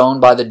those sown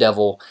by the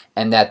devil,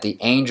 and that the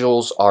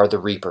angels are the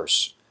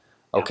reapers.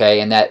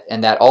 Okay, and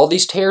that all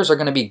these tares are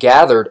going to be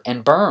gathered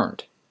and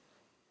burned.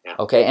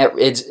 Okay, and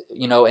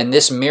and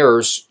this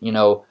mirrors,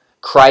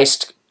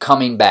 Christ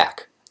coming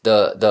back,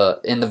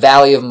 in the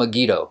valley of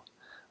Megiddo.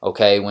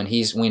 Okay, when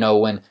he's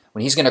when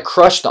he's going to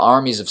crush the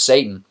armies of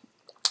Satan,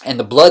 and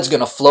the blood's going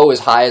to flow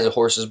as high as a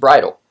horse's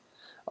bridle.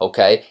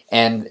 Okay,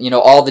 and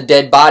all the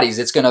dead bodies.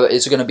 It's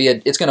gonna be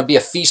a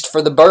feast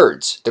for the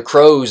birds, the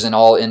crows, and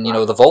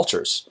the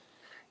vultures.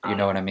 You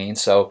know what I mean?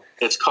 So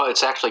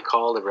it's actually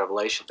called in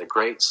Revelation the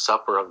Great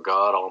Supper of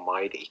God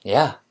Almighty.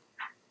 Yeah.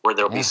 Where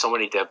there'll be so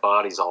many dead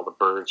bodies, all the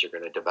birds are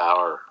going to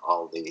devour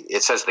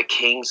it says the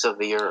kings of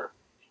the earth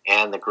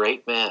and the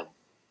great men,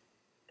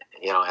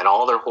 and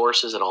all their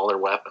horses and all their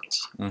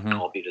weapons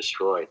all be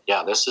destroyed.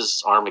 Yeah, this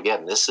is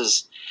Armageddon.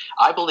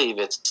 I believe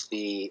it's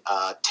the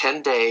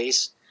 10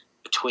 days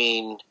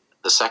between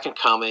the second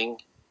coming,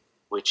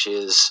 which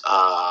is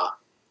on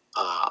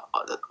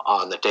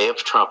the Day of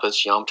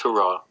Trumpets, Yom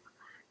Teruah,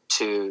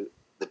 to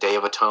the Day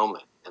of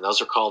Atonement. And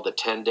those are called the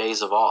 10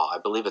 Days of Awe. I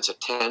believe it's a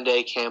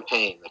 10-day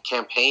campaign, the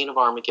campaign of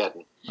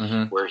Armageddon,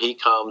 where he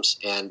comes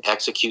and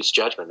executes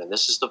judgment. And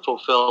this is the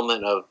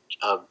fulfillment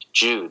of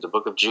Jude, the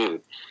book of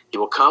Jude. He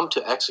will come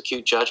to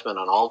execute judgment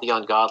on all the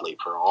ungodly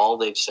for all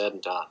they've said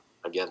and done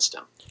against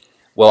him.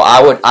 Well,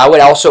 I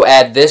would also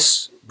add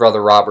this,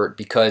 Brother Robert,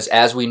 because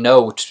as we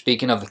know,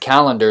 speaking of the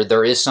calendar,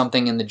 there is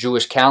something in the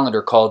Jewish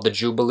calendar called the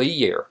Jubilee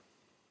year,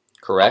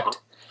 correct?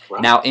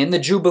 Right. Now, in the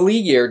Jubilee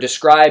year,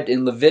 described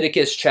in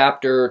Leviticus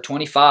chapter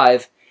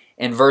 25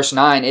 and verse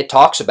 9, it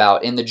talks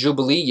about in the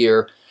Jubilee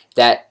year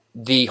that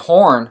the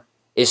horn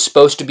is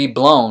supposed to be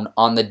blown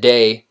on the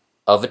Day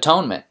of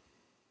Atonement.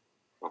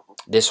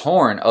 This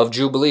horn of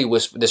Jubilee,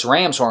 this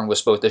ram's horn was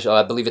supposed to,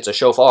 I believe it's a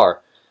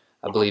shofar,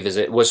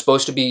 was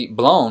supposed to be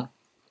blown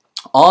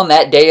on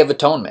that Day of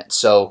Atonement.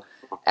 So,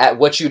 at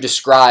what you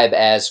describe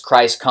as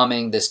Christ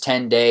coming, this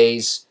 10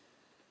 days,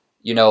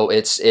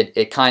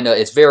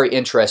 it's very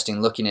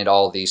interesting looking at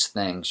all these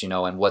things,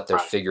 and what their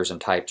figures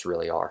and types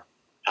really are.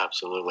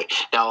 Absolutely.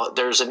 Now,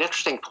 there's an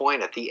interesting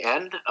point at the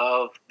end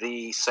of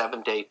the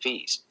 7-day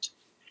feast,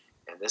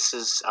 and this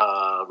is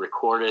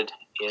recorded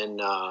in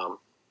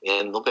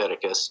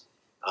Leviticus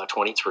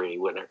 23,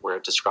 where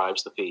it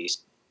describes the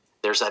feast.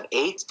 There's an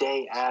 8th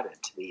day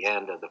added to the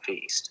end of the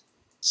feast.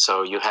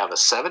 So you have a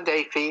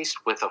 7-day feast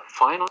with a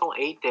final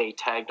 8-day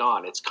tagged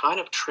on. It's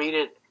kind of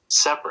treated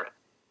separate.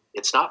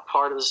 It's not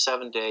part of the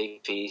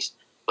 7-day feast,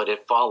 but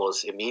it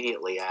follows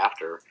immediately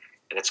after,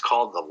 and it's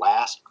called the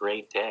last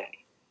great day,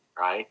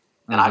 right?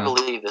 And I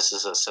believe this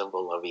is a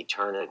symbol of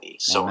eternity.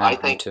 So I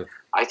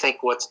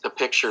think what the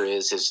picture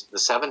is the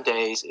 7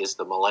 days is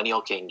the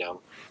millennial kingdom.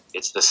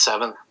 It's the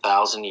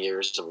 7,000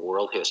 years of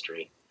world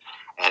history,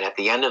 and at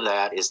the end of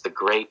that is the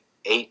great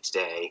 8th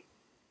day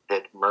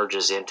that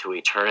merges into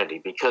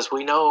eternity, because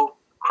we know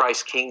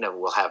Christ's kingdom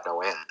will have no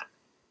end.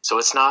 So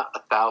it's not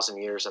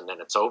 1,000 years and then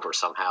it's over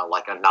somehow,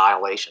 like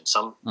annihilation.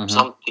 Some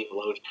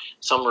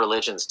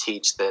religions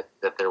teach that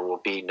there will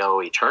be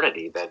no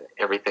eternity, that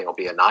everything will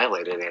be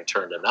annihilated and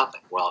turned to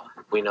nothing. Well,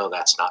 we know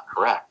that's not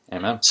correct.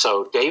 Amen.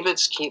 So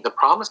David's king, the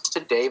promise to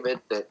David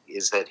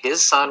is that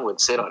his son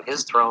would sit on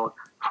his throne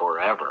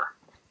forever,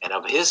 and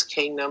of his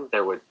kingdom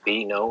there would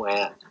be no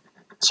end.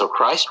 So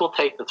Christ will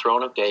take the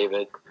throne of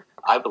David,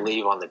 I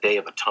believe, on the Day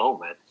of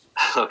Atonement,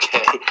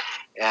 okay,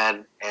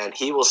 and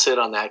he will sit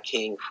on that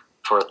king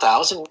for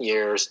 1,000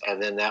 years,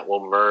 and then that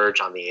will merge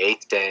on the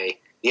 8th day.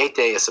 The 8th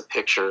day is a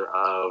picture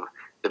of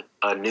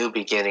a new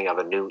beginning of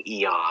a new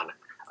eon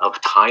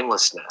of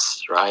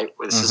timelessness, right?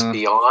 This is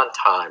beyond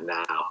time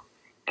now,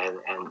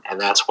 and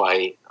that's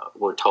why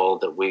we're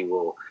told that we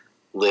will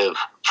live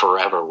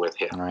forever with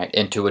him. All right,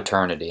 into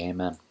eternity.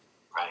 Amen.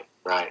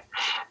 Right.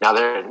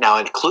 Now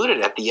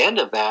included at the end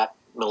of that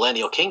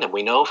millennial kingdom,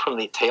 we know from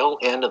the tail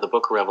end of the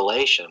book of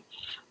Revelation,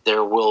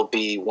 there will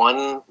be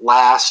one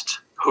last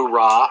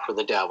hurrah for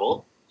the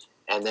devil,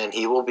 and then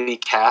he will be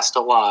cast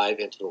alive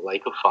into the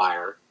lake of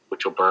fire,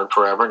 which will burn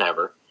forever and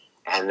ever,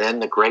 and then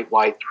the great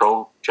white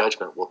throne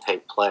judgment will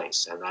take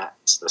place, and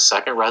that's the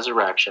second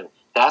resurrection.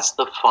 That's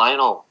the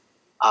final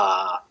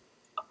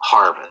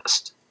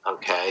harvest,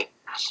 okay?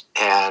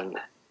 And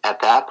at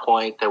that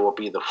point, there will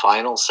be the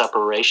final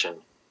separation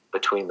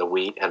between the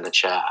wheat and the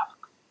chaff.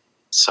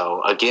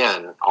 So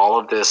again, all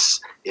of this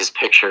is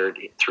pictured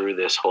through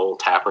this whole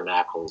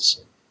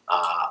Tabernacles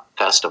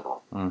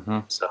festival.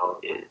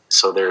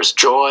 So there's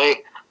joy,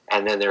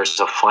 and then there's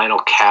a final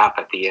cap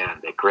at the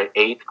end, the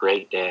eighth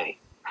great day.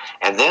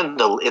 And then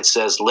it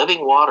says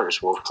living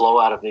waters will flow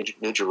out of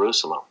New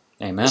Jerusalem.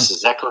 Amen. This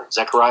is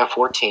Zechariah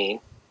 14.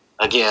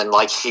 Again,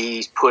 like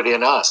he put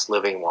in us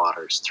living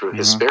waters through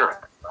his Spirit,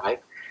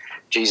 right?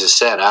 Jesus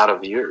said, out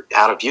of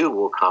you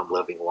will come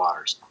living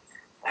waters.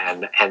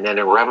 And then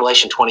in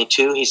Revelation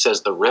 22, he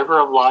says, the river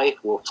of life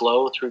will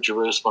flow through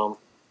Jerusalem,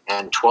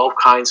 and 12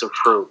 kinds of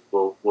fruit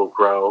will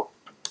grow.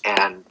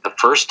 And the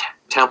first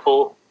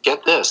temple,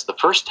 get this, the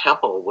first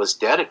temple was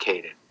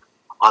dedicated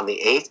on the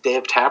 8th day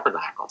of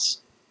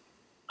Tabernacles.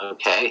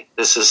 Okay,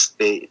 this is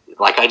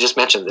like I just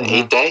mentioned, the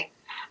 8th day.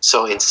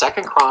 So in 2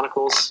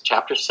 Chronicles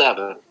chapter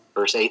 7,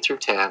 verse 8 through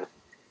 10,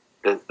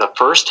 the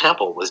first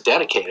temple was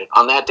dedicated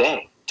on that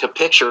day to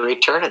picture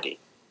eternity.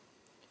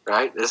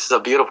 Right? This is a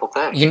beautiful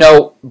thing. You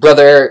know,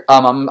 Brother Eric,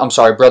 I'm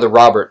sorry, Brother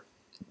Robert,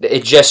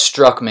 it just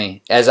struck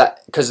me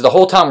because the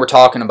whole time we're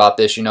talking about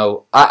this, you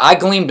know, I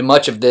gleaned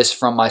much of this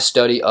from my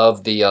study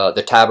of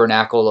the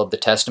tabernacle of the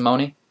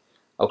testimony.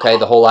 Okay,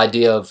 the whole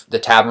idea of the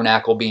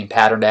tabernacle being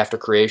patterned after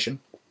creation.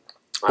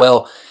 Right.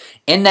 Well,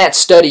 in that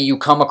study you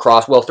come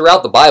across, well,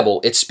 throughout the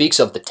Bible, it speaks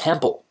of the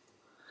temple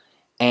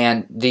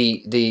and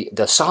the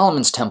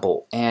Solomon's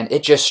temple, and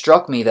it just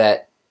struck me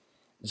that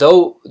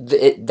though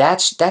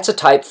that's a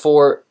type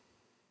for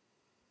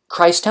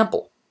Christ's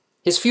temple,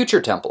 his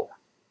future temple.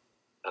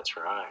 That's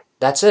right.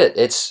 That's it.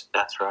 That's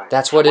right.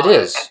 That's what it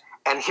is.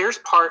 And here's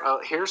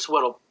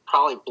what'll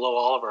probably blow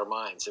all of our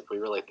minds if we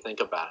really think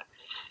about it.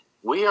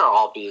 We are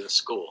all being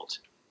schooled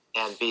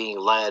and being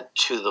led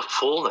to the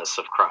fullness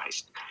of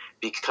Christ,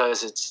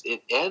 because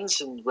it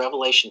ends in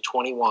Revelation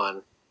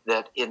 21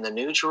 that in the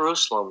New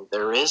Jerusalem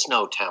there is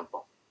no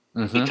temple,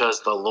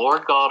 because the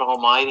Lord God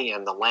Almighty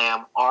and the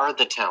Lamb are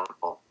the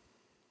temple.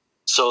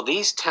 So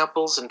these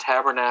temples and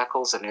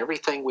tabernacles and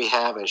everything we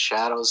have as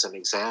shadows and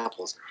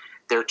examples,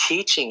 they're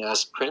teaching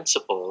us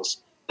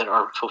principles that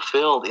are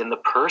fulfilled in the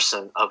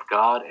person of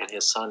God and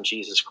His Son,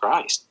 Jesus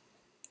Christ.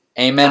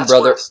 Amen,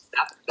 brother.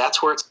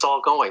 That's where it's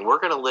all going. We're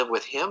going to live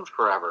with Him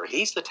forever.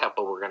 He's the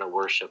temple we're going to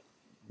worship.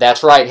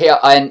 That's right. Hey,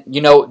 and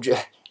you know,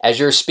 as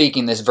you're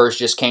speaking, this verse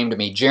just came to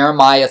me.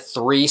 Jeremiah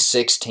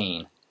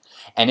 3:16.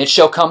 And it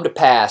shall come to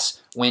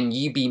pass, when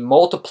ye be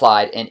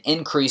multiplied and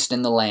increased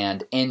in the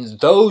land, in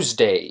those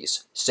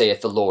days,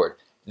 saith the Lord,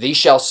 thee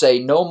shall say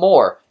no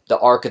more, the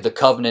ark of the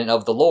covenant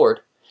of the Lord,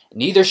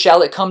 neither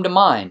shall it come to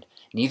mind,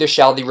 neither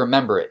shall thee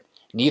remember it,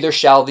 neither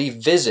shall thee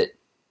visit,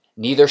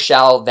 neither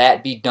shall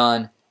that be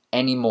done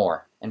any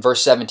more. And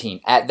verse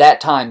 17, at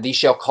that time thee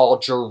shall call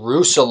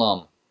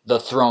Jerusalem the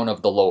throne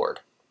of the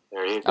Lord.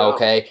 There you go.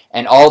 Okay,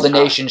 and all the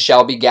nations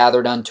shall be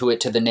gathered unto it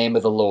to the name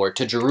of the Lord,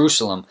 to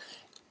Jerusalem,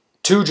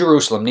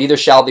 neither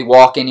shall they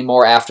walk any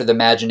more after the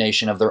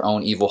imagination of their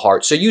own evil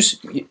heart. So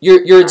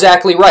you're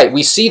exactly right.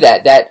 We see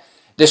that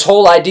this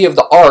whole idea of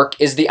the ark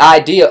is the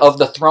idea of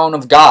the throne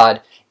of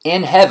God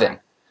in heaven.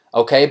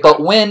 Okay, but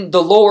when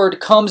the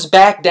Lord comes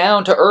back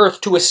down to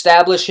earth to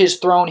establish His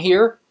throne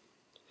here,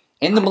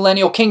 in the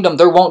millennial kingdom,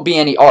 there won't be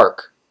any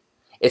ark.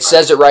 It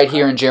says it right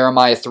here in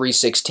Jeremiah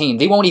 3:16.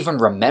 They won't even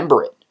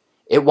remember it.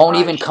 It won't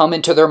even come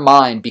into their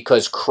mind,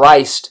 because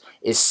Christ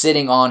is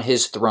sitting on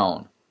His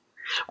throne.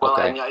 Well,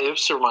 and it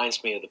just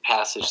reminds me of the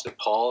passage that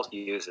Paul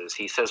uses.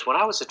 He says, when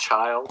I was a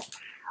child,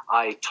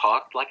 I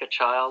talked like a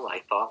child,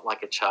 I thought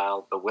like a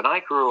child, but when I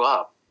grew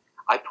up,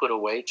 I put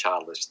away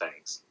childish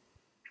things.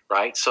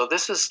 Right? So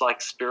this is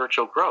like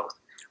spiritual growth.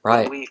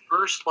 Right. When we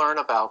first learn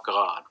about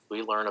God,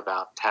 we learn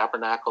about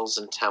tabernacles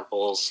and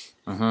temples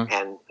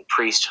and the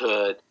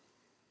priesthood,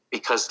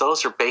 because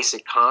those are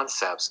basic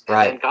concepts.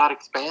 And then God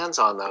expands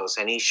on those,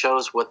 and He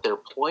shows what they're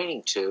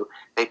pointing to.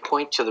 They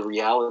point to the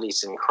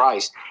realities in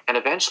Christ. And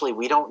eventually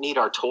we don't need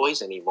our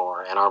toys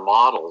anymore, and our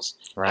models,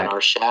 and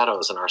our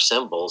shadows and our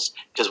symbols,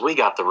 because we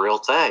got the real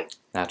thing.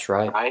 That's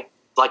right. Right?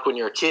 Like when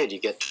you're a kid, you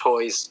get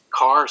toys,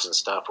 cars and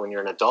stuff. When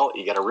you're an adult,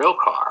 you get a real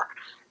car.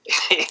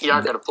 You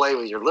aren't going to play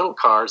with your little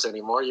cars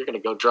anymore. You're going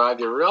to go drive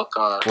your real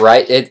car.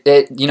 Right.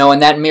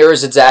 And that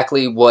mirrors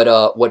exactly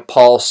what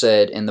Paul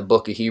said in the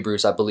book of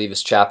Hebrews. I believe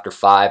it's chapter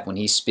 5, when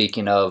he's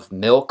speaking of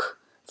milk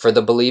for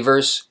the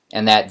believers,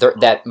 and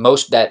that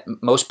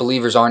most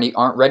believers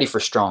aren't ready for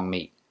strong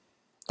meat.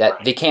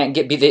 That they can't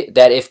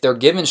that if they're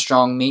given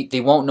strong meat, they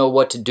won't know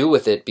what to do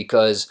with it,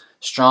 because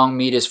strong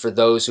meat is for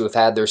those who have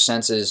had their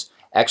senses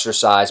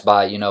exercised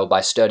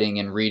by studying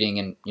and reading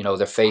and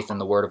their faith in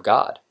the Word of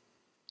God.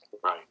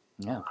 Right.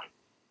 Yeah. Right.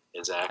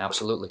 Exactly.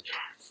 Absolutely.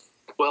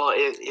 Well,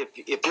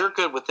 if you're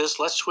good with this,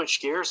 let's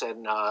switch gears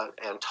and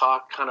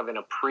talk kind of in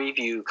a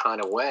preview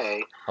kind of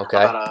way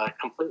about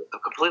a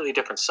completely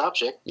different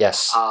subject.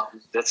 Yes.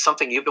 That's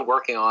something you've been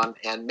working on,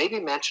 and maybe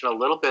mention a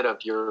little bit of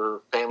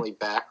your family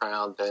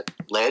background that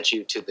led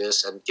you to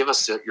this, and give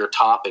us your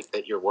topic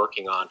that you're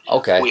working on.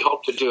 Okay. We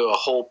hope to do a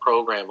whole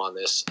program on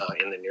this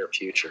in the near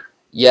future.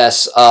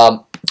 Yes.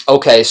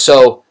 Okay.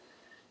 So,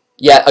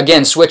 yeah.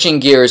 Again, switching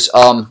gears.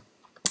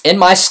 In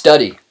my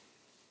study,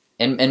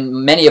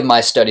 in many of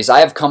my studies, I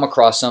have come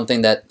across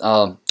something that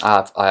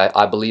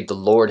I believe the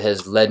Lord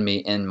has led me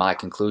in my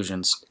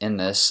conclusions in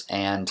this.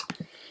 And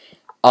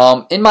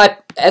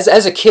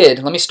as a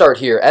kid, let me start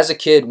here. As a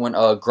kid, when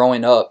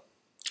growing up,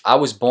 I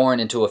was born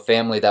into a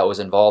family that was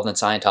involved in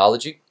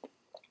Scientology.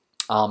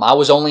 I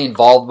was only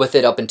involved with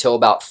it up until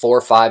about 4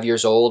 or 5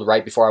 years old,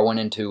 right before I went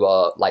into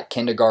like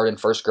kindergarten,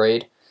 first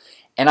grade.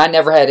 And I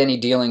never had any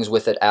dealings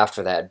with it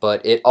after that,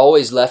 but it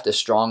always left a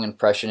strong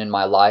impression in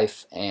my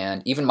life.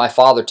 And even my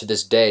father, to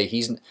this day,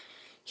 he's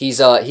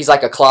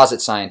like a closet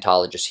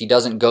Scientologist. He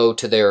doesn't go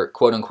to their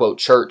quote-unquote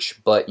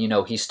church, but, you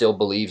know, he still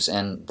believes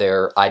in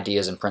their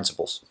ideas and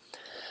principles.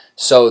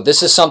 So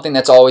this is something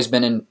that's always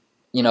been in,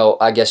 you know,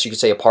 I guess you could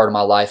say a part of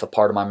my life, a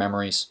part of my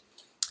memories.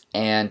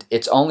 And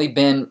it's only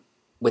been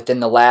within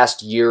the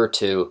last year or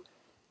two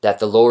that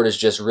the Lord has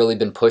just really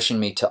been pushing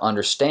me to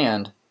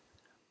understand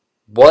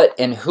what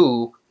and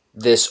who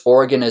this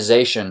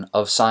organization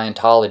of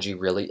Scientology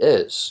really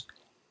is.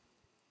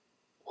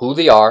 Who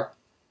they are,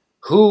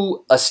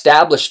 who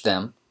established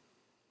them,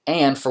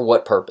 and for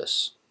what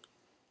purpose.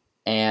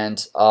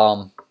 And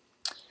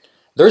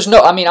there's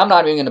no, I mean, I'm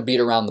not even going to beat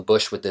around the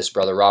bush with this,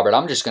 Brother Robert.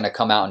 I'm just going to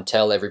come out and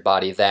tell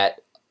everybody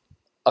that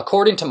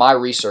according to my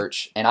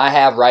research, and I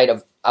have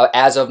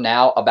as of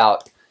now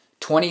about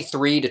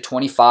 23 to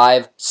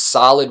 25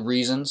 solid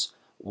reasons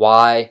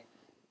why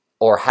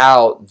or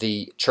how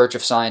the Church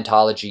of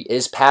Scientology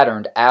is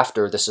patterned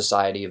after the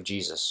Society of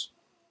Jesus.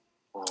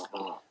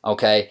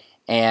 Okay,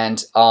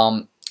 and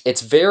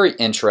it's very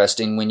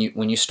interesting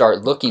when you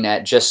start looking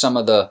at just some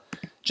of the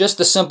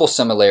simple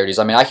similarities.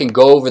 I mean, I can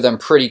go over them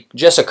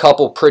just a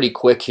couple pretty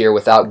quick here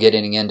without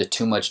getting into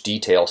too much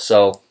detail.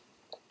 So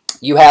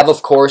you have,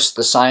 of course,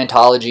 the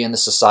Scientology and the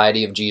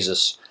Society of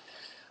Jesus.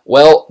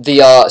 Well, the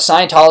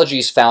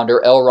Scientology's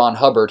founder, L. Ron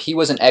Hubbard, he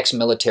was an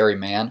ex-military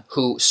man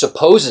who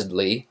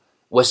supposedly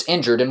was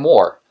injured in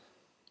war.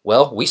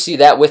 Well, we see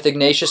that with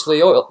Ignatius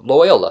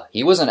Loyola.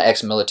 He was an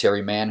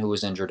ex-military man who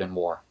was injured in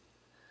war.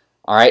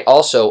 All right.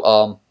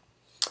 Also,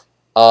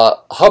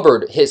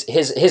 Hubbard,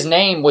 his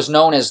name was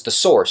known as the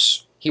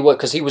source.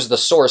 Because he was the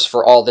source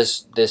for all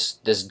this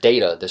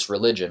data, this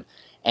religion,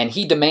 and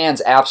he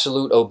demands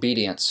absolute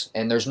obedience,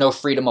 and there's no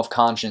freedom of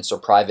conscience or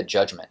private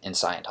judgment in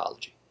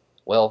Scientology.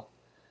 Well,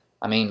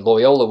 I mean,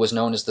 Loyola was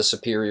known as the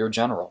superior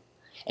general,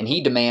 and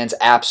he demands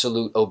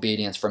absolute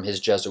obedience from his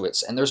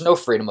Jesuits, and there's no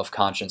freedom of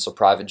conscience or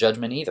private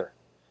judgment either.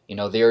 You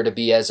know, they are to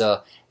be as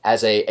a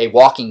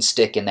walking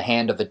stick in the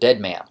hand of a dead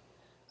man,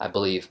 I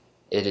believe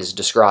it is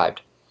described.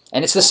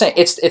 And it's the same.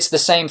 It's the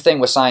same thing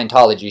with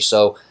Scientology.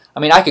 So, I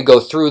mean, I could go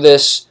through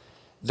this.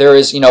 There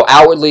is, you know,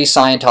 outwardly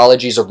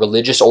Scientology is a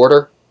religious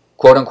order,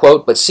 quote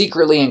unquote, but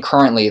secretly and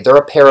currently they're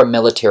a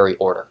paramilitary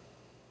order.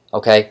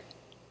 Okay,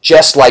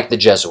 just like the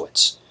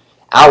Jesuits.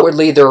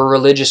 Outwardly, they're a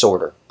religious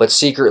order, but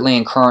secretly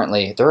and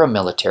currently, they're a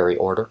military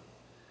order.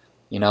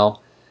 You know,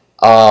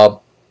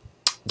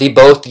 they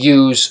both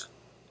use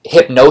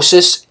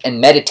hypnosis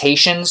and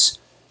meditations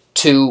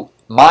to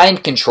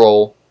mind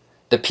control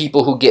the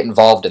people who get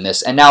involved in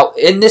this. And now,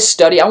 in this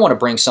study, I want to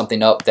bring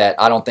something up that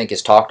I don't think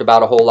is talked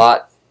about a whole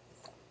lot,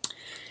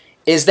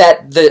 is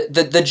that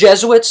the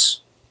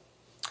Jesuits,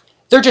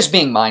 they're just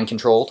being mind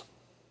controlled.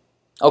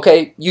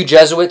 Okay, you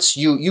Jesuits,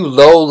 you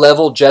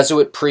low-level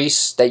Jesuit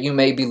priests that you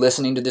may be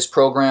listening to this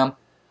program,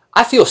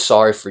 I feel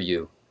sorry for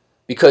you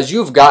because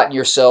you've gotten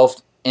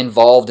yourself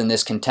involved in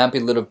this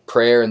contemplative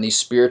prayer and these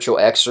spiritual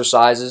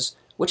exercises,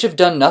 which have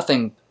done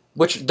nothing,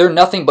 which they're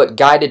nothing but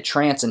guided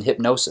trance and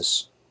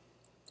hypnosis.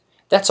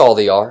 That's all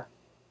they are.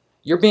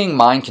 You're being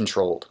mind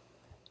controlled,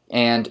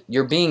 and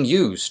you're being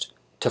used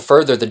to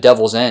further the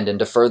devil's end and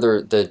to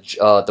further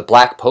the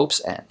Black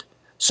Pope's end.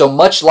 So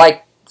much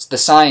like the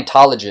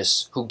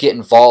Scientologists who get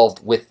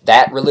involved with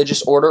that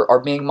religious order are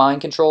being mind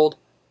controlled,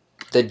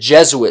 the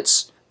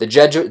Jesuits,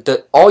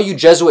 all you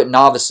Jesuit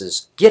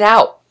novices, get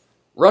out,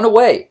 run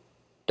away,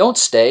 don't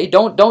stay,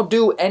 don't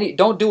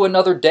do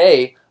another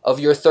day of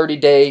your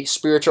 30-day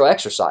spiritual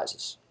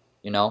exercises.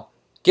 You know,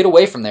 get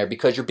away from there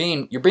because you're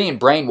being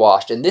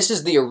brainwashed, and this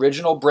is the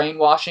original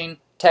brainwashing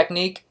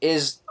technique,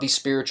 is the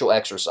spiritual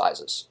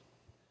exercises.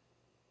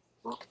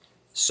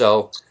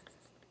 So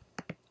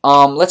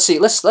let's see.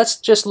 Let's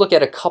just look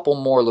at a couple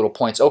more little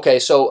points. Okay,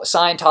 so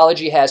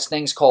Scientology has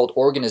things called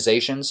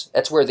organizations.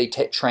 That's where they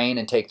train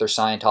and take their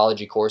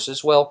Scientology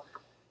courses. Well,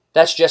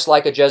 that's just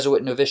like a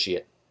Jesuit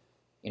novitiate.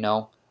 You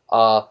know,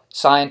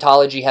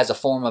 Scientology has a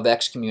form of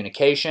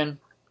excommunication.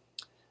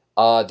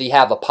 They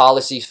have a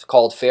policy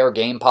called fair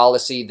game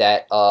policy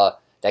that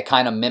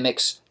kind of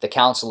mimics the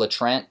Council of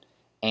Trent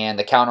and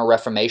the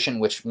Counter-Reformation,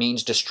 which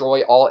means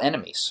destroy all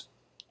enemies,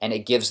 and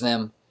it gives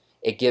them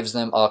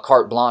a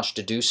carte blanche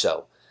to do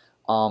so.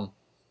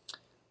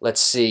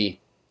 Let's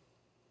see.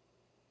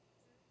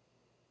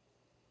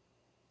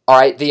 All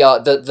right,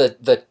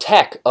 the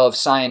tech of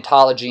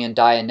Scientology and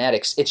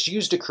Dianetics, it's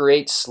used to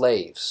create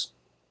slaves,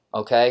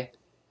 okay?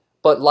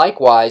 But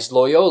likewise,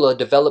 Loyola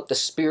developed the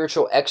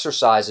spiritual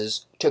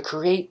exercises to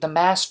create the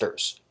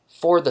masters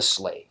for the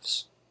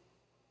slaves.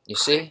 You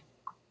see?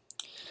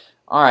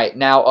 All right,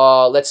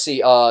 now let's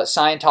see.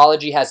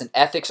 Scientology has an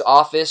ethics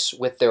office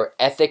with their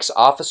ethics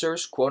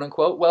officers, quote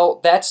unquote.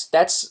 Well, that's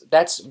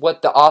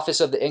what the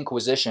office of the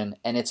Inquisition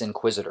and its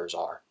inquisitors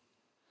are.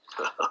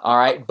 All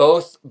right,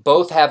 both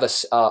have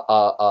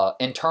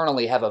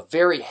internally have a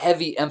very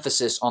heavy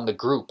emphasis on the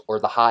group or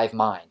the hive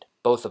mind.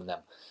 Both of them,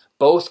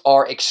 both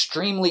are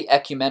extremely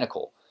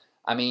ecumenical.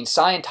 I mean,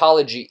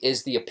 Scientology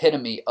is the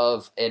epitome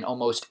of an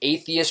almost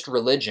atheist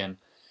religion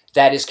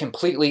that is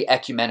completely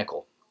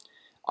ecumenical.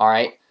 All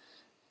right?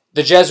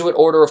 The Jesuit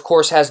order, of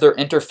course, has their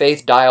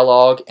interfaith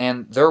dialogue,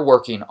 and they're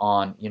working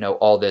on,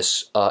 all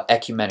this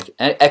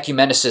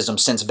ecumenicism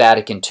since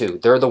Vatican II.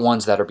 They're the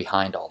ones that are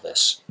behind all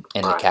this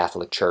in the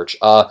Catholic Church.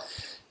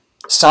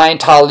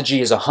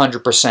 Scientology is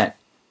 100%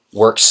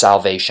 works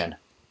salvation,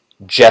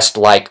 just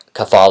like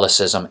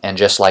Catholicism and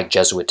just like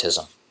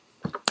Jesuitism.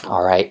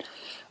 All right.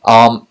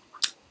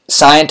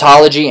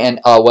 Scientology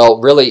and,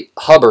 really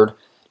Hubbard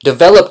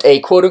developed a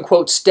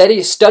quote-unquote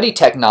study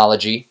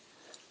technology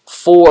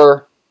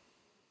for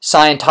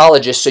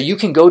Scientologists, so you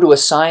can go to a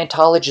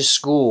Scientologist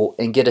school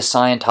and get a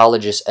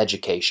Scientologist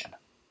education.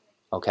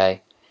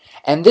 Okay?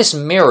 And this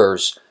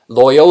mirrors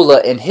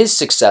Loyola and his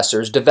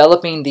successors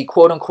developing the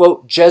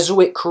quote-unquote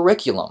Jesuit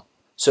curriculum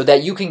so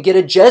that you can get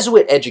a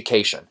Jesuit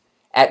education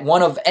at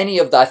one of any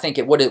of the, I think,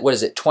 what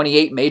is it,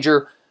 28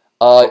 major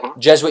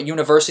Jesuit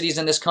universities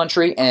in this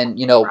country, and,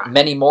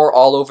 many more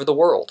all over the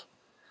world.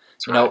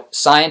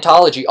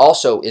 Scientology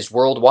also is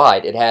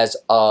worldwide. It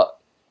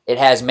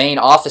has main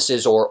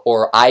offices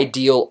or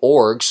ideal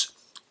orgs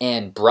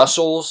in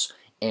Brussels,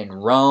 in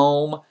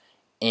Rome,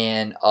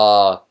 in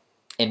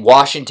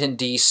Washington,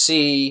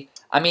 D.C.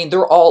 I mean,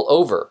 they're all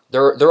over.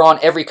 They're on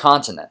every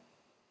continent.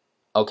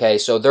 Okay,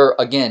 so they're,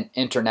 again,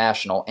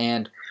 international.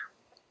 And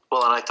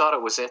I thought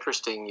it was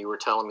interesting, you were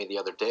telling me the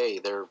other day,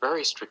 they're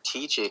very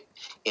strategic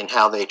in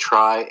how they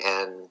try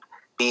and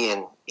be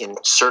in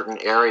certain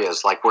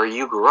areas, like where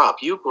you grew up.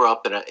 You grew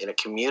up in a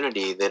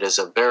community that is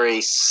a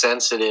very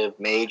sensitive,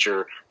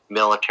 major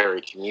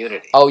military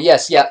community. Oh,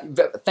 yes, yeah.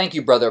 Thank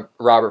you, Brother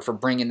Robert, for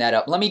bringing that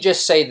up. Let me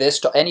just say this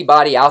to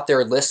anybody out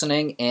there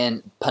listening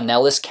in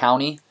Pinellas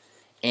County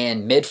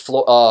in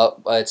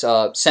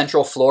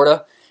Central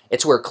Florida.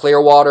 It's where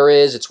Clearwater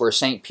is. It's where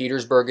St.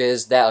 Petersburg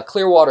is.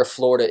 Clearwater,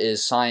 Florida is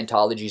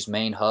Scientology's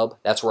main hub.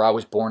 That's where I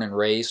was born and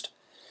raised,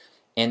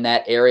 in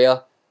that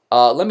area.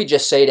 Let me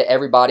just say to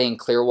everybody in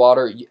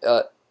Clearwater,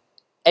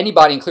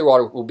 anybody in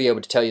Clearwater will be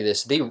able to tell you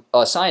this.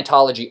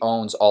 Scientology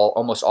owns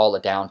almost all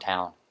of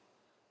downtown.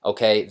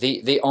 Okay,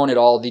 they own it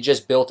all. They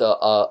just built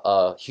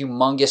a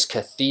humongous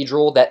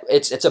cathedral.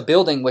 It's a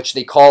building which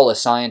they call a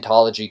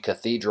Scientology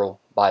cathedral,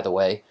 by the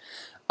way.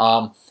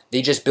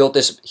 They just built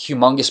this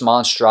humongous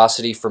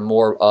monstrosity for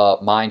more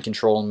mind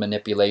control and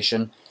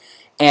manipulation.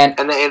 And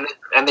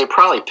they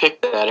probably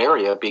picked that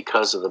area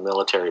because of the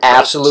military presence.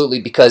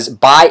 Absolutely, because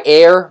by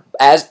air,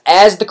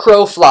 as the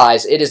crow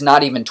flies, it is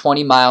not even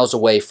 20 miles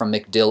away from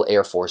MacDill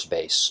Air Force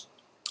Base.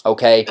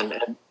 Okay?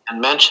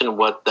 And mention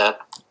what that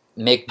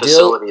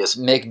facility is.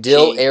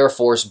 MacDill Air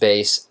Force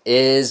Base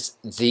is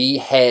the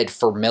head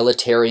for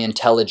military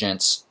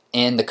intelligence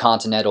in the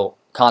continental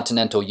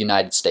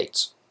United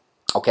States.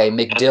 Okay,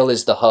 MacDill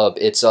is the hub.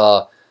 It's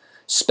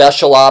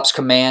Special Ops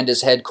Command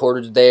is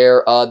headquartered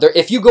there.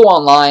 If you go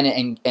online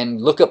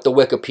and look up the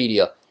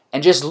Wikipedia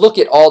and just look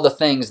at all the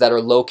things that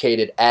are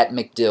located at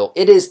MacDill,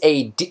 it is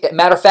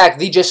matter of fact,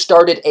 they just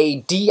started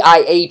a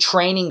DIA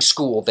training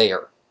school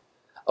there.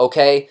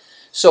 Okay,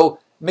 so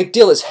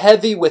MacDill is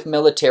heavy with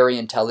military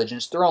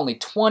intelligence. They're only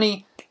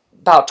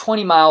about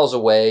 20 miles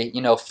away,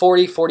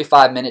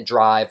 45 minute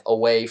drive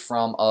away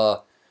from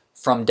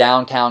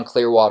downtown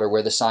Clearwater,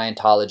 where the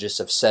Scientologists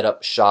have set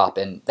up shop,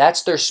 and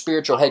that's their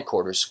spiritual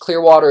headquarters.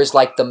 Clearwater is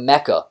like the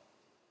Mecca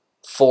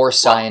for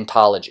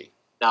Scientology.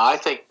 Now, I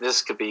think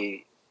this could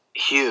be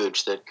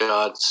huge, that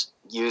God's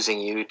using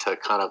you to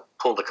kind of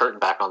pull the curtain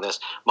back on this.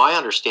 My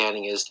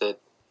understanding is that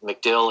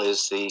MacDill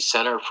is the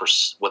center for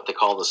what they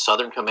call the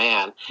Southern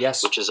Command,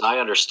 yes, which, as I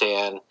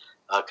understand,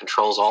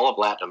 controls all of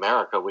Latin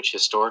America, which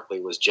historically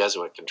was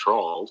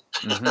Jesuit-controlled,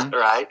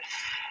 right?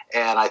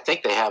 And I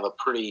think they have a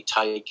pretty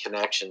tight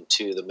connection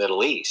to the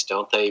Middle East.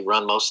 Don't they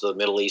run most of the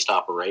Middle East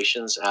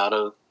operations out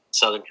of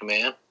Southern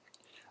Command?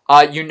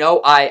 I'm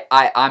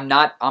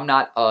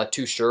not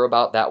too sure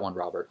about that one,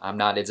 Robert. I'm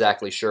not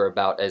exactly sure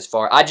about as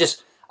far. I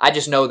just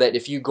know that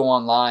if you go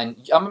online,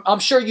 I'm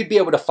sure you'd be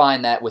able to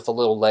find that with a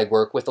little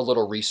legwork, with a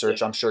little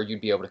research. I'm sure you'd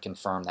be able to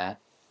confirm that.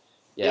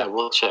 Yeah,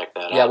 we'll check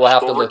that out. Yeah, we'll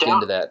have to look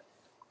into that.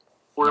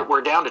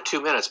 We're down to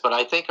 2 minutes, but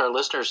I think our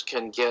listeners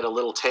can get a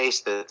litto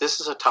taste that this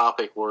is a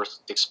topic worth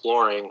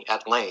exploring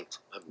at length.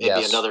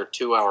 Maybe another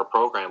 2-hour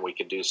program we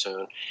could do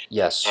soon.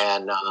 Yes.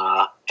 And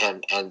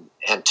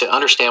to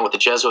understand what the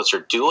Jesuits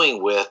are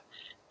doing with,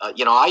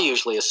 I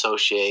usually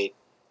associate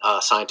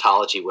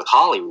Scientology with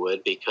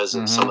Hollywood because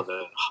of some of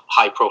the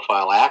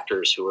high-profile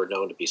actors who are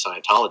known to be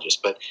Scientologists.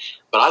 But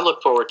I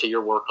look forward to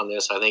your work on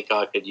this. I think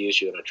God could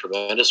use you in a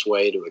tremendous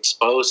way to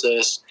expose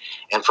this,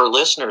 and for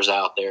listeners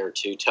out there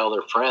to tell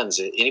their friends,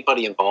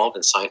 anybody involved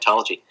in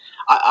Scientology.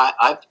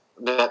 I've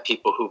met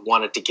people who've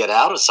wanted to get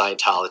out of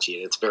Scientology,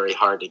 and it's very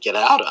hard to get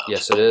out of.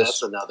 Yes, it is.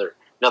 That's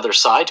another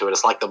side to it.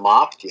 It's like the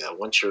mafia.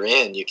 Once you're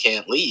in, you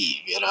can't leave.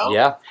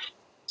 Yeah.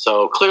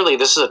 So clearly,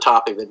 this is a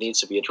topic that needs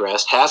to be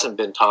addressed. Hasn't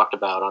been talked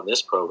about on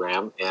this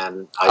program,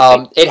 and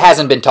it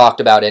hasn't been talked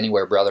about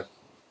anywhere, brother.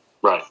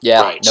 Right.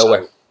 Yeah. Right.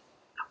 Nowhere.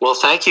 Well,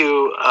 thank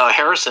you,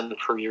 Harrison,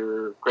 for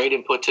your great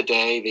input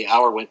today. The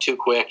hour went too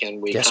quick,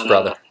 and we kind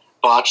of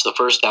botched the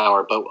first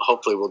hour, but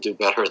hopefully we'll do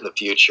better in the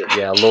future.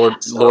 Yeah, Lord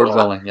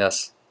willing,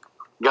 yes.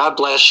 God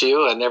bless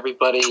you, and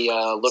everybody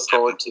look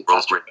forward to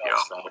World Radio,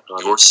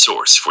 your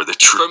source for the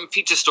truth. From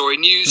Peter Story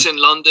News in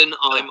London,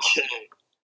 I'm...